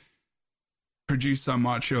to produce so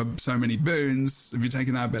much or so many boons, if you're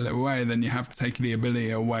taking that ability away, then you have to take the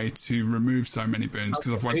ability away to remove so many boons,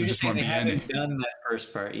 because otherwise there just won't be any. They haven't done that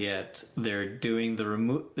first part yet. They're doing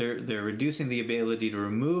the They're reducing the ability to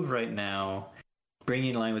remove right now,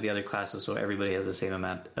 bringing in line with the other classes, so everybody has the same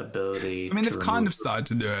amount of ability. I mean, they've kind of started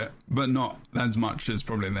to do it, but not as much as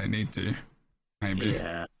probably they need to. Maybe.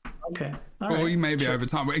 Yeah. Okay. Or maybe over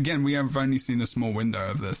time. But again, we have only seen a small window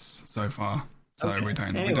of this so far. So we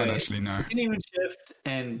don't actually know. Even Shift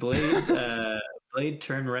and Blade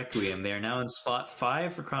Turn Requiem. They are now in slot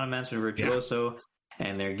 5 for Chronomancer and Virtuoso,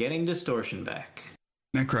 and they're getting Distortion back.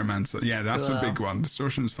 Necromancer, yeah, that's the big one.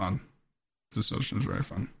 Distortion's fun. Distortion's very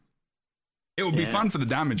fun. It will be fun for the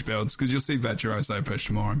damage builds, because you'll see Virtuoso push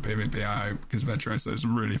more in PvP, I hope, because Virtuoso is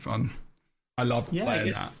really fun. I love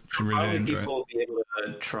playing that. I really enjoy it. People will be able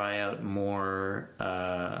to try out more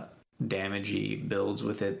damagey builds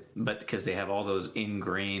with it, but because they have all those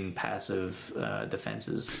ingrained passive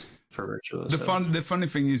defenses for Virtuoso. The funny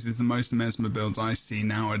thing is the most Mesmer builds I see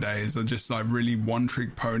nowadays are just like really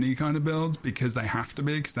one-trick pony kind of builds, because they have to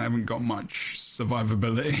be, because they haven't got much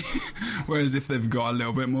survivability. Whereas if they've got a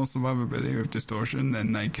little bit more survivability with Distortion,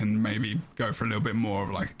 then they can maybe go for a little bit more of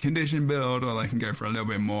like a condition build, or they can go for a little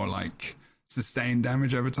bit more like sustained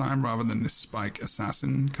damage over time rather than this spike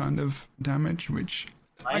assassin kind of damage, which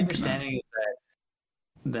my understanding is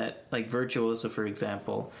that like Virtuoso, for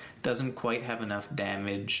example, doesn't quite have enough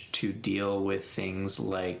damage to deal with things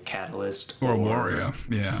like Catalyst or a Warrior.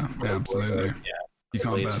 Yeah, absolutely. Yeah. You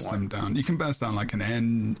can't burst them down. You can burst down like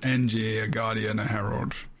an NG, a Guardian, a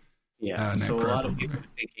Herald. Yeah, so a lot of people are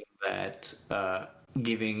thinking that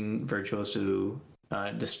giving Virtuoso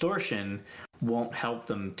Distortion won't help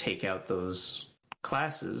them take out those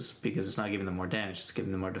classes, because it's not giving them more damage, it's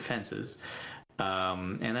giving them more defenses.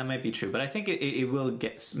 And that might be true, but I think it will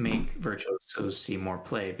make Virtuosos see more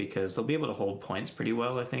play, because they'll be able to hold points pretty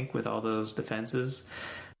well, I think, with all those defenses.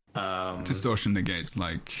 Distortion negates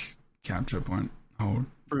like capture point hold.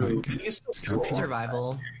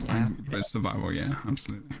 Survival. Yeah. Survival, yeah,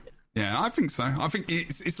 absolutely. Yeah, I think so. I think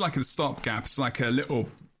it's like a stopgap. It's like a little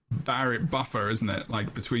buffer, isn't it?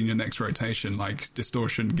 Like between your next rotation, like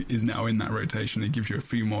Distortion is now in that rotation. It gives you a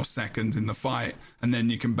few more seconds in the fight, and then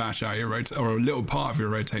you can bash out your or a little part of your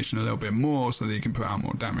rotation a little bit more, so that you can put out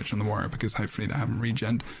more damage on the warrior, because hopefully they haven't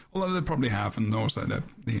regened, although they probably have, and also the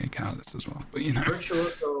catalyst as well. But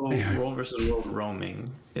Virtuoso world versus world roaming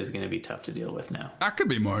is going to be tough to deal with now. That could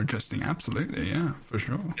be more interesting, absolutely, yeah, for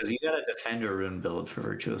sure. Because you got a Defender rune build for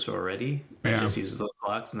Virtuoso already. It just uses those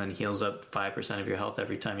blocks and then heals up 5% of your health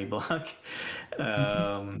every time you block.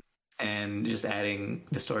 And just adding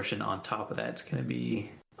Distortion on top of that, it's going to be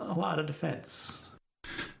a lot of defense.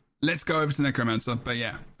 Let's go over to Necromancer, but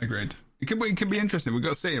yeah, agreed. It could be interesting. We've got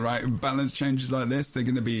to see, right? Balance changes like this,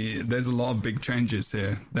 there's a lot of big changes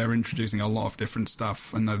here. They're introducing a lot of different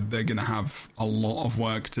stuff, and they're going to have a lot of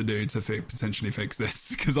work to do to potentially fix this.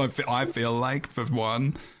 Because I feel like, for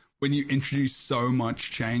one, when you introduce so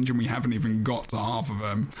much change and we haven't even got to half of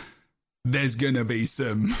them, there's gonna be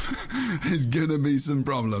some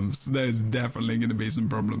problems. There's definitely gonna be some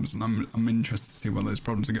problems, and I'm interested to see what those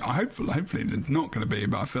problems are. Hopefully there's not gonna be,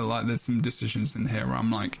 but I feel like there's some decisions in here where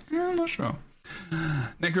I'm like, I'm not sure.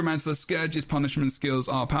 Necromancer Scourge's punishment skills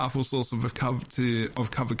are a powerful source of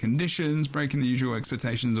cover conditions, breaking the usual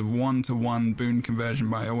expectations of 1-to-1 boon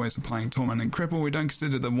conversion by always applying Torment and Cripple. We don't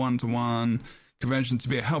consider the 1-to-1 conversion to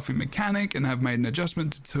be a healthy mechanic, and have made an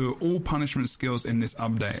adjustment to all punishment skills in this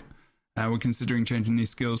update. We're considering changing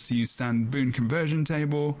these skills to use standard boon conversion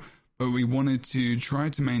table, but we wanted to try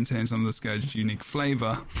to maintain some of the Scourge's unique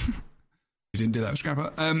flavor. We didn't do that with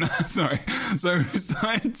Scrapper. Sorry. So we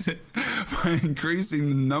started by increasing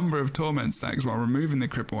the number of torment stacks while removing the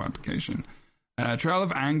cripple application. Trail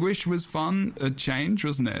of Anguish was fun. A change,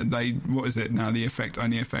 wasn't it? What is it now? The effect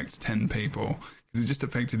only affects 10 people, because it just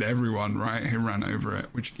affected everyone, right? Who ran over it,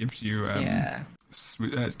 which gives you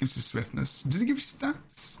it gives you swiftness. Does it give you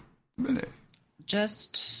stats?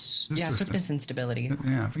 Just swiftness and stability.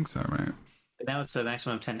 Yeah, I think so, right? But now it's a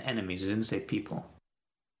maximum of 10 enemies. It didn't say people,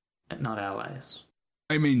 not allies.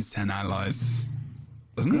 It means 10 allies,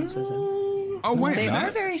 doesn't it? Oh wait, they are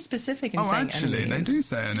very specific in saying actually, enemies. they do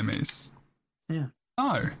say enemies. Yeah.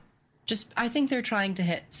 Oh. Just, I think they're trying to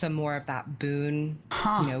hit some more of that boon,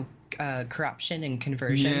 corruption and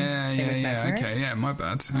conversion. Same with Mesmer. Okay, yeah, my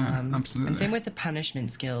bad. Yeah, absolutely. And same with the punishment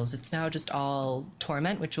skills. It's now just all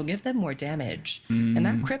torment, which will give them more damage. And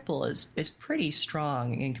that cripple is pretty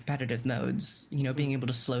strong in competitive modes, being able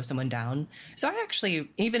to slow someone down. So I actually,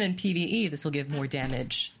 even in PvE, this will give more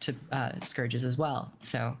damage to scourges as well.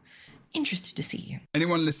 So interested to see.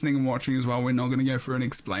 Anyone listening and watching as well, we're not going to go through and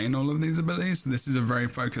explain all of these abilities. This is a very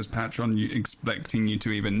focused patch on you, expecting you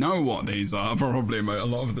to even know what these are, probably a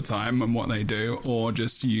lot of the time, and what they do, or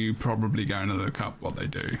just you probably going to look up what they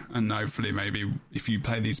do. And hopefully, maybe if you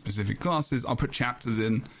play these specific classes, I'll put chapters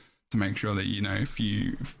in to make sure that,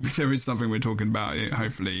 if there is something we're talking about,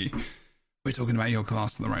 hopefully we're talking about your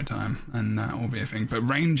class at the right time, and that will be a thing. But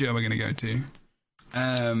Ranger, we're going to go to.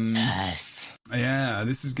 Yes. Yeah,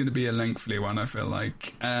 this is going to be a lengthy one, I feel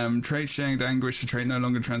like. Trait sharing anguish, the trait no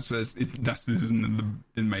longer transfers. This isn't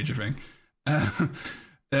the major thing.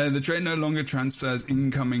 The trait no longer transfers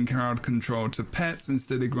incoming crowd control to pets.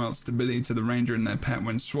 Instead, it grants stability to the ranger and their pet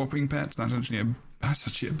when swapping pets. That's actually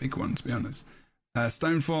a big one, to be honest.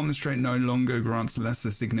 Stone form, this trait no longer grants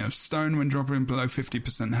lesser signet of stone when dropping below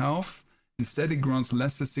 50% health. Instead, it grants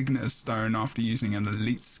lesser signet of stone after using an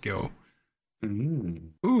elite skill.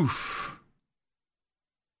 Oof.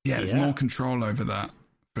 Yeah, there's more control over that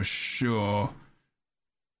for sure.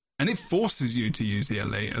 And it forces you to use the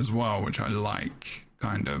elite as well, which I like,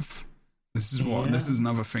 kind of. This is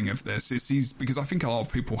another thing of this. It's easy, because I think a lot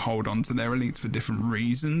of people hold on to their elites for different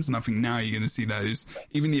reasons, and I think now you're going to see those,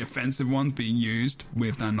 even the offensive ones, being used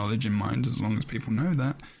with that knowledge in mind, as long as people know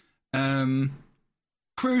that.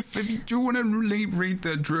 Proof, do you want to read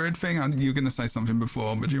the druid thing? You were going to say something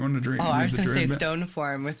before, but do you want to read I was the going to say bit? stone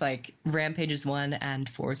form with Rampages 1 and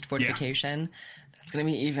forced fortification. That's going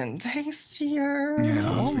to be even tastier. Yeah,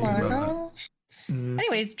 oh my gosh.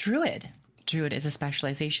 Anyways, druid. Druid is a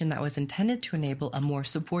specialization that was intended to enable a more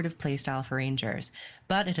supportive playstyle for rangers,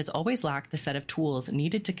 but it has always lacked the set of tools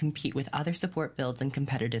needed to compete with other support builds in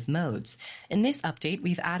competitive modes. In this update,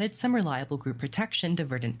 we've added some reliable group protection to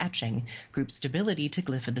Verdant Etching, group stability to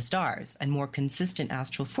Glyph of the Stars, and more consistent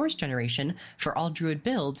astral force generation for all druid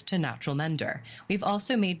builds to Natural Mender. We've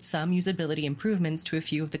also made some usability improvements to a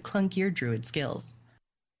few of the clunkier druid skills.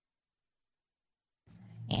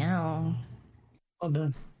 Ow. Well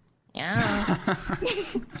done. Yeah.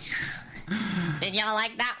 Did y'all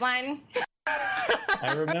like that one?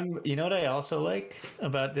 I remember, you know what I also like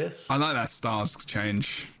about this? I like that stars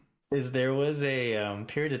change. Is there was a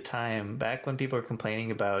period of time back when people were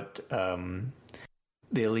complaining about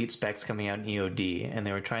the elite specs coming out in EOD, and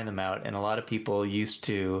they were trying them out, and a lot of people used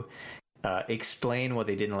to explain what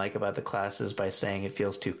they didn't like about the classes by saying it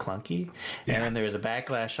feels too clunky. Yeah. And then there was a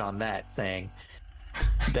backlash on that, saying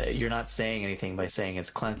that you're not saying anything by saying it's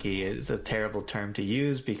clunky. It's a terrible term to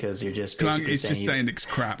use because you're just basically saying it's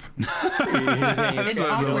crap. It's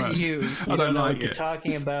awkward to use. I don't know what you're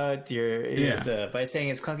talking about. By saying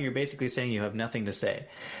it's clunky, you're basically saying you have nothing to say.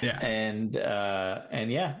 Yeah. And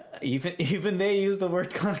yeah, even they use the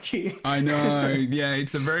word clunky. I know. Yeah,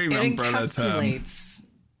 it's a very umbrella term.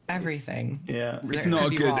 Everything. Yeah. It's not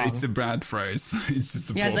good. Wrong. It's a bad phrase. It's just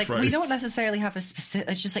a poor it's like phrase. We don't necessarily have a specific.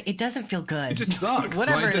 It's just like it doesn't feel good. It just sucks.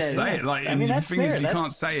 Whatever like, it just is. Say it. Like, I mean, the thing is, you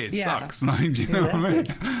can't say it. Sucks. Like, do you know what I mean?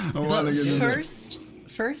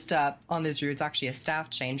 First up on the druid's actually a staff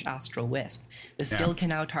change, Astral Wisp. The skill can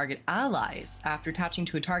now target allies. After attaching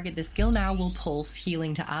to a target, the skill now will pulse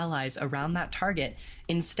healing to allies around that target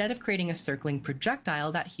instead of creating a circling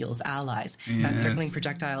projectile that heals allies. That circling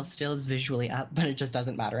projectile still is visually up, but it just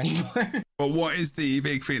doesn't matter anymore. But what is the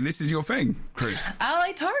big thing? This is your thing, Chris.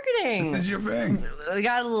 Ally targeting. This is your thing. We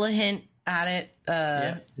got a little hint at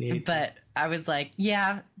it, but I was like,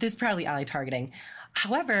 this is probably ally targeting.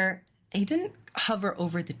 However, it didn't hover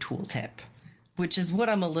over the tooltip, which is what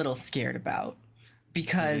I'm a little scared about.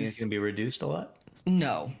 Because it's going to be reduced a lot?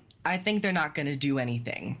 No. I think they're not going to do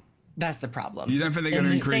anything. That's the problem. You don't think they're going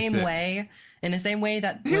to increase it? In the same way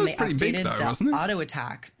that when they updated the auto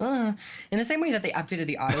attack, in the same way that they updated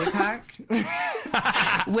the auto attack,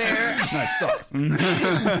 where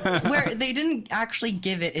where they didn't actually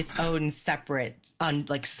give it its own separate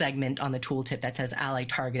segment on the tooltip that says ally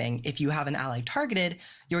targeting. If you have an ally targeted,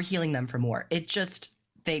 you're healing them for more. It just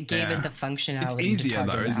they gave it the functionality. It's easier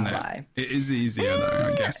though, isn't it? It is easier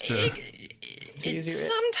though, I guess.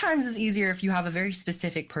 Sometimes it's easier if you have a very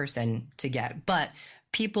specific person to get, but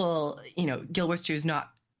people, Guild Wars 2 is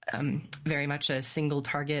not very much a single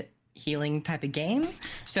target healing type of game,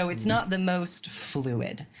 so it's not the most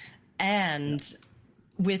fluid. And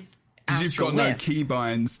with Because you've got Astral no Wisp.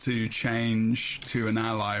 keybinds to change to an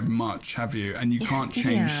ally much, have you? And you can't change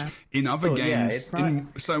Yeah. in other Oh, yeah, games. it's not-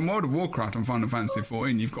 So in World of Warcraft and Final Fantasy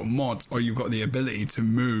XIV, you've got mods, or you've got the ability to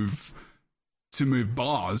move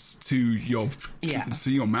bars to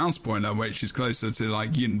your mouse pointer, which is closer to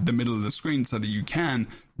like the middle of the screen, so that you can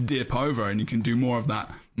dip over and you can do more of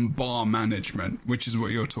that bar management, which is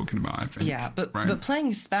what you're talking about, I think. Yeah, but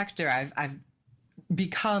playing Spectre, I've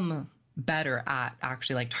become better at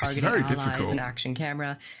actually like targeting very allies difficult. and action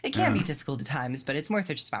camera. It can be difficult at times, but it's more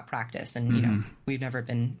so just about practice, and you know, we've never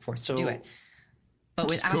been forced to do it. But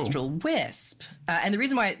with cool. Astral Wisp, and the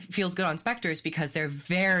reason why it feels good on Spectre is because they're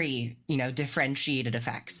very, differentiated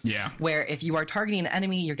effects. Yeah. Where if you are targeting an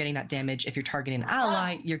enemy, you're getting that damage. If you're targeting an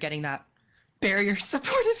ally, you're getting that barrier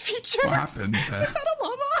supportive feature. What happened there? Is that a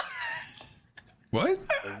llama? What?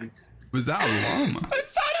 Was that a llama? It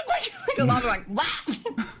sounded like a llama like, wah!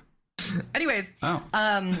 Anyways,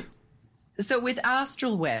 so with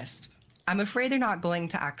Astral Wisp, I'm afraid they're not going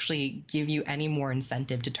to actually give you any more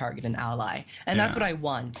incentive to target an ally. And that's what I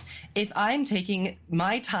want. If I'm taking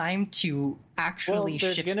my time to actually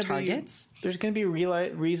shift targets... There's going to be real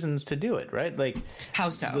reasons to do it, right? Like, How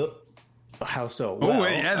so? how so? Oh, Well,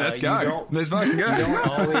 yeah, let's you go. don't- Let's fucking go. You don't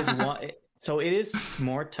always want it. So it is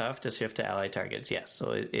more tough to shift to ally targets, yes.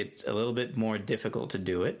 So it's a little bit more difficult to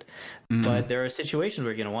do it. But there are situations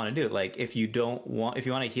where you're going to want to do it. Like if you want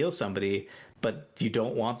to heal somebody, but you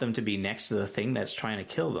don't want them to be next to the thing that's trying to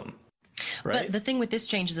kill them, right? But the thing with this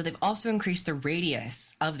change is that they've also increased the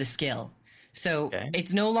radius of the skill. So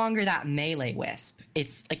it's no longer that melee wisp.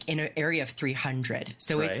 It's like in an area of 300.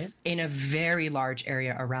 So it's in a very large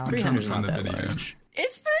area around. 300 is Find not the that video. large.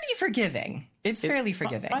 It's pretty forgiving. It's fairly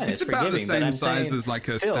forgiving. Fine, It's about the forgiving, but same I'm size saying as like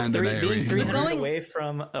a still, standard area. Being 300 Going- away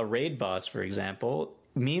from a raid boss, for example,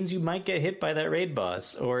 means you might get hit by that raid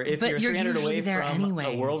boss. Or if But you're you're 300 usually away there from a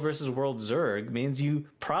anyways. world versus world Zerg, means you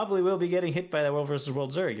probably will be getting hit by that world versus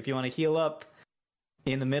world Zerg. If you want to heal up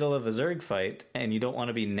in the middle of a Zerg fight and you don't want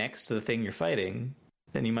to be next to the thing you're fighting,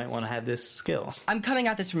 then you might want to have this skill. I'm coming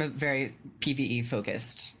at this from a very PvE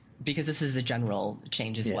focused, because this is a general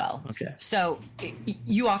change as well. okay. So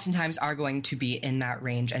you oftentimes are going to be in that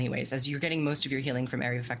range anyways, as you're getting most of your healing from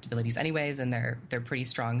area effect abilities anyways, and they're pretty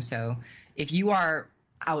strong. So if you are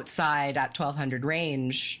outside at 1200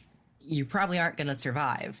 range, you probably aren't going to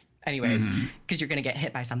survive anyways, because you're going to get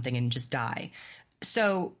hit by something and just die.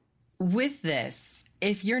 So with this,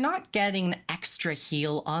 if you're not getting extra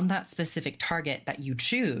heal on that specific target that you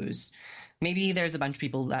choose, maybe there's a bunch of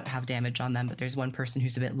people that have damage on them, but there's one person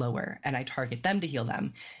who's a bit lower, and I target them to heal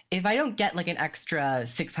them. If I don't get like an extra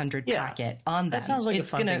 600 packet on them, That sounds like it's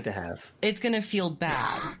a fun gonna, thing to have. It's going to feel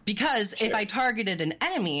bad. Because if I targeted an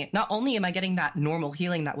enemy, not only am I getting that normal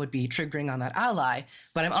healing that would be triggering on that ally,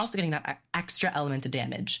 but I'm also getting that extra element of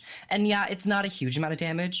damage. And yeah, it's not a huge amount of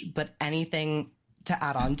damage, but anything to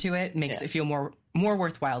add on to it makes it feel more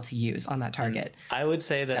worthwhile to use on that target. I would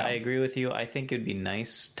say that So- I agree with you. I think it'd be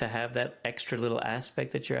nice to have that extra little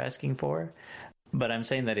aspect that you're asking for, but I'm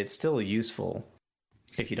saying that it's still useful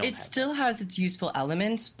if you don't It have still has its useful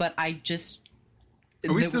elements, but I just...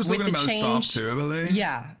 Are we still with talking the about the change- staff too, I believe?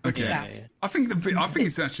 Yeah, with Okay. staff. Yeah. I think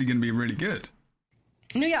it's actually going to be really good.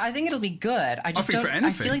 No, yeah, I think it'll be good. I just think don't. for I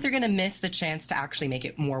anything. feel like they're going to miss the chance to actually make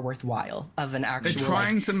it more worthwhile of an They're actual.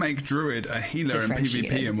 trying to make Druid a healer in PvP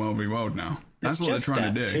differentiated. in World v World now. That's It's what they're just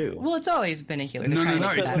trying to staff, do. too. Well, it's always been a healer. They're No, trying to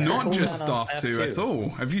make it it's better. not just Cooldown on staff staff 2 too. at all.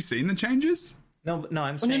 Have you seen the changes? No, I'm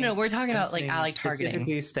no, saying... no, we're talking I'm about, like, saying ally targeting.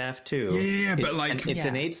 Specifically staff 2. Yeah, but, It's like- it's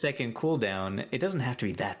an Yeah. 8-second cooldown. It doesn't have to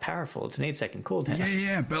be that powerful. It's an 8-second cooldown.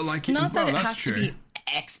 Yeah, but like... Not that well, it that's has true. to be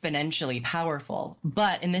exponentially powerful,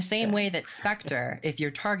 but in the same way that Spectre, if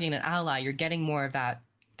you're targeting an ally, you're getting more of that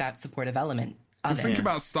supportive element of it. Think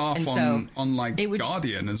about staff And so on like it would-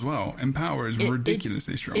 Guardian as well. Empower is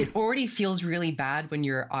ridiculously strong. It already feels really bad when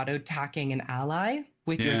you're auto-attacking an ally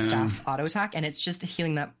with your Yeah. staff auto-attack, and it's just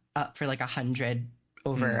healing that up for like 100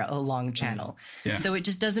 over a long channel. Yeah. So it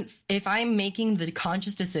just doesn't... If I'm making the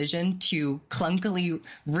conscious decision to clunkily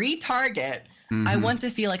retarget, I want to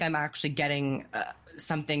feel like I'm actually getting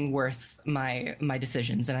something worth my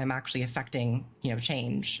decisions, and I'm actually affecting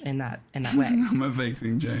change in that way. I'm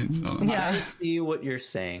affecting change. Yeah. I see what you're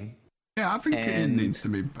saying. Yeah, I think it And- needs to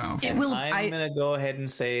be powerful. It will. I'm going to go ahead and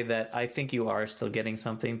say that I think you are still getting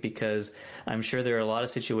something, because I'm sure there are a lot of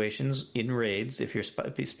situations in raids, if you're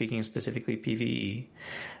speaking specifically PvE,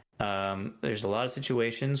 there's a lot of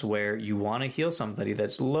situations where you want to heal somebody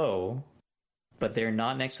that's low, but they're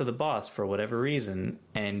not next to the boss for whatever reason,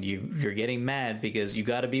 and you're getting mad because you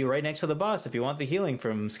got to be right next to the boss if you want the healing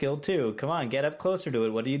from skill 2. Come on, get up closer to it.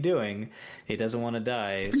 What are you doing? It doesn't want to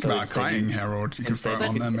die. Think about Kiting Herald. You can throw it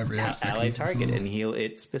on them every 8 seconds. Ally target and heal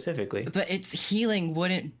it specifically. But its healing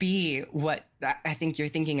wouldn't be what I think you're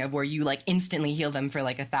thinking of, where you like instantly heal them for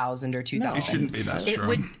like 1,000 or 2,000. No, it shouldn't be that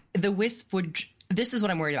strong. The Wisp would. This is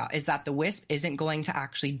what I'm worried about, is that the Wisp isn't going to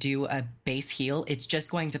actually do a base heal. It's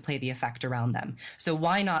just going to play the effect around them. So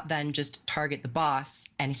why not then just target the boss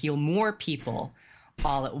and heal more people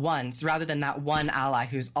all at once, rather than that one ally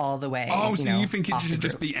who's all the way. Oh, so you think it should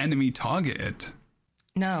just be enemy targeted?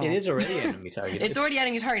 No. It is already enemy targeted. It's already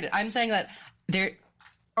enemy targeted. I'm saying that there...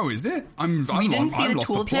 Oh, is it? We didn't see the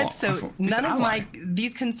tooltip, so none of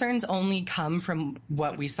these concerns only come from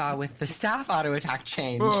what we saw with the staff auto attack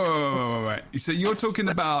change. Wait. So are you talking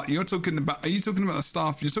about the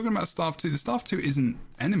staff? You're talking about staff 2. The staff 2 isn't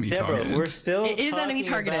enemy targeted. We're still it is enemy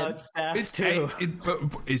targeted. It's 2. But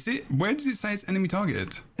is it? Where does it say it's enemy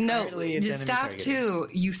targeted? No, the staff 2,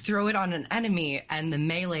 you throw it on an enemy and the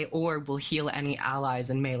melee orb will heal any allies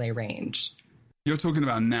in melee range. You're talking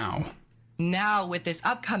about now. Now, with this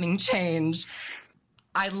upcoming change,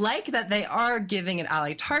 I like that they are giving it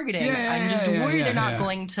ally targeting. I'm just worried they're not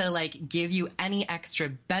going to like give you any extra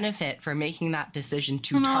benefit for making that decision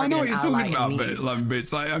to target I know what an you're ally. talking about, but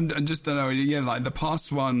it's like I just don't know. Yeah, like the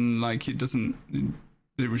past one, like it doesn't.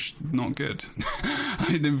 It was not good. I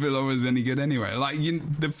didn't feel it was any good anyway. Like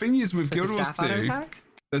the thing is with Guild Wars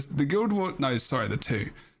 2, the Guild Wars. No, sorry, the 2.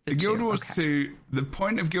 The Guild Wars 2, the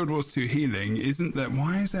point of Guild Wars 2 healing isn't that...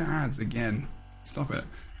 Why is there ads again? Stop it.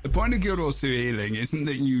 The point of Guild Wars 2 healing isn't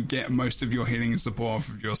that you get most of your healing support off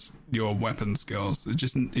of your weapon skills. It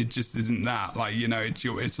just isn't that. Like, you know,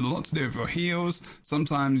 it's a lot to do with your heals,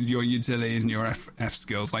 sometimes your utilities and your F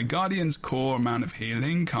skills. Like, Guardian's core amount of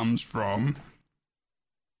healing comes from...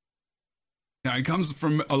 Yeah, it comes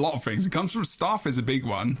from a lot of things. It comes from staff is a big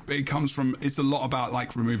one, but it's a lot about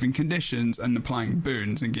like removing conditions and applying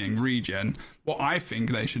boons and getting regen. What I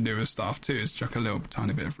think they should do with staff too is chuck a little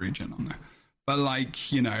tiny bit of regen on there. But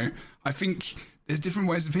like, you know, I think there's different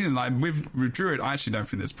ways of healing. Like with Druid, I actually don't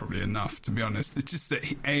think there's probably enough, to be honest. It's just that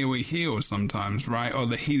AoE heals sometimes, right? Or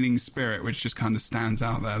the healing spirit, which just kind of stands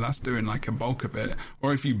out there. That's doing like a bulk of it.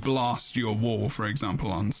 Or if you blast your wall, for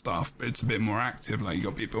example, on stuff, but it's a bit more active. Like you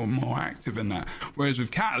got people more active in that. Whereas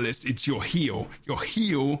with Catalyst, it's your heal. Your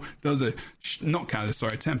heal does not Catalyst,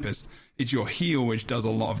 sorry, Tempest. It's your heal which does a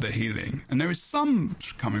lot of the healing. And there is some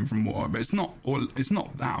coming from water, but it's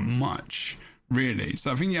not that much. Really.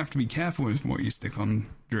 So I think you have to be careful with what you stick on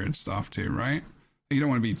Druid staff too, right? You don't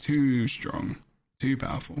want to be too strong, too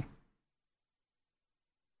powerful.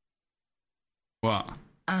 What?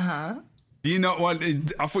 Uh-huh. Do you not want...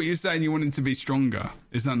 I thought you were saying you wanted to be stronger.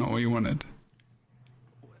 Is that not what you wanted?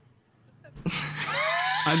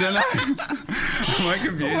 I don't know. Am I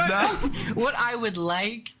confused now? What I would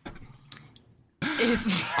like is...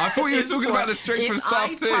 I thought you were talking about the strength of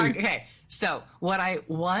staff too. Okay. So what I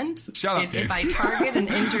want is if I target an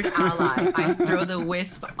injured ally, I throw the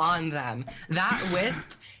Wisp on them. That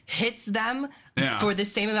Wisp hits them for the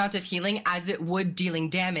same amount of healing as it would dealing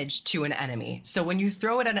damage to an enemy. So when you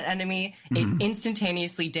throw it at an enemy, it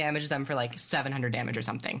instantaneously damages them for like 700 damage or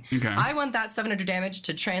something. Okay. I want that 700 damage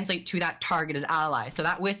to translate to that targeted ally. So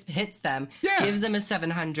that Wisp hits them, gives them a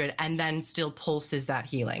 700, and then still pulses that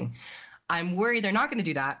healing. I'm worried they're not going to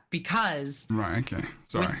do that because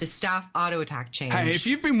with the staff auto attack change. Hey, if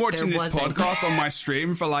you've been watching this podcast on my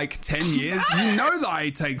stream for like 10 years, you know that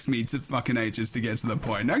it takes me to fucking ages to get to the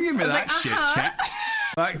point. Don't give me that shit, chat.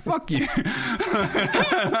 Like, fuck you.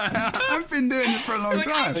 I've been doing it for a long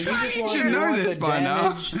time. You should know this by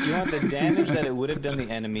now. You want the damage that it would have done the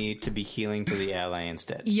enemy to be healing to the ally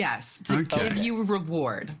instead. Yes, to give you a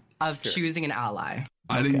reward of choosing an ally.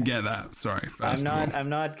 I didn't get that. Sorry. I'm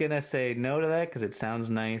not gonna say no to that because it sounds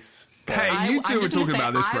nice. Hey, you two were talking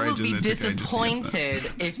about this for ages. I will be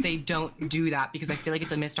disappointed if they don't do that because I feel like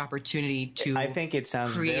it's a missed opportunity to. I think it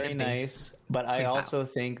sounds very nice, but I also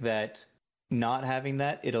think that not having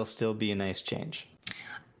that, it'll still be a nice change.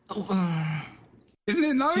 Isn't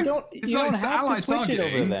it? No, so you don't have to switch it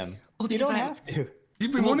over them. Well, you don't have to.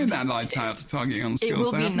 You've been wanting that ally targeting on skills.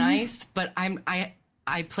 It will be nice, but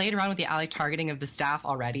I played around with the ally targeting of the staff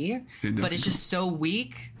already, but it's just so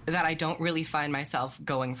weak that I don't really find myself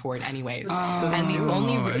going for it anyways. And the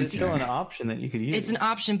only it's still an option that you could use. It's an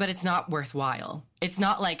option, but it's not worthwhile. It's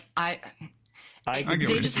not like I can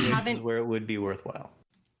see situations where it would be worthwhile.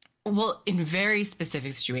 Well, in very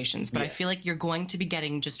specific situations, but I feel like you're going to be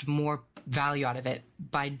getting just more value out of it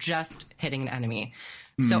by just hitting an enemy.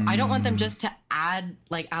 So I don't want them just to add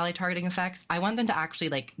like ally targeting effects. I want them to actually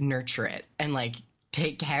like nurture it and like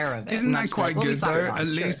take care of it. Isn't that quite good though? At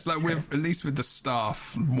least with the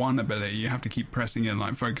staff one ability, you have to keep pressing in,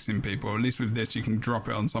 like focusing people. At least with this, you can drop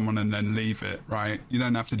it on someone and then leave it. Right? You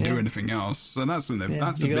don't have to do anything else. So that's a bit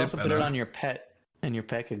better. You can also put it on your pet, and your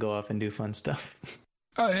pet could go off and do fun stuff.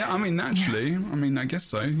 Oh yeah, I mean naturally, I mean I guess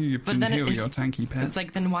so. You can heal your tanky pet. It's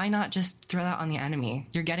like, then why not just throw that on the enemy?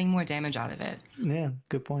 You're getting more damage out of it. Yeah,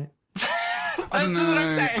 good point. I don't know. What I'm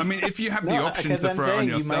saying. I mean, if you have the option to throw it on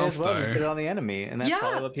yourself, you might as well just though, put it on the enemy, and that's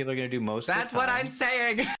probably what people are going to do most of the time. That's what I'm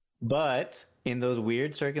saying. But in those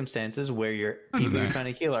weird circumstances where your people you're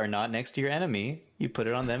trying to heal are not next to your enemy, you put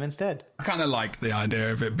it on them instead. I kind of like the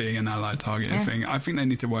idea of it being an allied targeting thing. I think they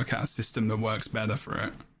need to work out a system that works better for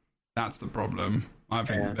it. That's the problem I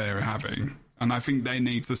think they're having. And I think they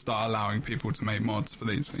need to start allowing people to make mods for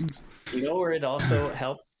these things. You know where it also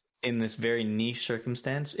helps in this very niche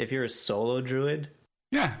circumstance? If you're a solo druid,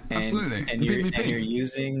 absolutely, and you're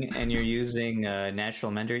using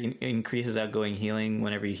natural mentor, increases outgoing healing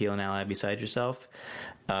whenever you heal an ally beside yourself.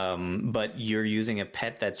 But you're using a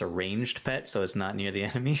pet that's a ranged pet, so it's not near the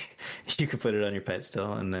enemy. You can put it on your pet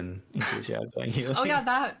still, and then increase your outgoing healing. Oh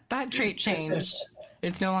yeah, that trait changed.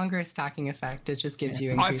 It's no longer a stacking effect. It just gives you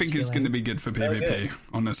increased I think it's healing. going to be good for PvP,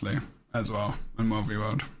 honestly, as well, in World v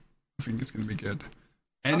World. I think it's going to be good.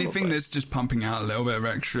 Anything that's just pumping out a little bit of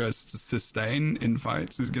extra sustain in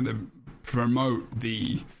fights is going to promote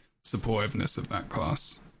the supportiveness of that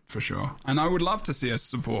class, for sure. And I would love to see us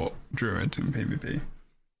support Druid in PvP.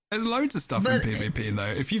 There's loads of stuff in PvP, though.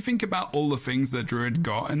 If you think about all the things that Druid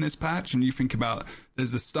got in this patch, and you think about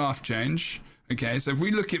there's the staff change. Okay, so if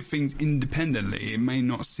we look at things independently, it may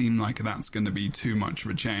not seem like that's going to be too much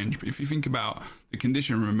of a change. But if you think about the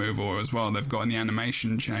condition removal as well, they've got in the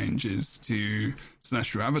animation changes to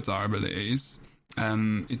Celestial Avatar abilities.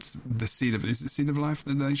 It's the Seed of... Is it Seed of Life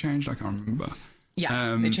that they changed? I can't remember.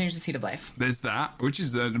 Yeah, they changed the Seed of Life. There's that, which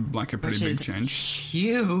is a pretty big change.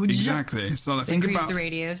 Huge. Exactly. So I think increase about the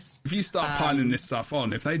radius. If you start piling this stuff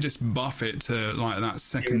on, if they just buff it to like that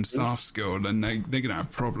second staff skill, then they're gonna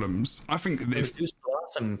have problems. I think if reduce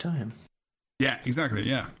blossom time. Yeah, exactly.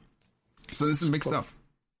 Yeah. So this is big stuff.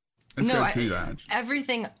 Let's go to that.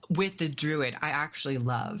 Everything with the druid, I actually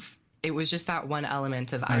love. It was just that one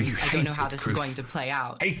element of I don't know how this is going to play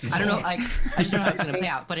out. I don't know. I just don't know how it's going to play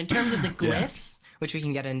out. But in terms of the glyphs, which we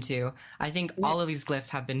can get into, I think all of these glyphs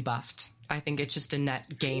have been buffed. I think it's just a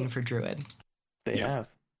net gain for druid. They have.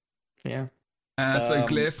 Yeah. So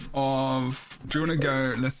glyph of. Do you want to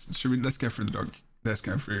go? Let's go through the dog. Let's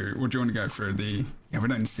go through. Or do you want to go through the? Yeah, we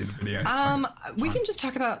don't need to see the video. We can just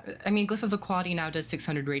talk about. I mean, glyph of equality now does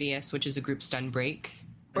 600 radius, which is a group stun break.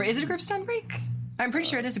 Or is it a group stun break? I'm pretty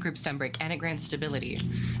sure it is a group stun break, and it grants stability.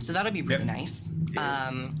 So that'll be pretty nice.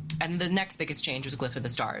 And the next biggest change was Glyph of the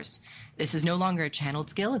Stars. This is no longer a channeled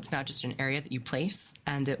skill. It's now just an area that you place,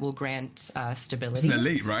 and it will grant stability. It's an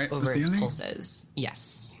elite, right? Over its pulses.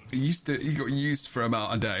 Yes. It got used for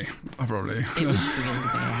about a day, probably. It was really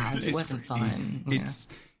bad. It wasn't fun. No,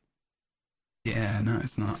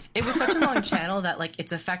 it's not. It was such a long channel that like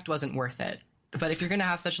its effect wasn't worth it. But if you're going to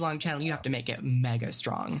have such a long channel, you have to make it mega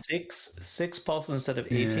strong. Six pulses instead of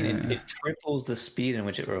 18. It triples the speed in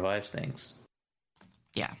which it revives things.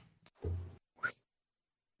 Yeah.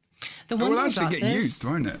 It will actually get used,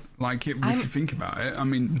 won't it? Like, if you think about it, I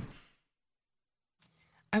mean...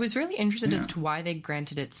 I was really interested as to why they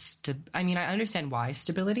granted it... I mean, I understand why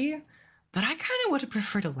stability, but I kind of would have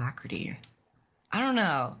preferred alacrity. I don't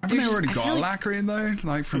know. Haven't they already got alacrity, though?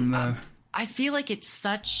 Like, from the... I feel like it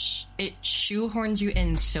shoehorns you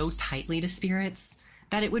in so tightly to spirits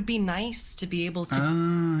that it would be nice to be able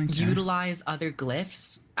to utilize other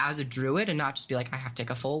glyphs as a druid and not just be like, I have to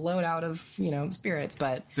take a full load out of, spirits.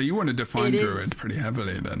 But so you want to define druid pretty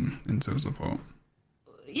heavily then into support.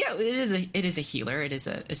 Yeah, it is a healer. It is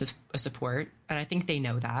a support. And I think they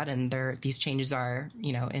know that. And these changes are,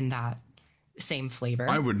 in that same flavor.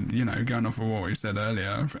 I would, going off of what we said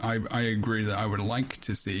earlier, I agree that I would like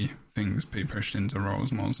to see things be pushed into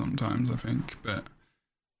roles more sometimes, I think. But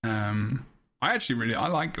I actually I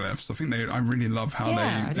like glyphs. I think I really love how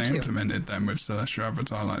they implemented them with Celestial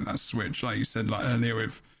Avatar, like that switch, like you said, like earlier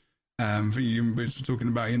with you were talking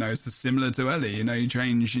about, it's similar to Ellie, you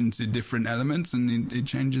change into different elements and it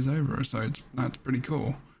changes over, so that's pretty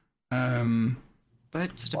cool.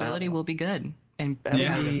 But stability will be good. And a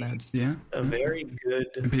very good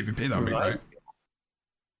in PvP, that would be great.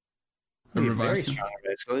 Very strong.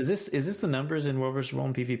 So is this the numbers in World vs.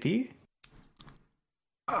 World PvP?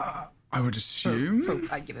 I would assume.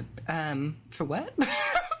 I give it. For what?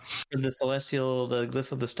 for the celestial, the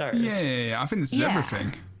glyph of the stars. Yeah. I think this is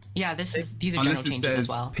everything. Yeah, these are general Unless it changes says as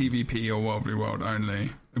well. PvP or World v World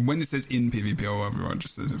only. When it says in PvP or World v World, it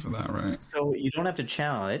just says it for that, right? So you don't have to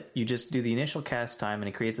channel it. You just do the initial cast time, and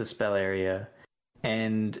it creates the spell area.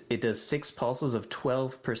 And it does 6 pulses of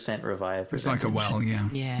 12% revive percentage. It's like a well, yeah.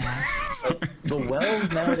 Yeah. The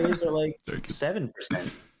wells nowadays are like 7%.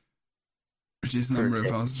 Which is the number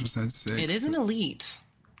of pulses percent 6. It is an elite.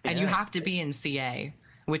 And you Yeah. have to be in CA,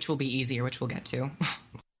 which will be easier, which we'll get to.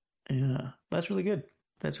 Yeah, that's really good.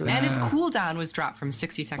 That's really And good. its cooldown was dropped from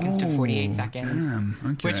 60 seconds to 48 seconds. Damn,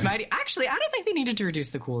 okay. Which might... Actually, I don't think they needed to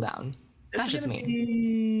reduce the cooldown. That's just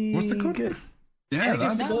me. What's the code? Good. Yeah, it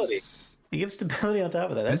gives that's... stability. It gives stability on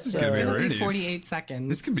top of that. This is going to be It'll really... be 48 seconds.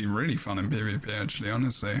 This could be really fun in PvP, actually,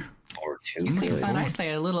 honestly. Or 2. You say looking fun, I forward.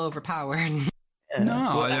 say a little overpowered. Yeah.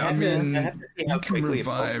 No, Well, I mean, have to see how you can quickly it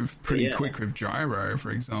revive pulses. pretty Yeah. quick with gyro,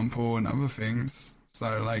 for example, and other things.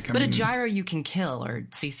 So, like, I But mean, a gyro you can kill or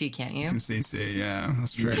CC, can't you? you can CC, yeah,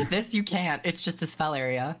 that's true. This you can't. It's just a spell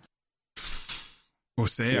area. We'll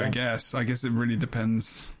see, Yeah. I guess. I guess it really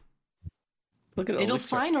depends. Look at It'll Elixir.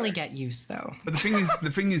 finally get use, though. But the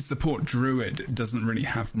thing is, support druid doesn't really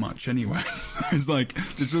have much anyway. So it's like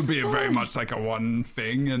this will be a very much like a one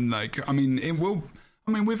thing, and like I mean, it will.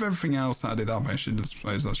 I mean, with everything else added up, I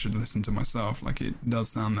suppose I should listen to myself. Like it does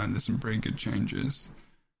sound like there's some pretty good changes.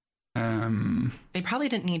 They probably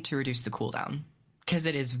didn't need to reduce the cooldown because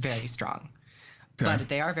it is very strong. Okay. But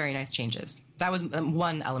they are very nice changes. That was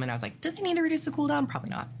one element I was like, did they need to reduce the cooldown? Probably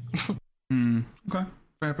not. Okay,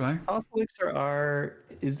 fair play. Pulse Elixir are...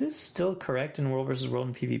 Is this still correct in World vs. World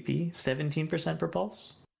and PvP? 17% per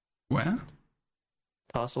pulse? Where?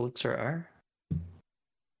 Pulse Elixir are?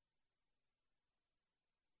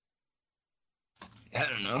 I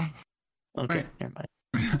don't know. Okay, Right. never mind.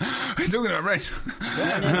 We're talking about raid.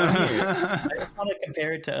 I just want to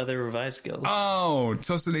compare it to other revive skills. Oh,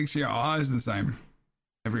 Toss Elixir R is the same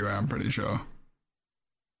everywhere, I'm pretty sure.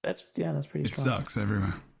 That's pretty It strong. sucks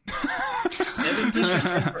everywhere.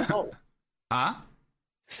 17% per pulse. Ah?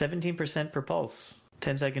 17% per pulse.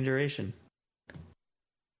 10-second duration.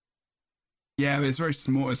 Yeah, but it's very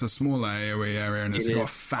small. It's a smaller AoE area, and it's It got is.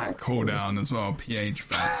 fat cooldown as well. PH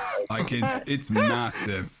fat, like it's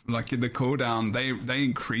massive. Like the cooldown, they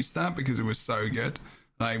increased that because it was so good.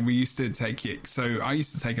 Like we used to take it. So I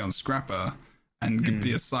used to take it on Scrapper and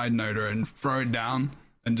be a side noder and throw it down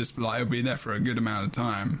and just be like it'll be there for a good amount of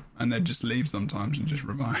time, and then just leave sometimes and just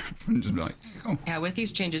revive and just be like, cool. Yeah, with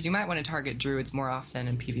these changes, you might want to target druids more often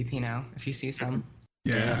in PvP now if you see some.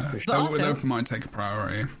 Yeah, for sure. But also- that might take a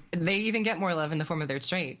priority. They even get more love in the form of their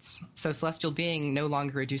traits. So Celestial Being no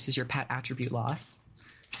longer reduces your pet attribute loss.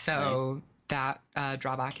 So that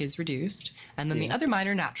drawback is reduced. And then the other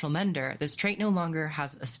minor, Natural Mender, this trait no longer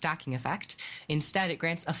has a stacking effect. Instead, it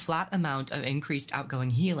grants a flat amount of increased outgoing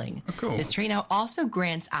healing. Oh, cool. This trait now also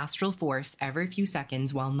grants Astral Force every few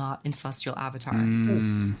seconds while not in Celestial Avatar.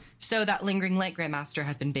 So that Lingering Light Grandmaster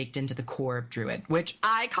has been baked into the core of Druid, which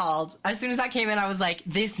I called. As soon as I came in, I was like,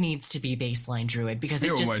 this needs to be baseline Druid because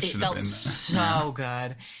It it always should have felt been so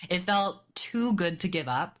good. It felt too good to give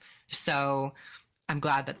up. So I'm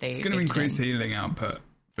glad that they... It's going to increase healing output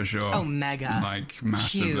for sure. Oh, mega. Like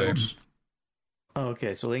massively. Huge.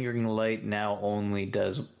 Okay, so Lingering Light now only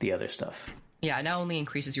does the other stuff. Yeah, it now only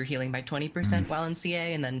increases your healing by 20% while in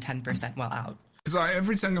CA and then 10% while out.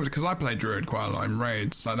 Because I play Druid quite a lot in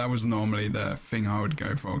raids, like that was normally the thing I would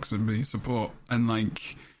go for because it'd be support, and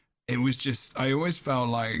like it was just I always felt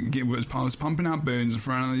like I was pumping out boons and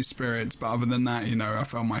throwing out these spirits, but other than that, I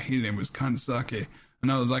felt my healing was kind of sucky,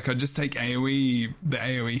 and I was like, I'd just take the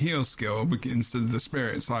AoE heal skill instead of the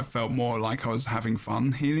spirits. So I felt more like I was having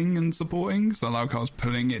fun healing and supporting, so like I was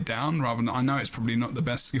pulling it down rather than. I know it's probably not the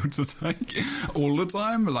best skill to take all the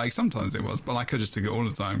time, but like sometimes it was, but like I just took it all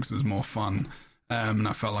the time because it was more fun. And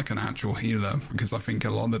I felt like an actual healer because I think a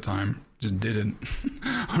lot of the time just didn't,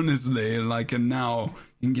 honestly. Like, and now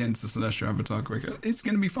you can get into Celestial Avatar quicker. It's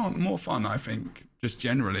going to be more fun, I think, just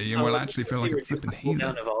generally. You will actually feel like a flipping healer.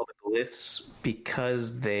 Cooldown of all the glyphs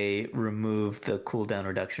because they removed the cooldown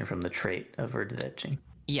reduction from the trait of Verdant Etching.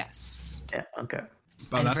 Yes. Yeah, okay.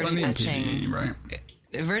 But And that's only in Verdant Etching- PvE,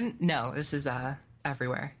 right? No, this is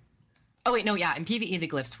everywhere. Oh, wait, no, yeah. In PvE, the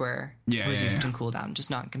glyphs were reduced in cooldown,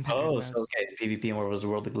 just not in competitive Oh, modes. so okay, in PvP and World vs.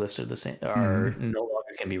 World, the glyphs are the same, are no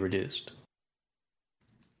longer can be reduced.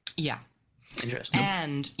 Yeah. Interesting.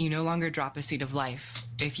 And you no longer drop a seed of life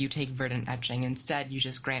if you take Verdant Etching. Instead, you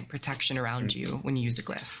just grant protection around you when you use a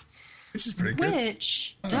glyph. Which is pretty good.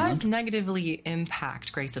 Which does negatively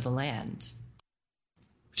impact Grace of the Land,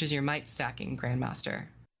 which is your might stacking Grandmaster.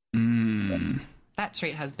 That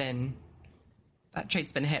trait has been That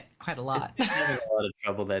trait's been hit quite a lot. It's having a lot of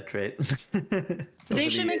trouble, that trait. They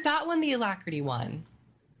should make that one the alacrity one.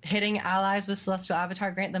 Hitting allies with celestial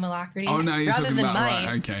avatar grant them alacrity. Oh no, you're rather talking than about might.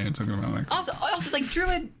 right. Okay, you're talking about like. Also, like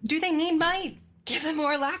druid, do they need might? Give them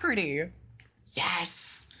more alacrity.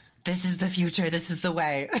 Yes, this is the future. This is the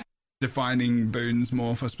way. Defining boons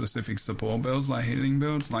more for specific support builds, like healing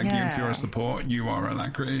builds. Like if you're a support, you are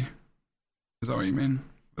alacrity. Is that what you mean?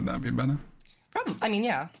 Would that be better? Probably. I mean,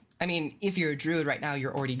 yeah. I mean, if you're a druid right now,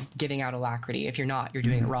 you're already giving out alacrity. If you're not, you're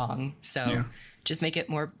doing it wrong. So just make it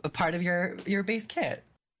more a part of your base kit.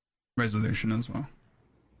 Resolution as well.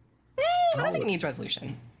 I don't think it needs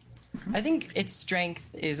resolution. I think its strength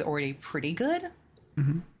is already pretty good.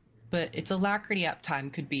 Mm-hmm. But its alacrity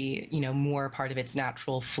uptime could be, more part of its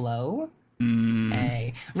natural flow.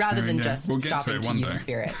 Rather than just stopping to use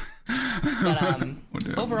spirit.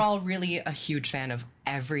 But overall, really a huge fan of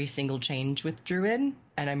every single change with Druid,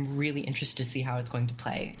 and I'm really interested to see how it's going to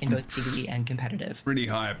play in both PvE and competitive. Pretty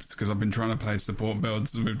hyped because I've been trying to play support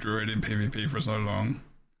builds with Druid in PvP for so long.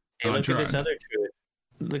 Hey, look at this other Druid.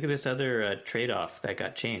 Look at this other trade-off that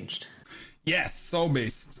got changed. Yes, Soul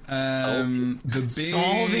Beast. The big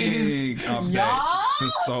Soul Beast. update for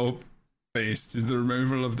Soul Beast is the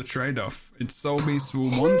removal of the trade-off. Its Soul Beast will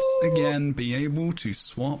once again be able to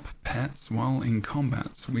swap pets while in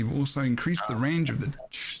combat. We've also increased the range of the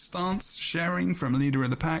stance sharing from leader of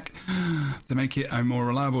the pack to make it a more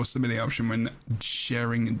reliable stability option when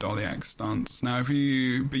sharing Doliac stance. Now, but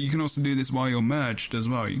you can also do this while you're merged as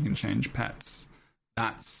well. You can change pets.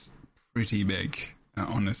 That's pretty big.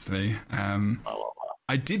 Honestly, I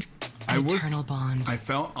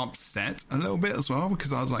felt upset a little bit as well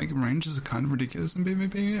because I was like, ranges are kind of ridiculous in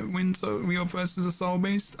PvP when you're versus a Soul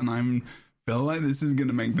Beast, and I feel like this is going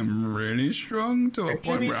to make them really strong to a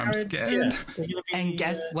point where I'm scared. And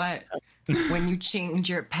guess what? When you change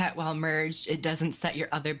your pet while merged, it doesn't set your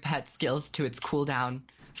other pet skills to its cooldown,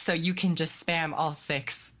 so you can just spam all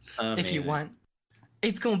 6 if you want.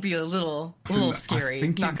 It's going to be a little scary,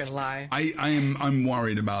 not going to lie. I'm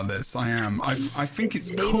worried about this. I am. I think it's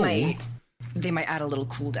cool. They might add a little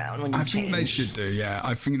cooldown when you change. I think they should do, yeah.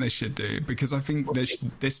 I think they should do, because I think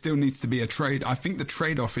there still needs to be a trade. I think the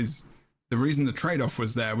trade-off is... The reason the trade-off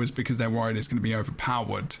was there was because they're worried it's going to be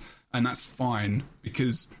overpowered. And that's fine,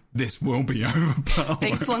 because this will be overpowered.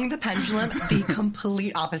 They swung the pendulum the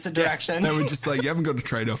complete opposite direction. They were just like, you haven't got a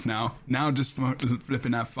trade-off now. Now just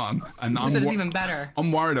flipping have fun. And it's even better.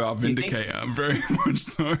 I'm worried about Vindicator. Very much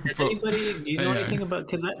so. Do you know anything about...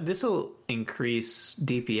 Because this will increase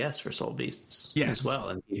DPS for Soul Beasts as well.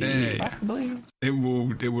 And it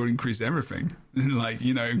will increase everything. Like,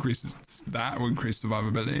 increase that, will increase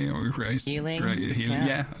survivability, or increase... Healing.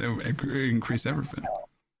 Yeah, it will increase everything.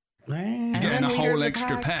 You're getting a whole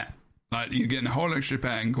extra pet. Like, you're getting a whole extra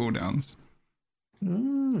pet and cooldowns.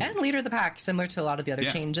 And leader of the pack, similar to a lot of the other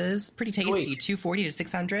changes. Pretty tasty. 240 to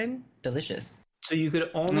 600. Delicious. So you could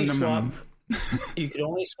only swap... you could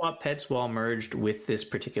only swap pets while merged with this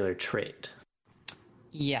particular trait.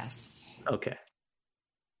 Yes. Okay.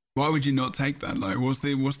 Why would you not take that? Like, what's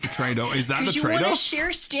the trade-off? Is that the trade-off? Because you want to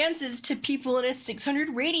share stances to people in a 600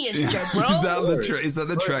 radius, bro. Is that the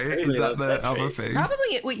trade? Is that the other thing?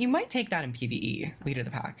 Probably. You might take that in PvE, leader of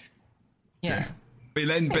the pack. Yeah. But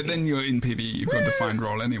then you're in PvE. You've got a defined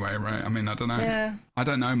role anyway, right? I mean, I don't know. Yeah. I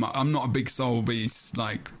don't know. I'm not a big Soul Beast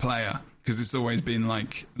player, because it's always been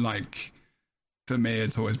like. For me,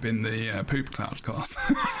 it's always been the poop cloud class.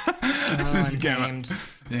 Untamed.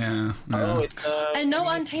 Yeah. And no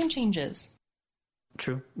untamed changes.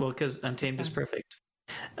 True. Well, because untamed is perfect.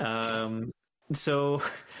 So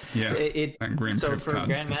yeah. So for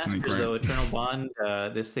Grandmasters, though, Eternal Bond,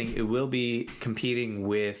 this thing, it will be competing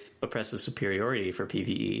with Oppressive Superiority for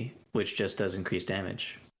PvE, which just does increase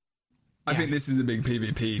damage. I think this is a big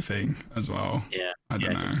PvP thing as well. Yeah. I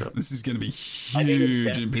don't know. So. This is going to be huge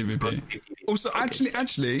in PvP. Also,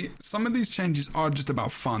 actually, some of these changes are just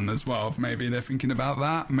about fun as well. Maybe they're thinking about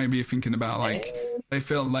that. Maybe you're thinking about they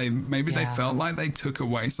felt like they took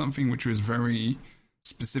away something which was very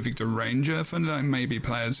specific to Ranger for maybe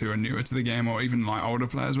players who are newer to the game, or even older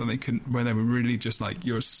players where they were really just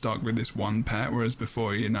you're stuck with this one pet, whereas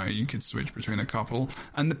before you could switch between a couple,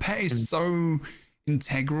 and the pet is so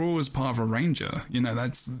integral as part of a Ranger.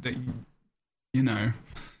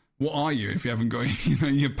 What are you if you haven't got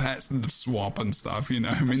your pets and swap and stuff? I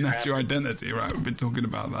mean, that's your identity, right? We've been talking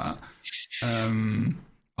about that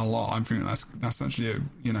a lot. I think that's actually a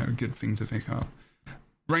good thing to pick up.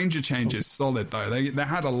 Ranger changes solid though. They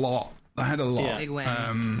had a lot. Yeah. Big win.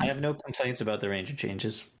 I have no complaints about the Ranger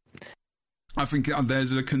changes. I think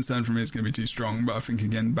there's a concern for me it's going to be too strong, but I think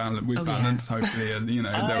again, balance, hopefully, they'll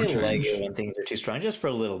I change. like it when things are too strong, just for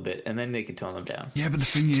a little bit, and then they can tone them down. Yeah, but the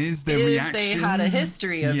thing is, their If reaction. they had a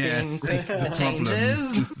history of being quick this is to the problem.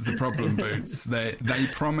 changes. This is the problem, Boots. They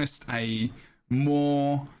promised a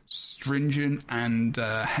more stringent and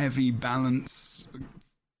heavy balance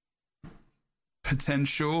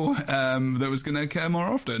potential that was going to occur more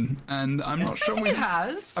often, and I'm not sure it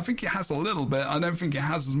has. I think it has a little bit. I don't think it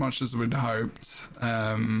has as much as we'd hoped.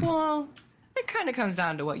 Well, it kind of comes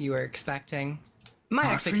down to what you were expecting.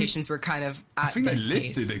 My expectations were kind of at I think they this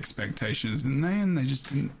listed pace. expectations, didn't they? And they just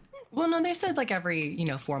didn't. Well, no, they said like every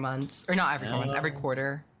 4 months, or not every 4 months, every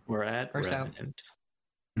quarter. We're at Or so.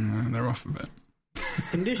 Revenant. They're off a bit.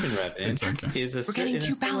 Condition Revenant It's okay. is a We're getting in a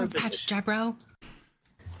 2 similar balance patch, position. Jabro.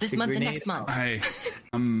 This The month and grenade- next month. Hey,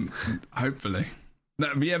 hopefully.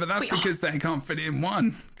 But that's because they can't fit it in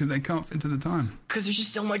one, because they can't fit to the time. Because there's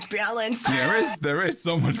just so much balance. Yeah, there is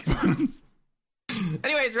so much balance.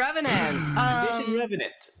 Anyways, Revenant. Condition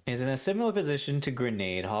Revenant is in a similar position to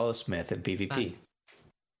Grenade, Hollowsmith, and PvP. Nice.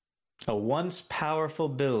 A once powerful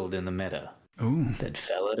build in the meta Ooh. that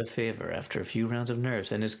fell out of favor after a few rounds of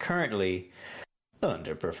nerfs and is currently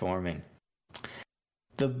underperforming.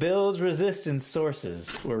 The build's resistance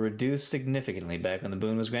sources were reduced significantly back when the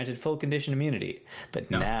boon was granted full condition immunity,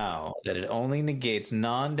 but now that it only negates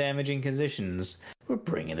non-damaging conditions, we're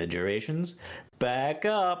bringing the durations back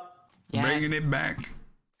up. Yes. Bringing it back.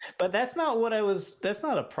 But that's not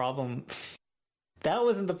a problem. That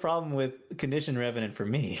wasn't the problem with Condition Revenant for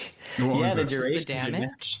me. What was the it? The durations are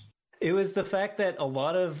damage. It was the fact that a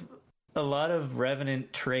lot of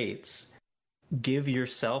Revenant traits give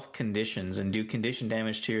yourself conditions and do condition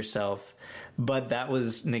damage to yourself, but that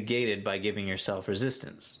was negated by giving yourself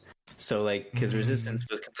resistance. So, because resistance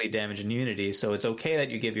was complete damage and immunity, so it's okay that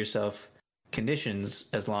you give yourself conditions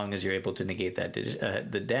as long as you're able to negate that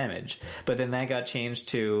the damage. But then that got changed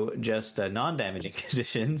to just non-damaging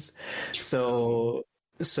conditions. So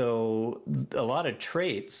a lot of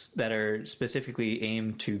traits that are specifically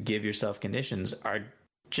aimed to give yourself conditions are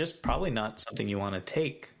just probably not something you want to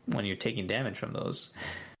take when you're taking damage from those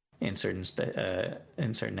in certain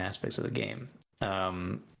aspects of the game.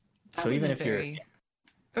 So even if you're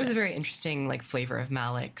it was a very interesting flavor of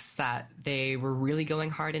Malik's that they were really going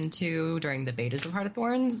hard into during the betas of Heart of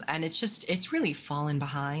Thorns, and it's really fallen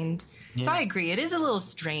behind. Yeah. So I agree, it is a little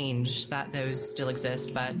strange that those still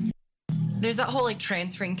exist, but there's that whole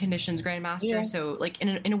transferring conditions Grandmaster. Yeah. So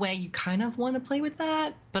in a way you kind of want to play with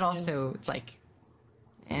that, but also it's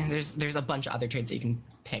there's a bunch of other traits that you can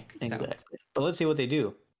pick. Exactly. So. But let's see what they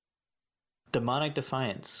do. Demonic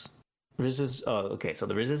Defiance. So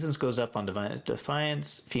the resistance goes up on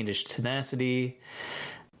Defiance, Fiendish Tenacity,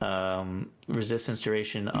 resistance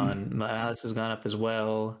duration on Malice has gone up as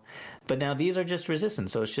well. But now these are just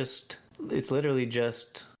resistance, so it's literally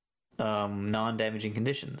just non-damaging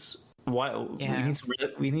conditions. Why? Yeah.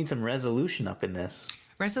 We need some resolution up in this.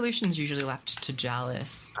 Resolution's usually left to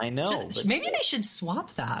Jalis. I know. Maybe they should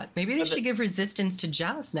swap that. Maybe they should give resistance to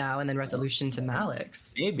Jalis now and then resolution to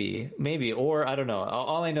Malik's. Maybe. Or, I don't know.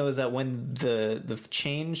 All I know is that when the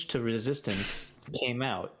change to resistance came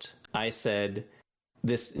out, I said,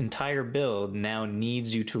 this entire build now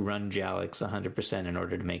needs you to run Jalix 100% in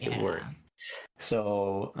order to make it work.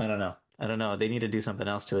 So, I don't know. They need to do something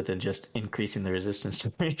else to it than just increasing the resistance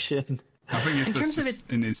duration. I think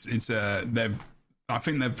I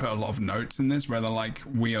think they've put a lot of notes in this where they're like,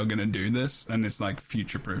 we are going to do this, and it's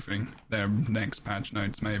future-proofing their next patch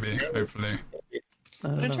notes, maybe, hopefully.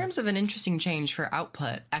 But in terms of an interesting change for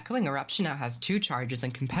output, Echoing Eruption now has 2 charges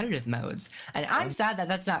in competitive modes, and I'm sad that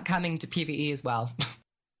that's not coming to PvE as well.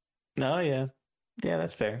 No, yeah. Yeah,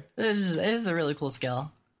 that's fair. It is a really cool skill.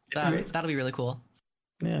 That'll be really cool.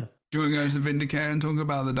 Yeah. Do you want to go to Vindicator and talk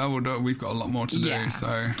about the double dot? We've got a lot more to do, so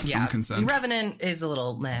I'm concerned. Revenant is a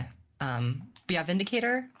little meh. But yeah,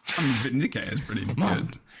 Vindicator. Vindicator is pretty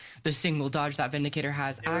good. The single dodge that Vindicator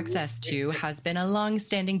has access to has been a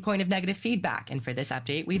long-standing point of negative feedback, and for this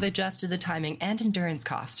update, we've adjusted the timing and endurance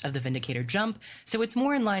cost of the Vindicator jump, so it's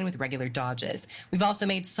more in line with regular dodges. We've also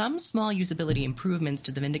made some small usability improvements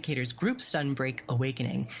to the Vindicator's group stun break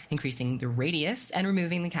awakening, increasing the radius and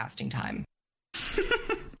removing the casting time.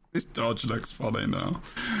 This dodge looks funny now.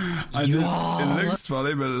 It looks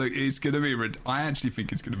funny, but it's going to be... I actually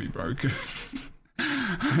think it's going to be broken.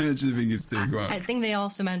 I actually think it's too quick. I think they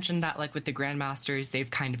also mentioned that, with the Grandmasters,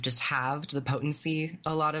 they've kind of just halved the potency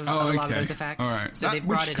a lot of those effects. All right. So they've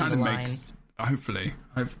brought it into line. Hopefully.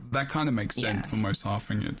 that kind of makes sense, almost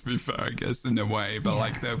halving it, to be fair, I guess, in a way. But,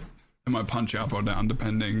 they might punch it up or down,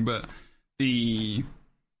 depending. But it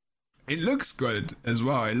It looks good as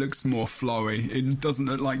well. It looks more flowy. It doesn't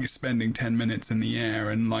look like you're spending 10 minutes in the air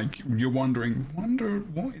and like you're wonder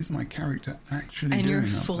what is my character actually and doing. And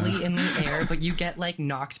you're fully in the air, but you get like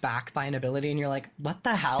knocked back by an ability and you're like, what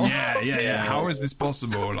the hell? Yeah. How is this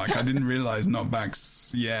possible? Like, I didn't realize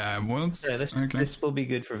knockbacks. Yeah, well, this will be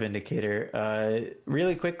good for Vindicator.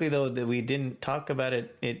 Really quickly, though, that we didn't talk about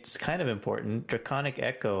it, it's kind of important. Draconic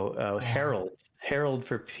Echo, Herald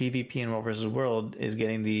for PvP in World vs. World is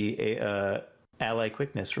getting the ally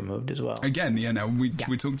quickness removed as well. Again,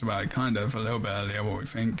 we talked about it kind of a little bit earlier, what we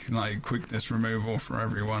think, like quickness removal for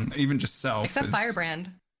everyone, even just self. Except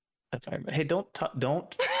Firebrand. Hey, don't.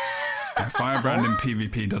 Firebrand in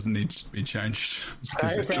PvP doesn't need to be changed.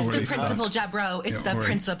 It's the principle, Jabro. It's the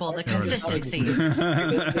principle, the consistency.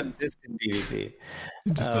 This in PvP.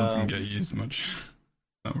 It just doesn't get used much.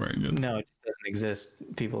 Not very good. No, it just doesn't exist.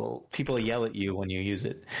 People yell at you when you use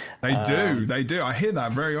it. They do. I hear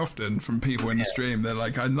that very often from people in the stream. They're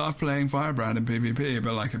like, I love playing Firebrand in PvP,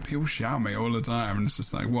 but like people shout me all the time, and it's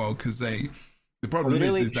just like, well, because the problem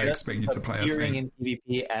is they expect you to play a thing. In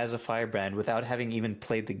PvP as a Firebrand without having even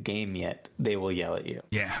played the game yet, they will yell at you.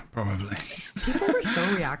 Yeah, probably. People were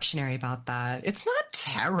so reactionary about that. It's not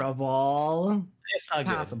terrible. It's not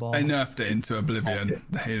passable. They nerfed it into Oblivion,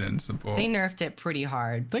 the healing support. They nerfed it pretty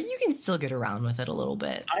hard, but you can still get around with it a little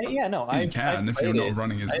bit. You can if you're not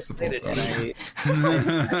running as a support. I've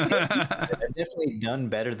definitely done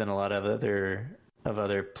better than a lot of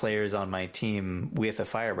other players on my team with a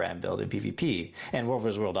Firebrand build in PvP and World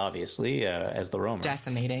vs. World, obviously, as the roamer.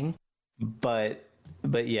 Decimating. But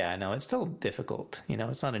yeah, no, it's still difficult.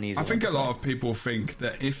 It's not an easy. I think a lot of people think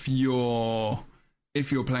that if you're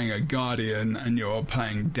playing a Guardian and you're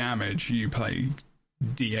playing damage, you play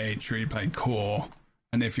DH or you play core,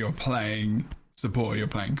 and if you're playing support, you're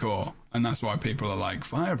playing core, and that's why people are like,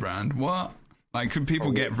 Firebrand, what? Like,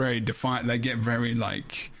 people get very defined. They get very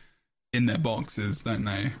like in their boxes, don't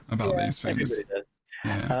they, about these things? Everybody does.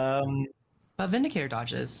 Yeah. But Vindicator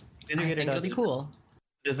dodges. I think it'll be cool.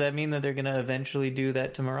 Does that mean that they're going to eventually do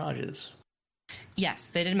that to Mirages? Yes,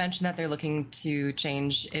 they did mention that they're looking to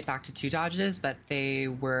change it back to 2 dodges, but they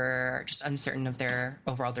were just uncertain of their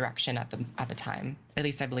overall direction at the time. At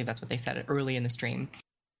least I believe that's what they said early in the stream.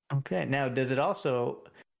 Okay, now does it also,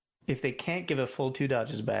 if they can't give a full 2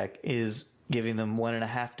 dodges back, is giving them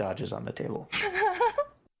 1.5 dodges on the table?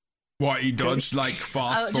 What, you dodged like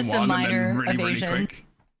fast for just one a minor and then really evasion. quick?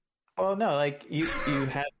 Well, no, like you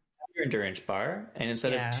have your endurance bar, and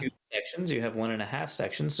instead of 2 sections, you have 1.5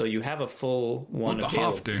 sections, so you have a full one. What the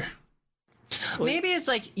half do? Maybe it's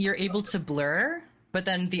like you're able to blur, but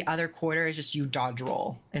then the other quarter is just you dodge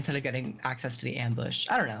roll instead of getting access to the ambush.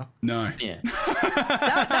 I don't know. No. Yeah.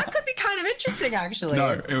 that could be kind of interesting, actually.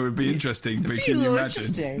 No, it would be interesting, but can you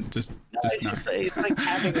imagine? Just it's like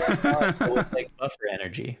having one dodge with like buffer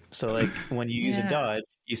energy. So like when you use a dodge,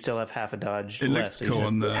 you still have half a dodge left. Looks cool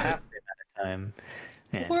on the half the amount of time.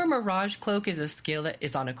 Yeah. Or Mirage Cloak is a skill that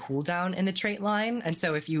is on a cooldown in the trait line, and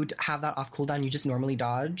so if you have that off cooldown, you just normally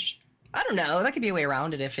dodge. I don't know. That could be a way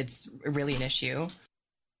around it if it's really an issue.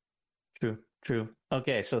 True.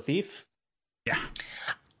 Okay, so Thief? Yeah.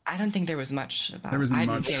 I don't think there was much about it. There isn't I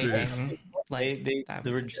much didn't see anything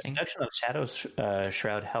The reduction of Shadow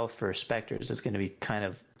Shroud health for Spectres is going to be kind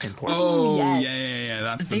of important. Oh, yes. yeah.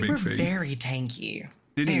 That's the big thing. They were very tanky.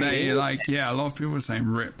 Didn't they? A lot of people were saying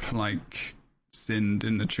rip, like, Sind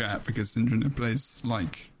in the chat because Syndrome plays,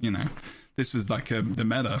 like, this was like the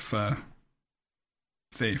meta for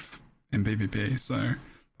Thief in PvP, so,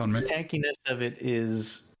 pardon me. The tankiness of it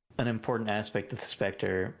is an important aspect of the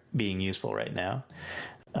Spectre being useful right now.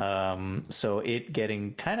 So it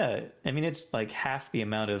getting it's like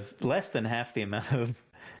less than half the amount of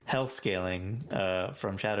health scaling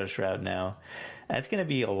from Shadow Shroud now. That's going to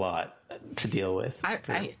be a lot to deal with.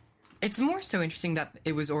 It's more so interesting that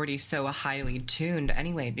it was already so highly tuned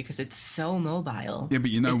anyway, because it's so mobile. Yeah, but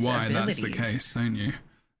you know why that's the case, don't you?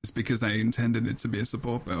 It's because they intended it to be a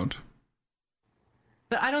support build.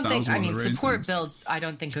 But I don't think, support builds, I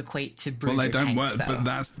don't think equate to bruiser Well, they don't tanks, work, though. but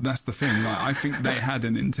that's the thing. Like, I think they had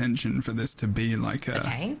an intention for this to be like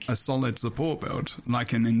a solid support build.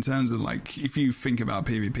 Like, and in terms of, like, if you think about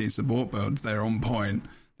PvP support builds, they're on point.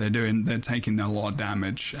 They're taking a lot of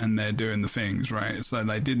damage and they're doing the things, right? So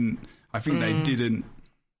they didn't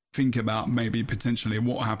think about maybe potentially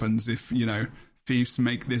what happens if, Thieves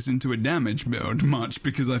make this into a damage build much,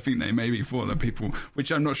 because I think they maybe thought that people,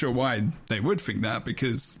 which I'm not sure why they would think that,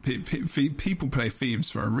 because people play Thieves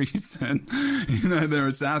for a reason. They're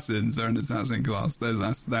assassins, they're an assassin class.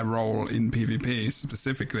 That's their role in PvP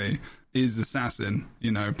specifically is assassin,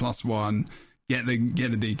 +1. get the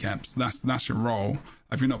decaps. That's your role.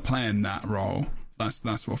 If you're not playing that role,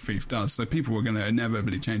 that's what Thief does. So people were going to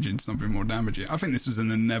inevitably change into something more damaging. I think this was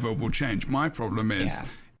an inevitable change. My problem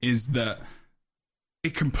is that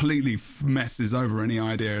it completely messes over any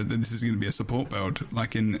idea that this is going to be a support build,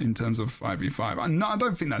 like in terms of 5v5. I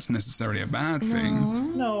don't think that's necessarily a bad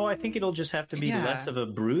thing. No, I think it'll just have to be less of a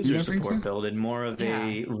bruiser support build and more of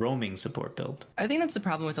a roaming support build. I think that's the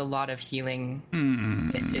problem with a lot of healing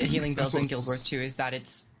builds in Guild Wars 2 is that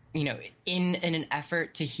it's, you know, in an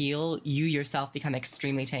effort to heal, you yourself become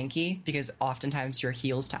extremely tanky because oftentimes your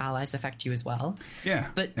heals to allies affect you as well. Yeah.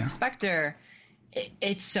 But Spectre,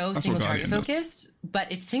 it's so single target focused,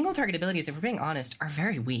 but its single target abilities, if we're being honest, are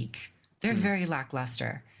very weak. They're very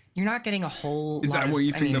lackluster. You're not getting a whole. Is lot that of, what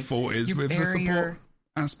you think the fault is with the support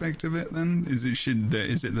aspect of it? Then is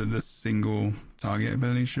it that the single target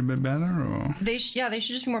ability should be better, or they should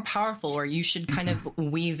just be more powerful, or you should kind of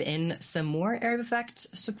weave in some more area of effect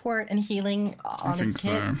support and healing on its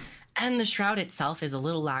kit. So. And the Shroud itself is a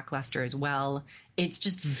little lackluster as well. It's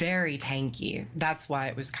just very tanky. That's why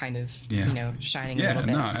it was kind of, shining a little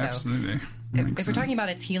bit. Yeah, absolutely. If we're talking about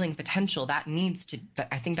its healing potential,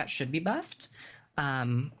 I think that should be buffed.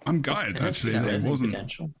 I'm gutted, actually, that it wasn't.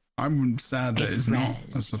 I'm sad that it's not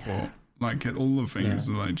a support. Like, all the things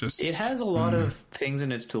are like just... It has a lot of things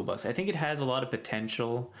in its toolbox. I think it has a lot of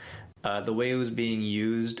potential. The way it was being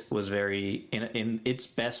used was very, in its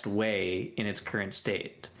best way in its current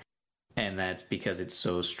state. And that's because it's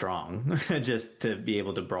so strong, just to be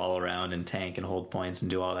able to brawl around and tank and hold points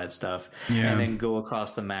and do all that stuff. And then go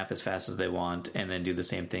across the map as fast as they want and then do the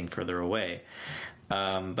same thing further away.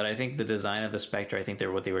 But I think the design of the Spectre, I think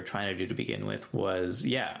what they were trying to do to begin with was,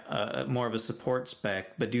 more of a support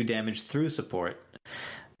spec, but do damage through support.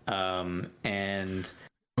 And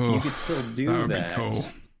you could still do that. Be cool.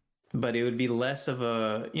 But it would be less of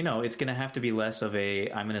a, it's going to have to be less of a,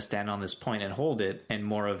 I'm going to stand on this point and hold it, and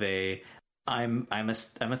more of a, I'm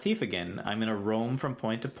a thief again. I'm going to roam from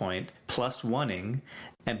point to point, plus oneing,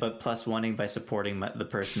 but plus oneing by supporting the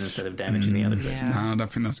person instead of damaging the other person. No, I don't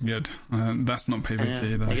think that's good. That's not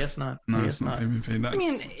PvP, though. I guess not. No, it's not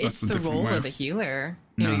PvP. It's the role of a healer.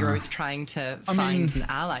 You're always trying to find an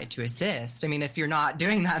ally to assist. I mean, if you're not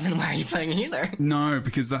doing that, then why are you playing a healer? No,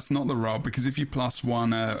 because that's not the role. Because if you plus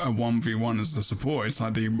one a 1v1 as the support, it's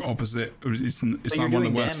like the opposite. It's like one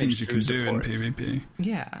of the worst things you can do in PvP.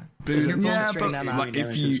 Yeah. But like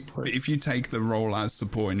if you take the role as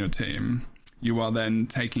support in your team, you are then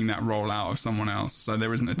taking that role out of someone else. So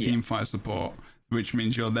there isn't a team fight support, which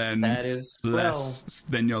means you're then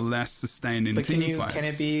you're less sustained in team fights. Can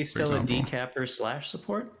it be still a decapper /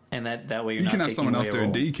 support? And that way you can have someone else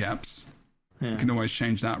doing decaps. You can always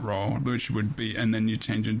change that role, which would be, and then you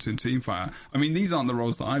change into a team fighter. I mean, these aren't the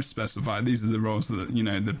roles that I've specified. These are the roles that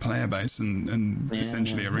the player base and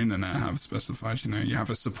essentially ArenaNet have specified. You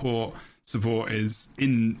have a support. Support is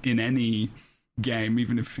in any game,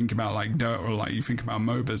 even if you think about like Dota or like you think about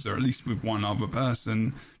MOBAs, or at least with one other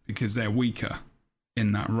person, because they're weaker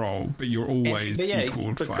in that role, but you're always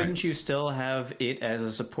equal to fights. Couldn't you still have it as a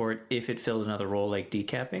support if it filled another role, like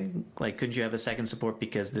decapping? Like, couldn't you have a second support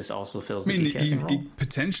because this also fills the decapping role?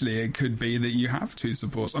 Potentially, it could be that you have two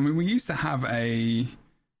supports. I mean, we used to have I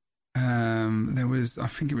think it was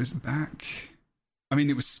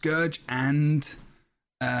it was Scourge and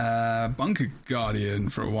Bunker Guardian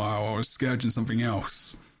for a while, or Scourge and something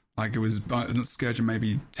else. Like it was Scourge and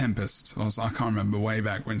maybe Tempest. I can't remember, way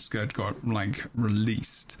back when Scourge got like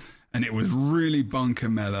released, and it was really bunker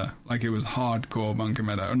meta. Like it was hardcore bunker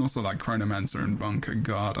meta, and also like Chronomancer and Bunker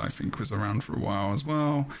Guard I think was around for a while as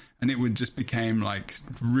well. And it would just became like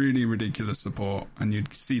really ridiculous support, and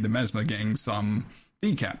you'd see the Mesmer getting some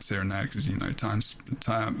decaps here and there because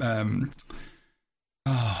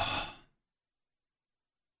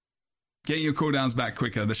getting your cooldowns back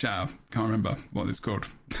quicker, the shower. Can't remember what it's called.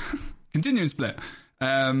 Continuous split.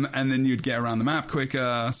 And then you'd get around the map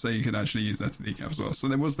quicker, so you could actually use that to decap as well. So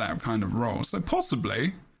there was that kind of role. So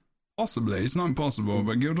possibly, it's not impossible,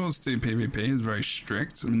 but Guild Wars 2 PvP is very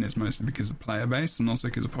strict, and it's mostly because of player base, and also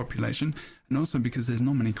because of population, and also because there's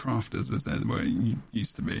not many crafters as there were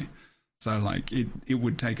used to be. So like it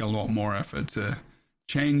would take a lot more effort to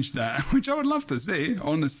change that, which I would love to see,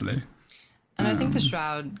 honestly. And I think the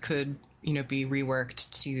Shroud could be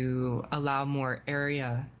reworked to allow more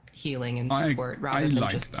area healing and support rather than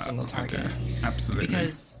just single target. Absolutely.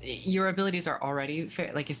 Because your abilities are already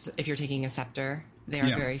fair. Like if you're taking a Scepter, they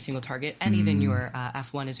are very single target, and even your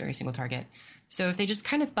F1 is very single target. So if they just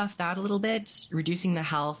kind of buff that a little bit, reducing the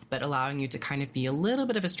health, but allowing you to kind of be a little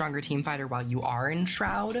bit of a stronger team fighter while you are in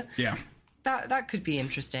Shroud. Yeah. that could be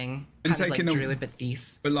interesting. And Kind of like taking a- Druid but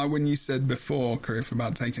Thief. But like when you said before, Karif,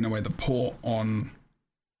 about taking away the port on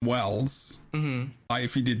Wells, like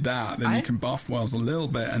if you did that, then you can buff Wells a little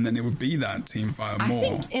bit, and then it would be that teamfire more. I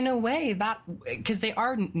think in a way that, because they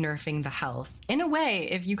are nerfing the health, in a way,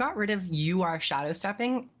 if you got rid of you are shadow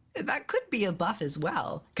stepping, that could be a buff as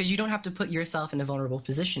well, because you don't have to put yourself in a vulnerable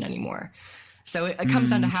position anymore. So it comes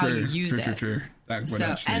down to how you use it. True. That would So,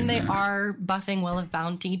 actually, and they are buffing Well of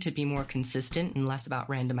Bounty to be more consistent and less about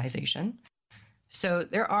randomization. So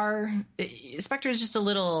there are, Spectre is just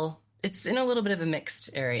it's in a little bit of a mixed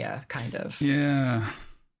area, kind of. Yeah.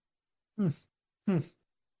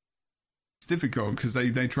 It's difficult because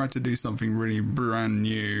they tried to do something really brand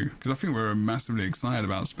new, because I think we were massively excited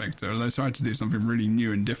about Spectre. They tried to do something really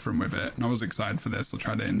new and different with it, and I was excited for this. I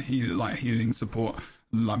tried it in healing support,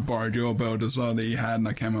 like borrowed your build as well that you had, and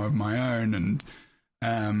I came up with my own.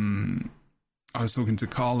 And I was talking to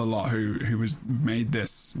Carl a lot, who was made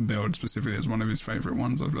this build specifically as one of his favorite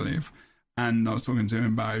ones, I believe. And I was talking to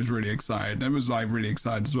him about it. He was really excited. I was like really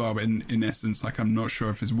excited as well. But in essence, like, I'm not sure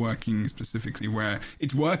if it's working specifically where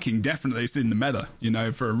it's working. Definitely, it's in the meta,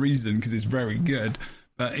 for a reason, because it's very good.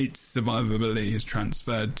 But its survivability is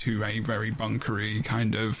transferred to a very bunkery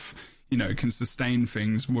kind of, can sustain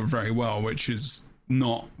things very well, which is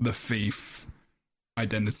not the thief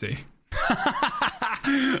identity.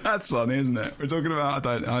 That's funny, isn't it? We're talking about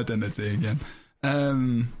identity again.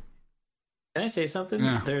 Can I say something?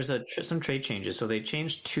 Yeah. There's some trait changes. So they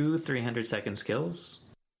changed 2 300-second skills.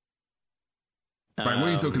 Right, what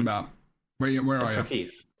are you talking about? Where are For you?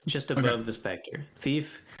 Thief, just above the Spectre.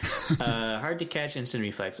 Thief, hard to catch instant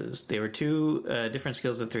reflexes. They were 2 different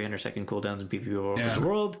skills with 300-second cooldowns in PvP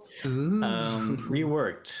World.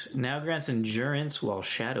 Reworked. Now grants endurance while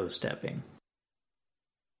shadow stepping.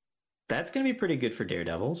 That's going to be pretty good for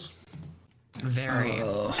daredevils. Very.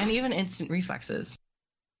 And even instant reflexes.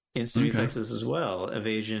 Instant reflexes as well.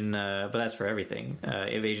 Evasion, but that's for everything.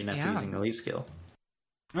 Evasion after using elite skill.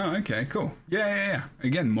 Oh, okay, cool. Yeah.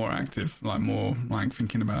 Again, more active, like more like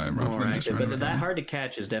thinking about it rather than just active. But random. that hard to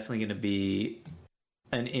catch is definitely going to be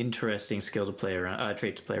an interesting skill to play around,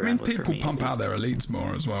 trait to play around with. People for me, pump out their elites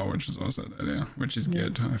more as well, which is also earlier, which is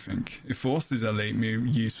good. I think it forces elite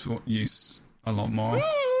use a lot more.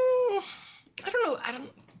 I don't know.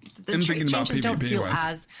 The changes don't feel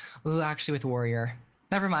as actually with Warrior.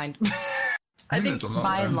 Never mind. I think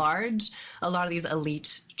by and large, a lot of these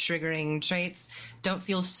elite triggering traits don't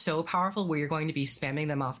feel so powerful where you're going to be spamming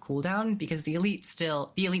them off cooldown, because the elite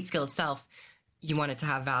skill itself, you want it to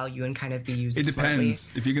have value and kind of be used. It depends.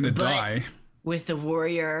 Smartly. If you're going to die with the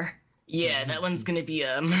Warrior, that one's going to be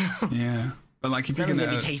yeah. But like if you're going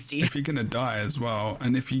to be tasty. If you're going to die as well,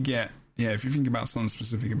 and if you get if you think about some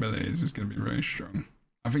specific abilities, it's going to be really strong.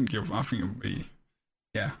 I think it'll be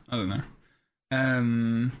I don't know.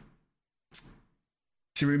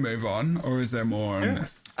 Should we move on, or is there more on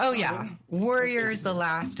this? Oh yeah, Warrior is the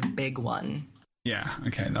last big one. Yeah,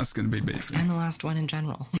 okay, that's going to be beefy. And the last one in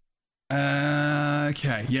general.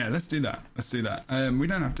 Okay, yeah, let's do that. We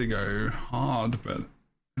don't have to go hard, but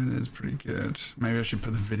it is pretty good. Maybe I should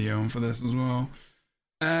put the video on for this as well.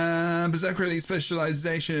 Berserker Elite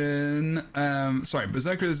Specialization.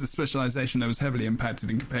 Berserker is the specialization that was heavily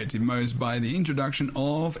impacted in competitive modes by the introduction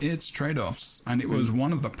of its trade-offs, and it was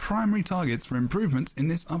one of the primary targets for improvements in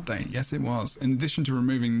this update. Yes, it was. In addition to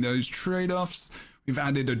removing those trade-offs, we've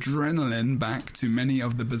added adrenaline back to many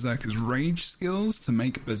of the Berserker's rage skills to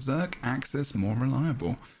make Berserk access more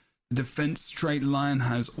reliable. The defense trait line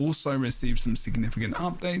has also received some significant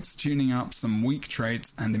updates, tuning up some weak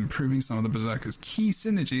traits and improving some of the Berserker's key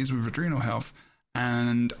synergies with Adrenal Health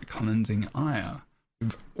and Cleansing Ire.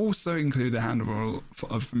 We've also included a handful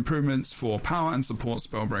of improvements for power and support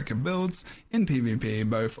Spellbreaker builds in PvP,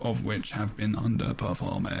 both of which have been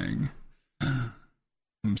underperforming.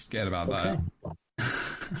 I'm scared about that.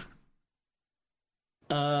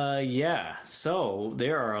 Yeah, so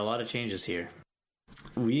there are a lot of changes here.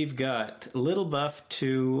 We've got little buff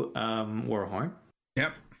to Warhorn.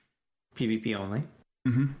 Yep. PvP only.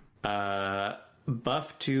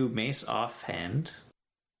 Buff to Mace Offhand.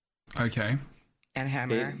 Okay. And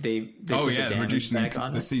Hammer. They put the damage reducing back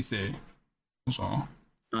on the CC. On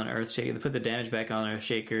Earthshaker. They put the damage back on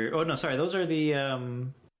Earthshaker. Oh, no, sorry. Those are the...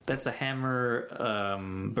 that's the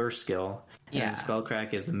Hammer burst skill. And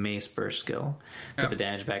Skullcrack is the Mace burst skill. Put the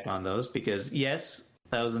damage back on those because, yes...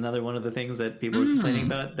 That was another one of the things that people were complaining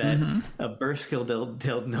about, that a burst skill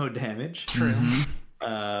dealt no damage. True.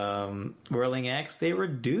 Whirling Axe, they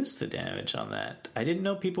reduced the damage on that. I didn't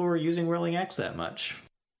know people were using Whirling Axe that much.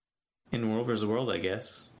 In World vs. World, I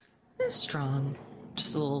guess. It's strong.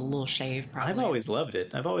 just a little shave, probably. I've always loved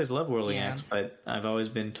it. I've always loved Whirling Yeah. Axe, but I've always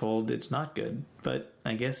been told it's not good. But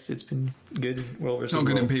I guess it's been good in World vs. It's not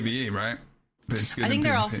good in World. PvE, right? But it's good I think in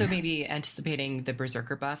they're PvP. also maybe anticipating the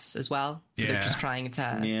Berserker buffs as well. So they're Yeah. just trying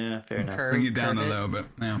to Yeah, fair enough. Bring it down curve a little bit,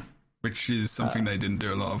 yeah. Which is something they didn't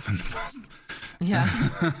do a lot of in the past.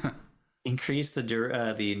 Yeah. Increase the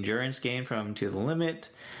endurance gain from to the limit.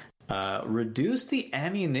 Reduce the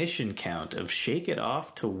ammunition count of Shake It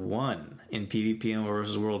Off to 1 in PvP and World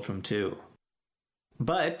vs. World from 2.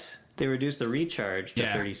 But they reduced the recharge to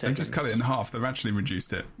 30 They've seconds. just cut it in half. They've actually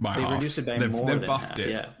reduced it by half. They reduced it by they've, more they've than buffed half, it.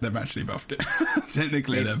 yeah. They've actually buffed it.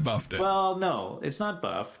 Technically, they've buffed it. Well, no, it's not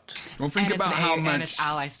buffed. Well, think and about it's how and much it's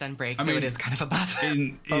ally stun break, I so mean, it is kind of a buff.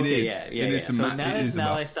 it Okay, is. yeah. It is a So ma- now it that is it's a an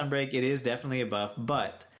ally buff. stun break, it is definitely a buff,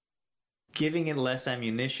 but giving it less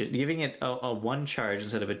ammunition, giving it a 1 charge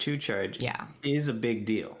instead of a 2 charge Yeah. is a big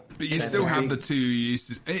deal. But you That's still a have big- the 2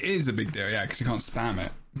 uses. It is a big deal, yeah, because you can't spam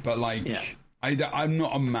it. But like, Yeah. I'm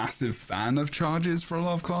not a massive fan of charges for a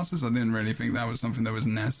lot of classes. I didn't really think that was something that was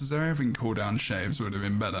necessary. I think cooldown shaves would have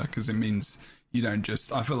been better because it means you don't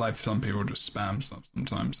just. I feel like some people just spam stuff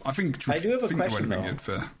sometimes. I think I do have a think it question, would have been though. good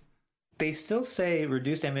for. They still say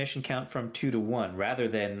reduced ammunition count from 2 to 1 rather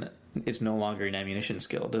than it's no longer an ammunition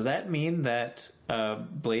skill. Does that mean that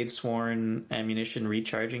Blade Sworn ammunition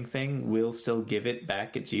recharging thing will still give it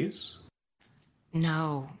back its use?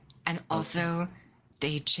 No. And also,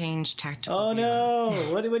 they changed tactical. Oh reload.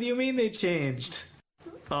 no! What do you mean they changed?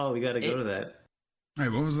 Oh, we got to go to that. Hey,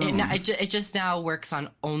 what was that? It, one? it just now works on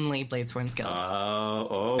only Blade Sworn skills.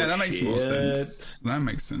 Oh, Yeah, that makes more shit. sense. That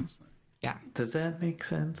makes sense. Yeah. Does that make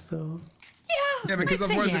sense though? Yeah, because I'd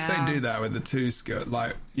say otherwise, yeah. if they do that with the 2 skill,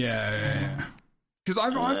 like, yeah. Because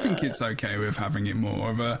I think it's okay with having it more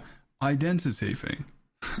of a identity thing.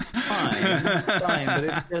 Fine,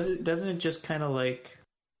 but doesn't it just kind of like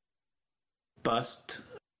bust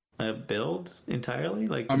a build entirely?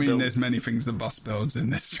 Like I the mean, build- there's many things that bust builds in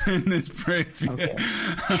this preview. Okay.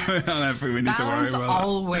 I don't think we need to worry Balance about that.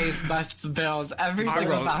 always busts builds. Every I've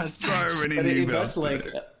single got balance patch. so many but new it builds. busts like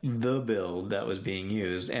the build that was being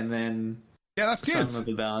used, and then Yeah, that's some good. of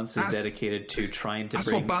the balance is That's- dedicated to trying to that's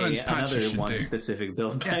bring what balance patches another should one do. specific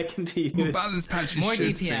build back into use. Well, balance patches More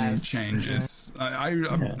should bring DPS. changes.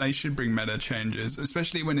 They should bring meta changes,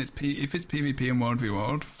 especially when it's if it's PvP and World v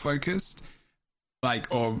World focused, like,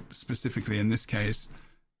 or specifically in this case,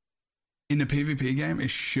 in a PvP game, it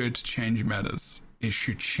should change metas. It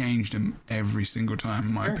should change them every single time,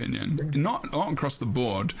 in my opinion. Not across the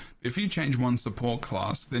board. If you change one support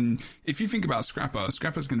class, then if you think about Scrapper's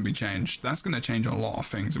going to be changed. That's going to change a lot of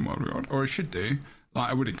things in World v World, or it should do.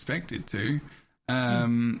 Like, I would expect it to. Yeah,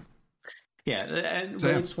 and So,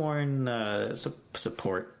 yeah. Blade Sworn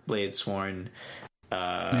support Blade Sworn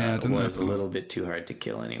I don't know was if- a little bit too hard to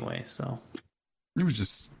kill anyway. So It was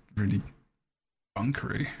just really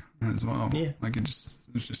bunkery as well. Yeah. Like it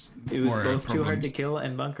was just. it was warrior both too hard to problems. kill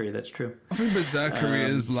and bunkery. That's true. I think Berserker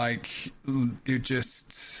is like you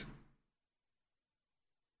just.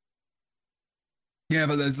 Yeah,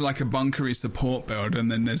 but there's like a bunkery support build, and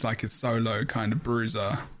then there's like a solo kind of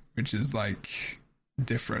bruiser, which is like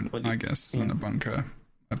different, What do you- I guess, yeah. than a bunker.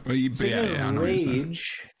 But Speaking yeah, I of know what you're saying.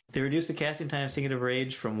 rage, they reduced the casting time of Singing of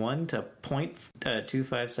Rage from 1 to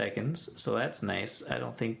 0.25 seconds. So that's nice. I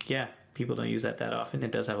don't think, people don't use that often.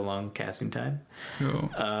 It does have a long casting time.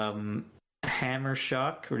 Cool. Hammer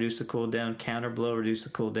Shock, reduce the cooldown. Counter Blow, reduce the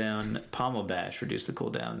cooldown. Pommel Bash, reduce the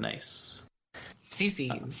cooldown. Nice.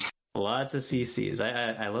 CCs. Lots of CCs.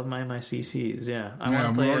 I love my CCs. Yeah, I Yeah,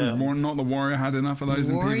 want to play. not the warrior had enough of those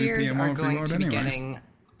in PvP Warriors and are World v going World to be anyway. getting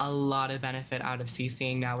a lot of benefit out of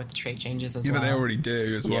CCing now with the trait changes as Yeah, well. but they already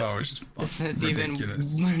do as Yeah. well. It's just This is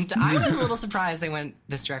ridiculous. even. I was a little surprised they went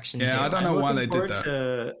this direction too. Yeah, I don't know why they did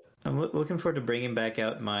that. I'm looking forward to bringing back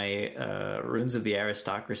out my Runes of the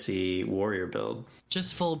Aristocracy warrior build.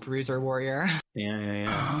 Just full bruiser warrior.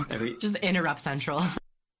 Yeah. Oh, Just interrupt central.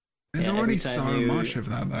 There's Yeah, already every time so you- much of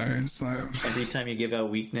that, though. It's like, Every time you give out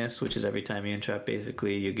weakness, which is every time you interrupt,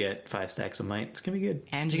 basically you get 5 stacks of might. It's gonna be good.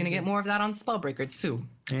 And you're gonna get more of that on Spellbreaker too.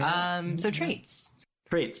 Yeah. So traits.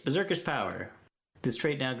 Traits: Berserker's Power. This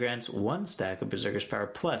trait now grants 1 stack of Berserker's Power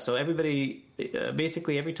plus. So everybody,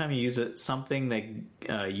 basically, every time you use something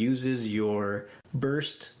that uses your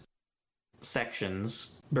burst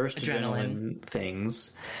sections, burst adrenaline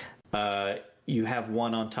things, you have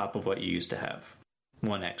 1 on top of what you used to have.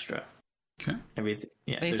 1 extra. okay. Everything.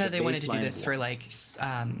 Yeah. They there's said a they wanted to do baseline this of for like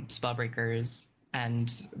Spellbreakers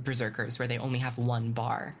and Berserkers, where they only have 1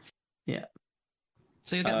 bar. Yeah.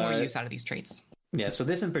 So you'll get more use out of these traits. Yeah, so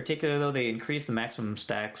this in particular, though, they increased the maximum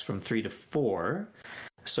stacks from 3 to 4.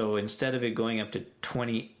 So instead of it going up to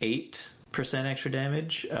 28 extra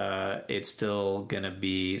damage. It's still gonna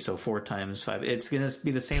be 4 times 5. It's gonna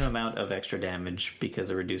be the same amount of extra damage because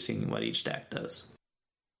of reducing what each stack does.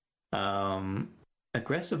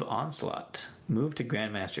 Aggressive Onslaught. Move to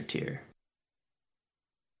Grandmaster tier.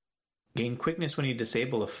 Gain quickness when you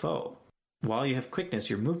disable a foe. While you have quickness,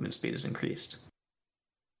 your movement speed is increased.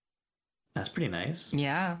 That's pretty nice.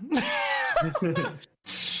 Yeah.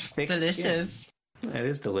 Delicious. It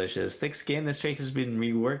is delicious. Thick Skin. This trait has been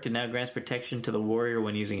reworked and now grants protection to the warrior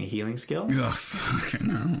when using a healing skill. Ugh, fucking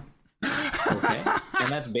hell. Okay, and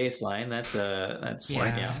that's baseline. That's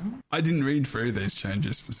yeah. I didn't read through these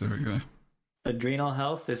changes specifically. Adrenal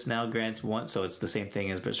Health. This now grants 1, so it's the same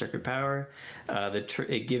thing as Berserker Power.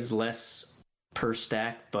 It gives less per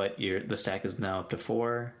stack, but the stack is now up to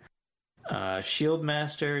 4. Shield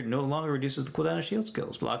Master no longer reduces the cooldown of shield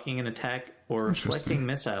skills. Blocking an attack or reflecting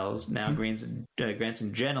missiles now grants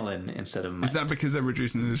adrenaline instead of might. Is that because they're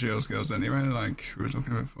reducing the shield skills anyway, like we were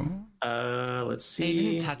talking about before? Let's see. They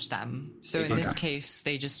didn't touch them. So in this case,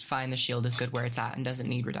 they just find the shield is good where it's at and doesn't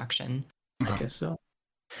need reduction. I guess so.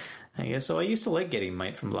 I used to like getting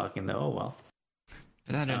might from blocking, though. Oh, well.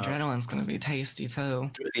 But that adrenaline's going to be tasty, too.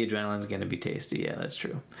 The adrenaline's going to be tasty. Yeah, that's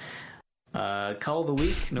true. Call the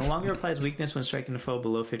Weak no longer applies weakness when striking a foe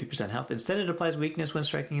below 50% health. Instead, it applies weakness when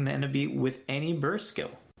striking an enemy with any burst skill.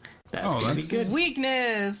 That's going to be good.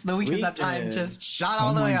 Weakness! The weakness that time just shot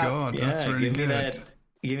all the way up. Oh my god, that's really good.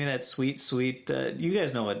 Give me that sweet... you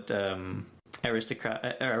guys know what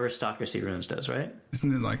aristocracy runes does, right?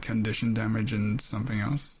 Isn't it like condition damage and something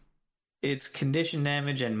else? It's condition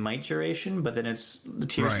damage and might duration, but then it's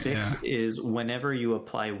tier 6 is whenever you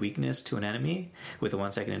apply weakness to an enemy with a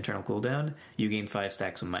 1-second internal cooldown, you gain 5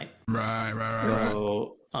 stacks of might. Right.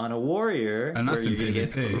 So on a warrior, and that's in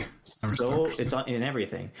PvP. It's in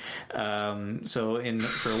everything. For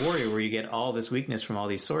a warrior where you get all this weakness from all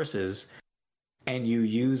these sources, and you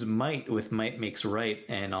use might with might makes right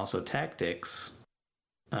and also tactics,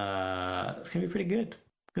 it's gonna be pretty good.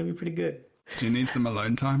 Do you need some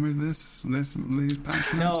alone time with these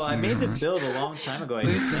patch? No, I made this build a long time ago. I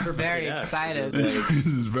just never very excited. This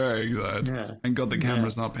is very excited. Yeah. And God, the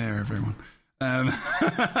camera's up here, everyone.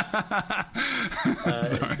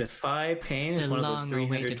 Defy Pain is one of those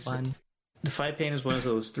 300. Defy Pain is one of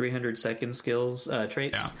those 300-second skills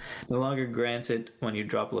traits. Yeah. No longer grants it when you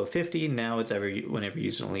drop below 50. Now it's whenever you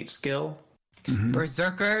use an elite skill. Mm-hmm.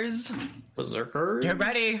 Berserkers, get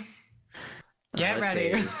ready. Get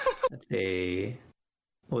ready.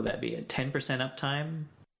 What would that be? A 10% uptime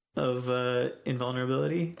of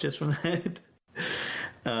invulnerability just from that?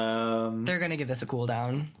 They're going to give this a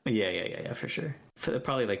cooldown. Yeah, for sure.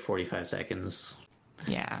 Probably like 45 seconds.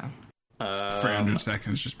 Yeah. 300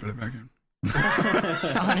 seconds, just put it back in.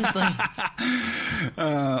 Honestly.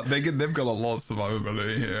 They've got a lot of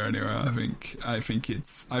survivability here anyway. I think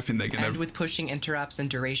they're gonna. And with pushing interrupts and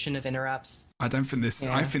duration of interrupts. I don't think this.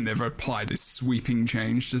 Yeah. I think they've applied a sweeping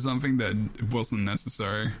change to something that wasn't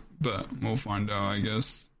necessary, but we'll find out, I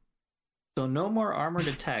guess. So no more armored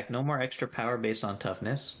attack, no more extra power based on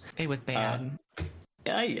toughness. It was bad.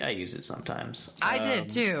 I use it sometimes. I did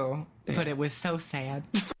too, but it was so sad.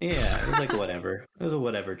 Yeah, it was like whatever. It was a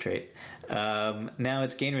whatever trait. Now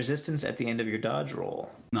it's gain resistance at the end of your dodge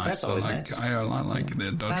roll. Nice. That's always nice. I like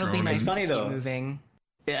the dodge That'll roll. Be nice. It's funny though. Moving.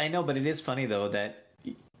 Yeah, I know, but it is funny though that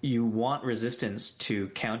you want resistance to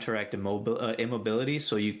counteract immobility,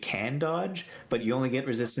 so you can dodge, but you only get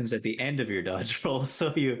resistance at the end of your dodge roll.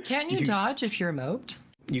 So can't you dodge if you're mobed?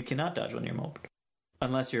 You cannot dodge when you're mobed.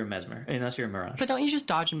 Unless you're a Mirage. But don't you just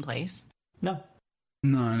dodge in place? No.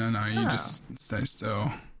 You just stay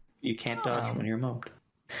still. You can't dodge when you're mobed.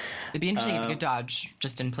 It'd be interesting if you could dodge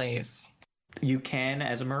just in place. You can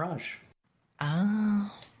as a Mirage.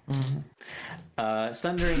 Oh. Mm-hmm.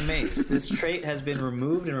 Sundering Mace. This trait has been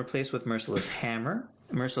removed and replaced with Merciless Hammer.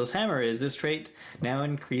 Merciless Hammer is this trait now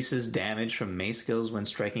increases damage from mace skills when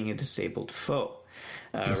striking a disabled foe.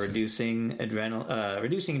 Reducing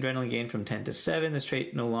adrenaline gain from 10 to 7. This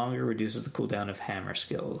trait no longer reduces the cooldown of hammer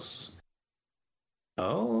skills.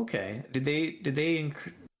 Oh, okay. Did they they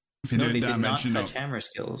did not touch hammer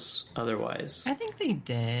skills otherwise. I think they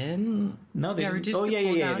did. No, they reduced the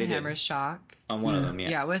cooldown they hammer did. Shock. On one of them, yeah.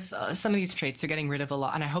 Yeah, with some of these traits, they're getting rid of a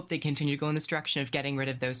lot, and I hope they continue to go in this direction of getting rid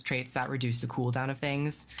of those traits that reduce the cooldown of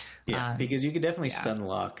things. Yeah, because you could definitely stun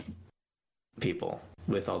lock people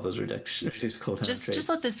with all those reduced cooldown traits. Just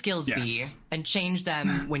let the skills be and change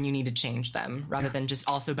them when you need to change them, rather than just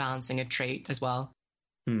also balancing a trait as well.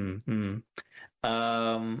 Last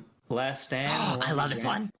Stand. I love this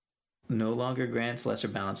one. no longer grants lesser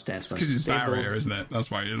balance stance when Because it's disabled. barrier, isn't it?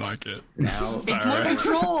 That's why you like it. Now, It's more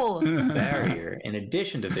control. barrier in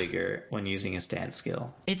addition to vigor when using a stance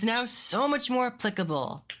skill. It's now so much more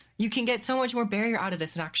applicable. You can get so much more barrier out of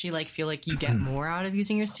this and actually like feel like you get more out of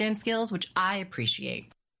using your stance skills, which I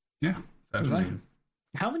appreciate. Yeah, fair play.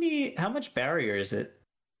 How much barrier is it?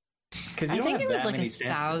 Because I you don't think have it was that like many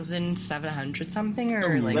stance skills. 1,700 something,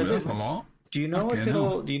 or Oh, like that's a lot. Do you know if Okay, it'll?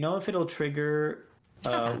 no. Do you know if it'll trigger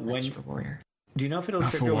it's not that when? much for warrior. Do you know if it'll For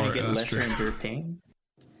trigger when you warrior, get that's lesser true. endure pain?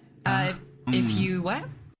 If you what?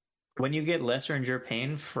 When you get lesser endure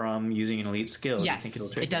pain from using an elite skill, do you think it'll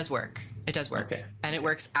Yes, trigger? it does work. It does work. Okay. And it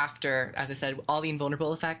works after, as I said, all the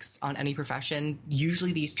invulnerable effects on any profession.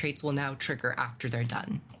 Usually these traits will now trigger after they're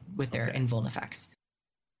done with their invuln effects.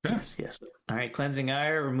 Yes, yes. All right, cleansing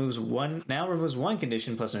ire removes one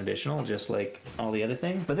condition plus an additional, just like all the other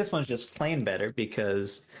things. But this one's just plain better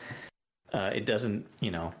because it doesn't,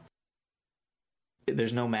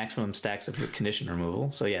 there's no maximum stacks of condition removal.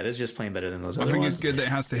 So yeah, this is just plain better than those I other think ones. it's good that it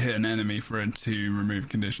has to hit an enemy for it to remove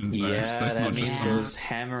conditions, though. Yeah, So it's that not means just those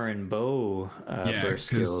hammer and bow Yeah, burst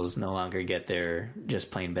 'cause- skills no longer get their just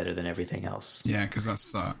plain better than everything else. Yeah, because that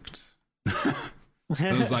sucked.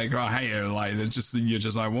 It was like, oh, hey, like, you're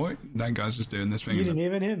just like, what? That guy's just doing this thing. You didn't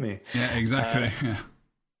even hit me. Yeah, exactly. Yeah.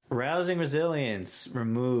 Rousing resilience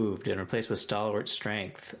removed and replaced with stalwart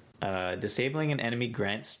strength. Disabling an enemy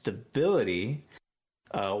grants stability.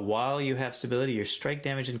 While you have stability, your strike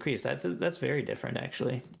damage increased. That's very different,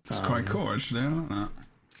 actually. It's quite cool, actually. I like that.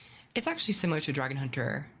 It's actually similar to a Dragon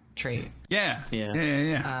Hunter trait. Yeah.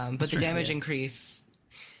 Yeah. But That's the true. damage increase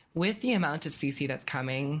with the amount of CC that's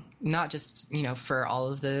coming, not just, for all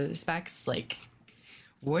of the specs, like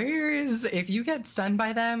warriors, if you get stunned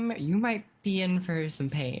by them, you might be in for some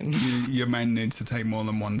pain. Your main needs to take more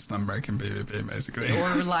than one stun break in PvP, basically. Or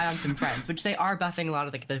rely on some friends, which they are buffing a lot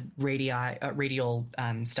of like the radial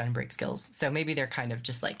stun break skills. So maybe they're kind of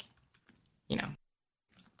just like, Yeah,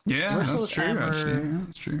 Merciless that's true, Hammer. actually. Yeah,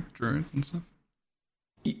 that's true. Druid and stuff.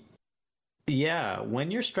 Yeah,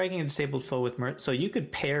 when you're striking a disabled foe with so you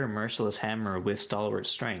could pair Merciless Hammer with Stalwart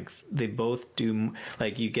Strength. They both do,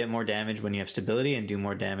 like, you get more damage when you have stability and do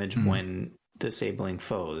more damage when disabling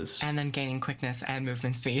foes. and then gaining quickness and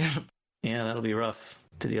movement speed. Yeah, that'll be rough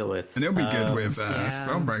to deal with. And it'll be good with yeah.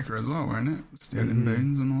 Spellbreaker as well, won't it? Stealing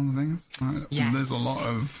boons and all the things. Like, Yes. There's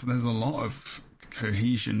a lot of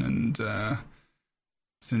cohesion and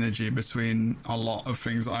synergy between a lot of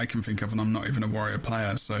things that I can think of, and I'm not even a warrior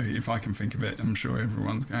player, so if I can think of it, I'm sure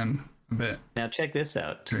everyone's going a bit Now check this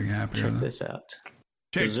out. too happy Check with it. this out.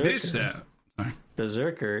 Check Berserker. this out. Sorry.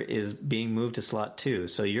 Berserker is being moved to slot 2,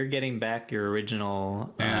 so you're getting back your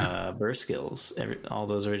original Yeah. burst skills, all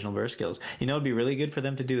those original burst skills. You know, it'd be really good for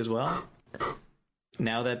them to do as well.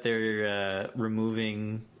 Now that they're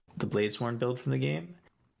removing the Bladesworn build from the game,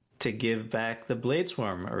 to give back the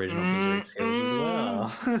Bladesworn original Berserk skills as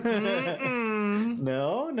well.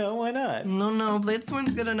 No, why not? No,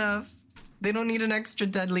 Bladesworn's good enough. They don't need an extra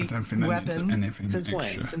deadly I don't think they weapon. need anything Since extra.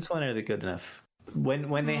 when? Since when are they good enough?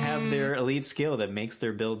 When they have their elite skill that makes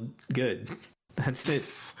their build good. That's it.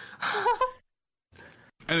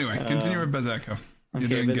 Anyway, continue with Berserker. You're Okay,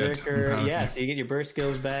 doing good. I'm Berserker. proud of Yeah, you. so you get your burst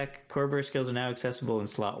skills back. Core burst skills are now accessible in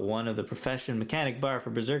slot 1 of the profession mechanic bar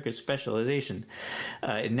for Berserker specialization.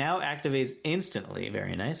 It now activates instantly.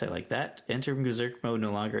 Very nice. I like that. Entering Berserk mode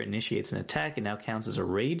no longer initiates an attack. It now counts as a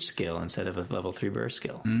rage skill instead of a level 3 burst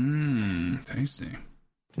skill. Tasty.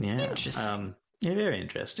 Yeah. Interesting. Yeah, very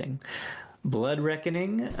interesting. Blood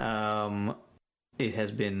Reckoning. It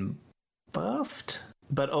has been buffed.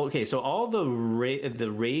 But okay, so all the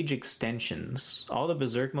rage extensions, all the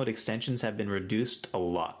Berserk mode extensions have been reduced a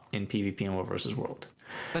lot in PvP and World vs. World.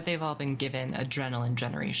 But they've all been given adrenaline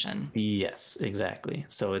generation. Yes, exactly.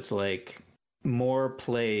 So it's like more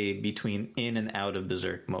play between in and out of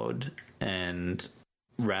Berserk mode, and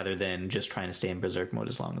rather than just trying to stay in Berserk mode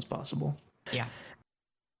as long as possible. Yeah.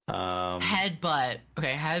 Headbutt.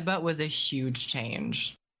 Okay, Headbutt was a huge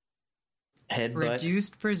change. Headbutt.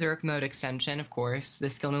 Reduced Berserk mode extension, of course. The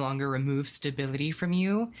skill no longer removes stability from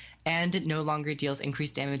you, and it no longer deals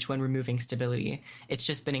increased damage when removing stability. It's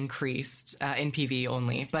just been increased in PvE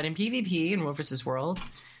only. But in PvP, in World vs. World,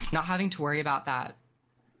 not having to worry about that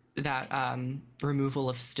removal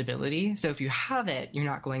of stability. So if you have it, you're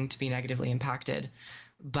not going to be negatively impacted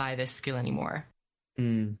by this skill anymore.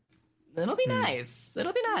 It'll be nice.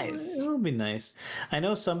 It'll be nice. It'll be nice. I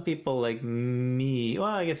know some people like me. Well,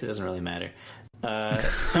 I guess it doesn't really matter.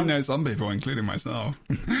 I know some people, including myself.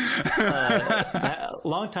 A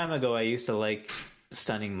long time ago, I used to like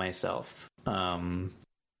stunning myself.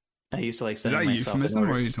 I used to like Is that stunning a myself. euphemism,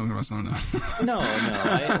 or are you talking about something else? No.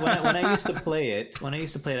 When I used to play it,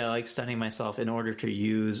 I liked stunning myself in order to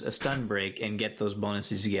use a stun break and get those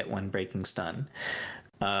bonuses you get when breaking stun.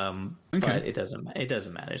 Okay. But it doesn't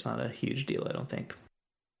matter. It's not a huge deal, I don't think.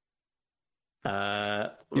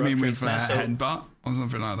 You mean with a headbutt or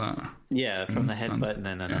something like that? Yeah, from the headbutt and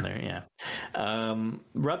then another, yeah.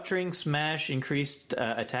 Rupturing Smash increased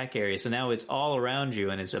attack area, so now it's all around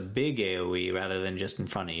you and it's a big AoE rather than just in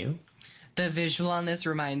front of you. The visual on this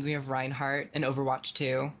reminds me of Reinhardt in Overwatch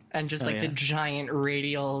 2, and just the giant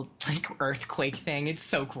radial like earthquake thing. It's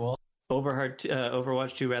so cool.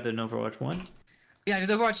 Overwatch 2 rather than Overwatch 1? Yeah,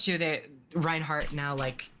 because Overwatch 2, Reinhardt now,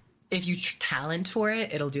 like, if you talent for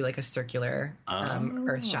it, it'll do like a circular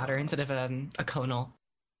earth shatter instead of a conal.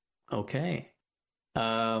 Okay.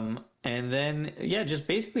 And then, just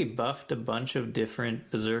basically buffed a bunch of different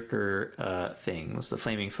Berserker things. The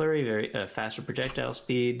Flaming Flurry, very faster projectile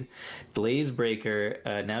speed. Blaze Breaker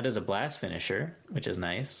now does a blast finisher, which is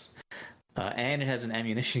nice. And it has an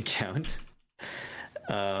ammunition count.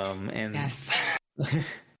 Yes.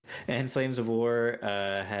 And Flames of War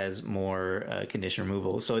has more condition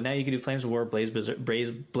removal. So now you can do Flames of War, Blaze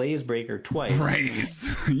Breaker twice.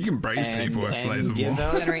 Braze. You can braze people with Flames of War.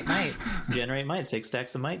 Generate might. Generate might. 6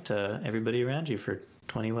 stacks of might to everybody around you for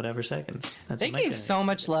 20 whatever seconds. They gave so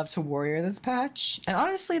much love to Warrior this patch. And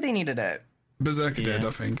honestly, they needed it. Berserker did,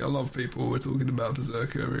 I think. A lot of people were talking about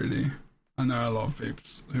Berserker, really. I know a lot of people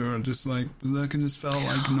who are just like, Berserker just felt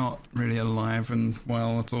like not really alive and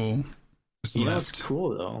well at all. You know what's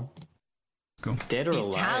cool though? Cool. Dead or These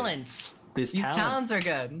alive. Talents. These talents are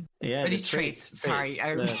good. Yeah, or these traits. Sorry.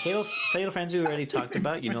 The fatal frenzy we already talked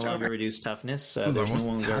about. You no longer reduce toughness. There's no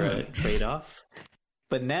longer a trade-off.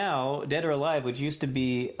 But now, Dead or Alive, which used to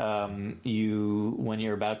be you when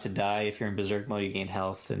you're about to die, if you're in Berserk mode, you gain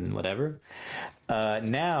health and whatever.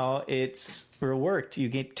 Now it's reworked. You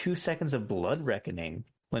get 2 seconds of Blood Reckoning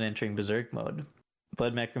when entering Berserk mode.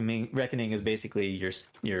 Blood Reckoning is basically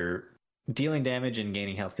your dealing damage and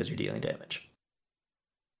gaining health because you're dealing damage.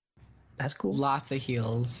 That's cool. Lots of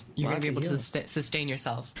heals. You're going to be able to sustain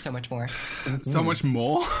yourself so much more. So much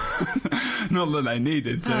more? Not that I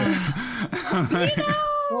needed to.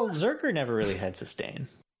 Well, Zerker never really had sustain.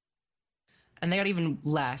 And they got even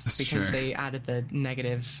less because they added the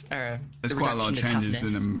negative. There's quite a lot of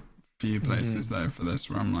changes in a few places though for this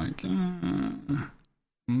where I'm like, I'm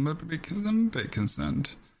a bit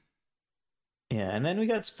concerned. Yeah, and then we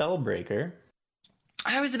got Spellbreaker.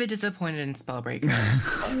 I was a bit disappointed in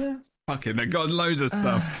Spellbreaker. Fuck it, they got loads of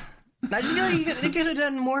stuff. I just feel like they could have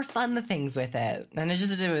done more fun things with it. And it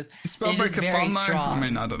was Spellbreaker very fun though? strong. I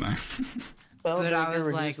mean, I don't know. But I was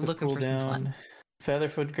like looking for some fun.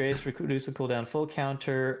 Featherfoot Grace reduce the cooldown. Full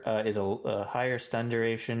counter is a higher stun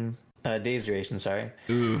duration. Days duration, sorry.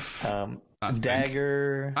 Oof.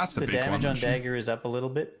 Dagger. That's a the big damage one, on Dagger is up a little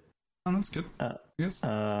bit. Oh, that's good. Yes.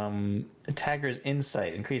 Attacker's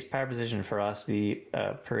Insight. Increased power position ferocity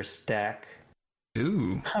per stack.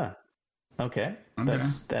 Ooh. Huh. Okay.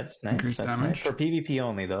 That's nice. Increased that's damage. nice. For PvP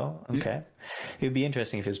only, though. Okay. Yeah. It would be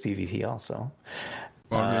interesting if it was PvP also.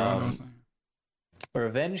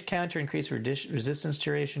 Revenge counter, increased resistance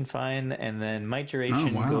duration, fine. And then might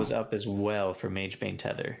duration goes up as well for Magebane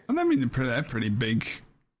Tether. And I mean, they're pretty big.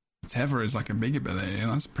 Tether is like a big ability,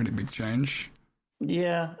 and that's a pretty big change.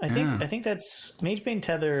 Yeah, I think that's Magebane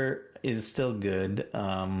Tether is still good.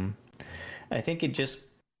 I think it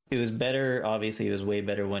was better. Obviously, it was way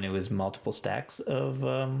better when it was multiple stacks of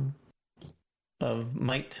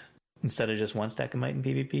might instead of just one stack of might in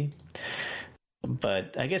PvP.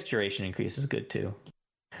 But I guess duration increase is good too.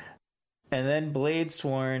 And then Blade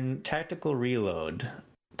Sworn Tactical Reload.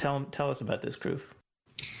 Tell us about this, Kroof.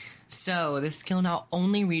 So this skill now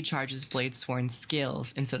only recharges Blade Sworn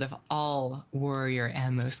skills instead of all warrior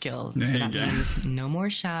ammo skills. So that means no more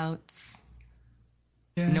shouts,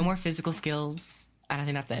 no more physical skills, and I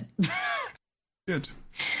think that's it. Good.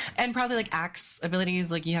 And probably like axe abilities,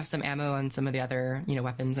 like you have some ammo on some of the other,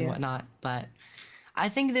 weapons and whatnot. But I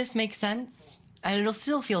think this makes sense. And it'll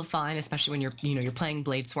still feel fine, especially when you're playing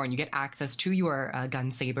Blade Sworn. You get access to your gun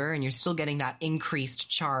saber, and you're still getting that increased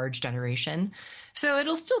charge generation. So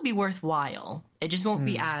it'll still be worthwhile. It just won't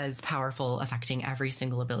be as powerful, affecting every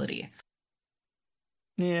single ability.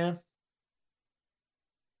 Yeah.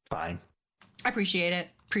 Fine. I appreciate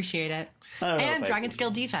it. And Dragon Scale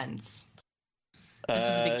Defense. This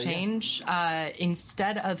was a big change. Yeah.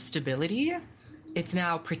 Instead of stability, it's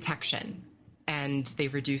now protection. And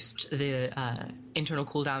they've reduced the internal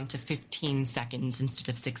cooldown to 15 seconds instead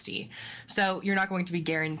of 60. So you're not going to be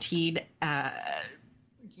guaranteed, a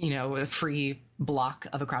free block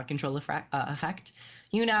of a crowd control effect,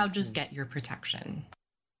 you now just get your protection.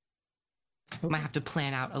 Might have to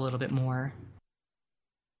plan out a little bit more.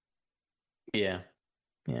 Yeah.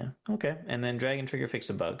 Okay. And then Dragon Trigger fixed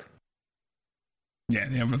a bug. Yeah,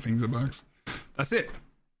 the other things are bugs. That's it.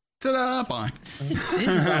 Ta-da! Bye. This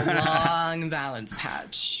is a long balance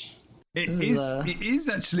patch. It is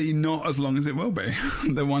actually not as long as it will be.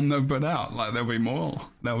 The one they put out, like there'll be more.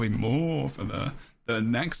 There'll be more for the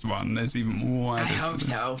next one. There's even more. I hope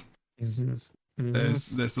so. Mm-hmm.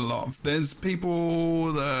 There's a lot. There's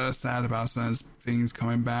people that are sad about certain things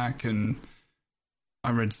coming back, and I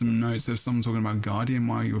read some notes of someone talking about Guardian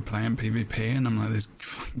while you were playing PvP, and I'm like, there's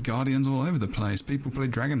Guardians all over the place. People play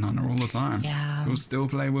Dragon Hunter all the time. Yeah. People still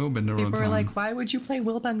play Willbender all the time. People are like, why would you play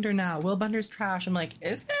Willbender now? Willbender's trash. I'm like,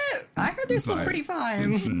 is it? I heard they're still pretty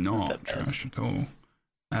fine. It's not trash at all.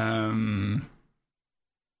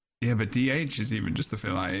 Yeah, but DH is even just to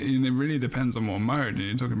feel like it really depends on what mode. And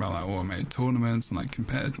you're talking about like automated tournaments and like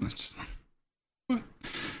competitive. It's just like, what?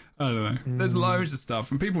 I don't know. There's loads of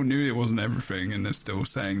stuff, and people knew it wasn't everything, and they're still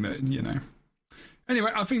saying that, you know.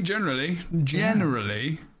 Anyway, I think generally,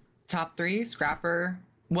 top 3 Scrapper.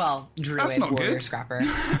 Well, Druid, that's not Warrior, good. Scrapper.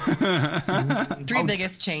 3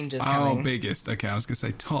 biggest changes coming. Oh, biggest. Okay, I was gonna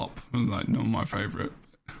say top. I was like, not my favorite.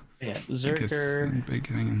 Yeah, Zerker. Big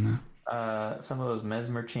thing in there. Some of those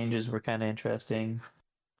Mesmer changes were kind of interesting.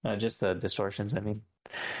 Just the distortions, I mean.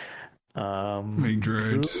 Big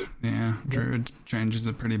Druid. Yeah, Druid changes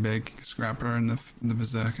are pretty big. Scrapper and the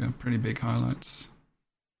Berserker, pretty big highlights.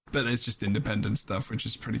 But there's just independent stuff, which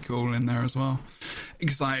is pretty cool in there as well.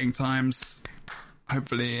 Exciting times.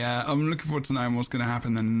 Hopefully, I'm looking forward to knowing what's going to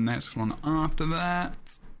happen in the next one after that.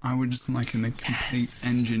 I would just like a complete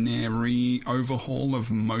engineering overhaul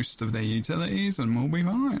of most of their utilities, and we'll be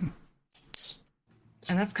fine.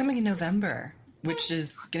 And that's coming in November, which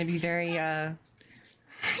is going to be very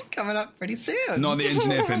coming up pretty soon. Not the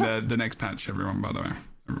engineer thing, the next patch, everyone, by the way.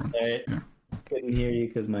 Everyone. Yeah. Couldn't hear you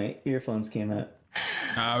because my earphones came out.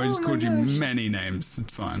 We just called you many names.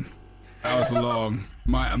 It's fine. That was long.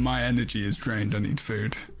 My energy is drained. I need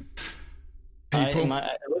food. People.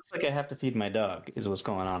 It looks like I have to feed my dog, is what's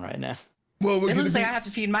going on right now. Well, it looks like I have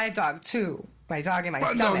to feed my dog, too. My dog in my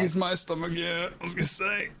stomach. My dog is my stomach, yeah. I was going to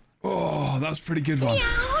say. Oh, that's a pretty good one.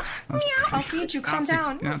 Meow. Meow. I'll feed you. Calm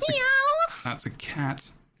down. Meow. That's a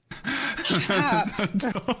cat. That's a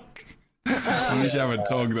dog. I wish I have a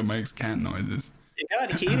dog that makes cat noises. It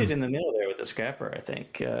got heated in the middle there with the Scrapper, I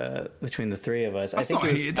think, between the three of us. That's I think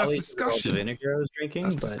not heated, that's discussion. The vinegar I was drinking.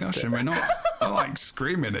 That's discussion. We're not like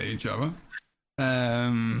screaming at each other.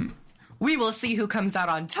 We will see who comes out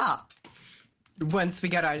on top once we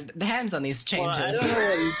get our hands on these changes. Well, I don't know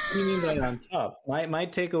what you mean by on top. My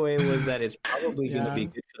takeaway was that it's probably going to be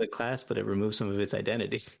good for the class, but it removes some of its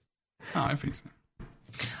identity. Oh, I think so.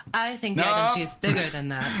 I think the identity is bigger than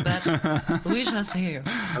that, but we shall see.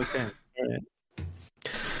 Okay. All right.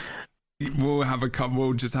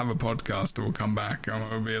 We'll just have a podcast, or we'll come back and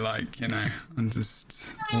we'll be like, you know, and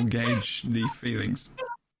just we'll gauge the feelings.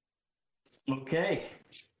 Okay.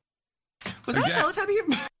 Was that a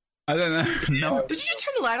Teletubby? I don't know. No. Did you just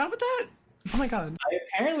turn the light on with that? Oh my god. I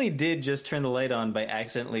apparently did just turn the light on by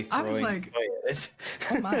accidentally throwing it.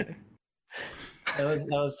 Oh my. That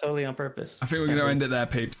was totally on purpose. I think we're going to end it there,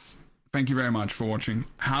 peeps. Thank you very much for watching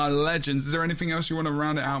Our Legends. Is there anything else you want to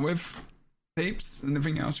round it out with, peeps?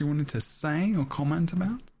 Anything else you wanted to say or comment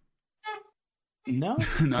about? No.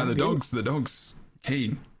 No, the dogs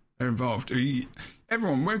keen. They're involved.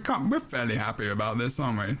 Everyone, we're fairly happy about this,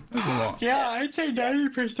 aren't we? There's a lot. Yeah, I'd say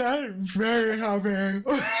 90%. Very happy.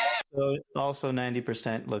 So also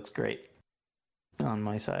 90% looks great on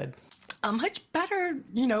my side. A much better,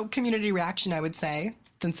 community reaction, I would say,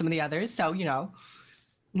 than some of the others. So,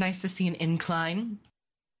 nice to see an incline.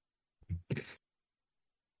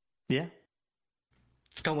 Yeah.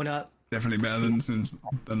 It's going up. Definitely better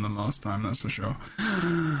than the last time, that's for sure.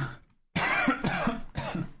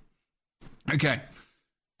 Okay.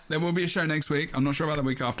 There will be a show next week. I'm not sure about the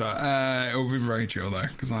week after. It will be very chill, though,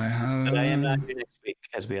 because I have... But I am not here next week,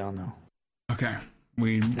 as we all know. Okay.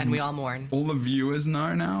 And we all mourn. All the viewers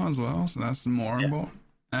know now as well, so that's more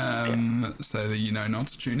important. So that you know not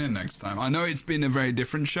to tune in next time. I know it's been a very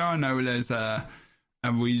different show. I know there's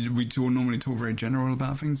we normally talk very general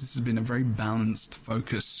about things. This has been a very balanced,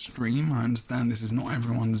 focused stream. I understand this is not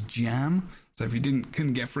everyone's jam. So if you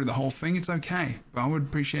couldn't get through the whole thing, it's okay. But I would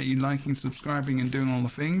appreciate you liking, subscribing, and doing all the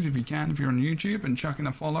things if you can, if you're on YouTube, and chucking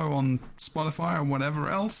a follow on Spotify or whatever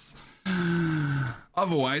else.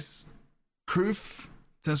 Otherwise, Kroof,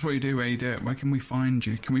 that's what you do, where you do it. Where can we find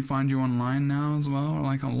you? Can we find you online now as well?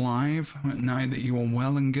 Like on live, now that you are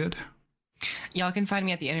well and good? Y'all can find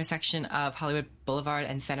me at the intersection of Hollywood Boulevard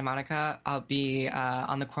and Santa Monica. I'll be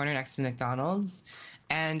on the corner next to McDonald's.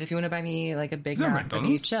 And if you want to buy me like a Big Mac,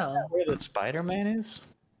 maybe chill. Where the Spider-Man is?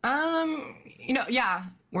 Yeah,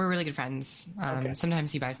 we're really good friends. Okay.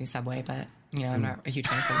 Sometimes he buys me Subway, but I'm not a huge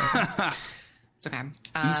fan of Subway. It's okay.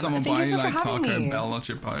 Did someone buy you like Taco me. Bell or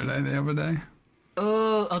Chipotle the other day?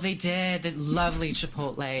 Oh, they did. The lovely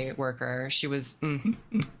Chipotle worker. She was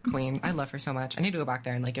queen. I love her so much. I need to go back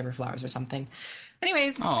there and like give her flowers or something.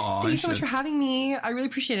 Anyways, thank you so much for having me. I really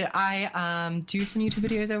appreciate it. I do some YouTube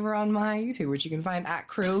videos over on my YouTube, which you can find at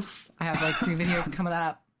Croof. I have like 3 videos coming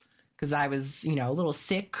up because I was, a little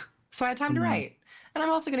sick, so I had time to write. And I'm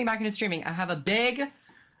also getting back into streaming. I have a big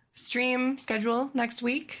stream schedule next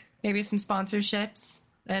week. Maybe some sponsorships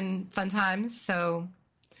and fun times. So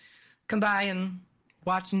come by and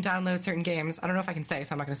watch and download certain games. I don't know if I can say,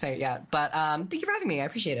 so I'm not going to say it yet. But thank you for having me. I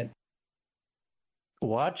appreciate it.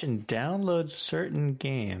 Watch and download certain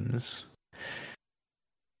games.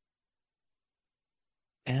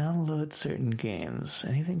 Download certain games.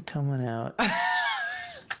 Anything coming out?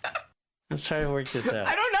 Let's try to work this out.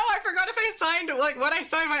 I don't know. I forgot if I signed, what I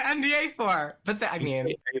signed my NDA for. But are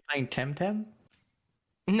you playing Temtem?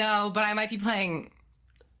 No, but I might be playing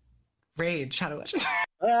Raid Shadow Legends.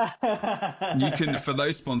 You can, for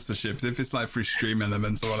those sponsorships, if it's like free stream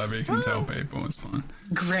elements or whatever, you can tell people. It's fine.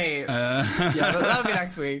 Great. That'll be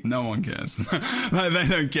next week. No one cares. Like, they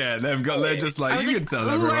don't care. They're just like, you can tell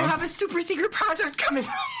everyone. I have a super secret project coming.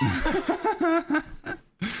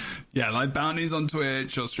 Yeah, like bounties on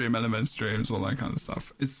Twitch or stream element streams, all that kind of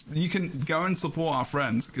stuff. You can go and support our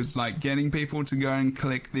friends, because like getting people to go and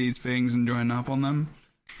click these things and join up on them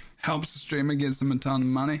helps the streamer, gives them a ton of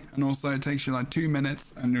money, and also it takes you like 2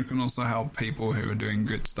 minutes, and you can also help people who are doing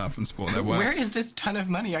good stuff and support their work. Where is this ton of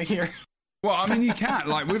money I hear? Well, I mean, you can,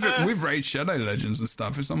 like with Raid Shadow Legends and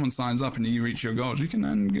stuff, if someone signs up and you reach your goals, you can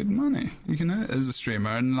earn good money. You can earn it as a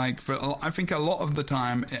streamer, and like I think a lot of the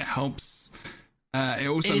time it helps. It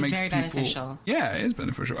also makes very people beneficial. Yeah, it is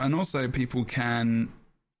beneficial, and also people can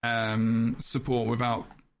support without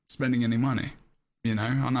spending any money. And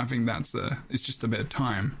I think it's just a bit of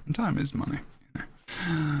time, and time is money.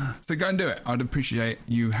 So go and do it. I'd appreciate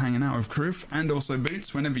you hanging out with Croof and also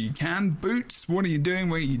Boots whenever you can. Boots, what are you doing?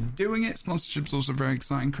 Where are you doing it? Sponsorship's also very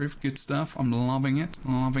exciting, Croof. Good stuff. I'm loving it.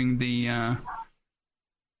 I'm loving the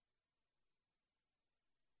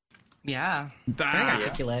yeah. Very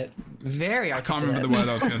articulate. Very articulate. I can't remember the word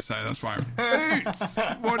I was going to say. That's fine. Boots,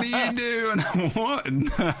 what do you do? And what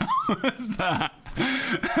was that?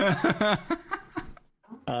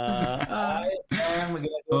 I am going to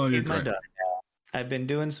go feed my dog now. I've been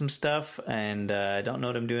doing some stuff, and I don't know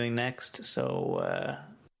what I'm doing next, so...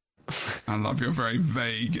 I love your very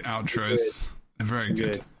vague outros. They're very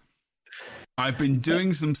good. I've been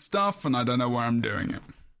doing some stuff, and I don't know where I'm doing it.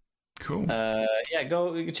 Cool. Yeah,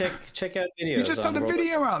 go check out videos. You just had a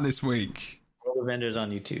video out this week. World of Vendors on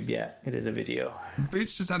YouTube. Yeah, it is a video.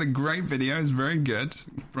 Boots just had a great video. It's very good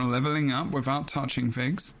for leveling up without touching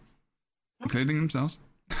figs, including themselves.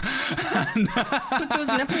 But those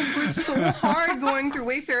nipples were so hard going through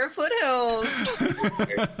Wayfarer Foothills.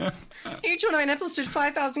 Each one of my nipples did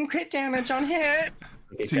 5,000 crit damage on hit.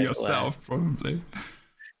 To yourself, probably.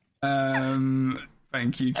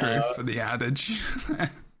 Thank you, Crew, for the adage.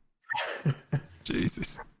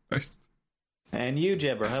 Jesus Christ. And you,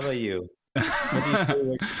 Jebra, how about you?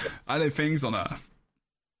 I do things on a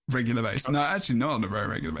regular basis. No, actually not on a very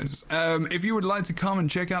regular basis. If you would like to come and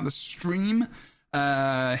check out the stream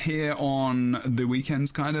here on the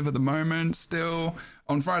weekends, kind of at the moment still.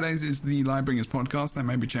 On Fridays is the Lightbringers podcast. They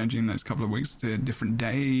may be changing in the next couple of weeks to a different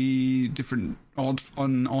day, different odd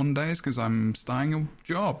on days, because I'm starting a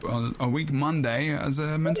job a week Monday as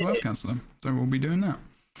a mental health counsellor. So we'll be doing that.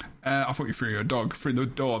 I thought you threw your dog through the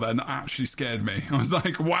door. That actually scared me. I was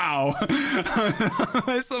like, wow.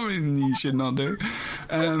 That's something you should not do.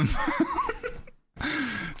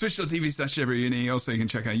 Twitch.tv/JebraUni. Also, you can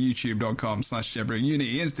check out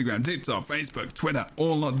youtube.com/JebraUni, Instagram, TikTok, Facebook, Twitter,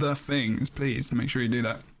 all of the things. Please make sure you do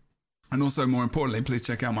that. And also, more importantly, please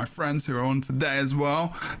check out my friends who are on today as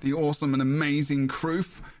well. The awesome and amazing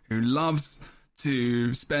Croof, who loves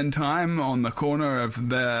to spend time on the corner of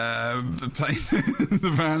the places,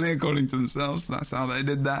 apparently, according to themselves. That's how they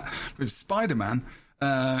did that with Spider-Man.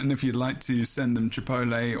 And if you'd like to send them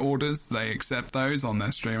Chipotle orders, they accept those on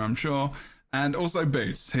their stream, I'm sure. And also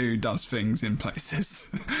Boots, who does things in places.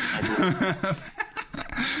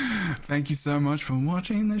 Thank you so much for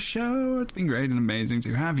watching the show. It's been great and amazing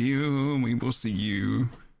to have you. We will see you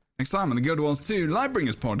next time on the Good Ones 2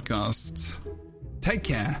 Lightbringers podcast. Take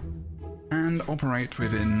care and operate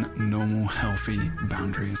within normal, healthy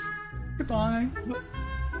boundaries. Goodbye.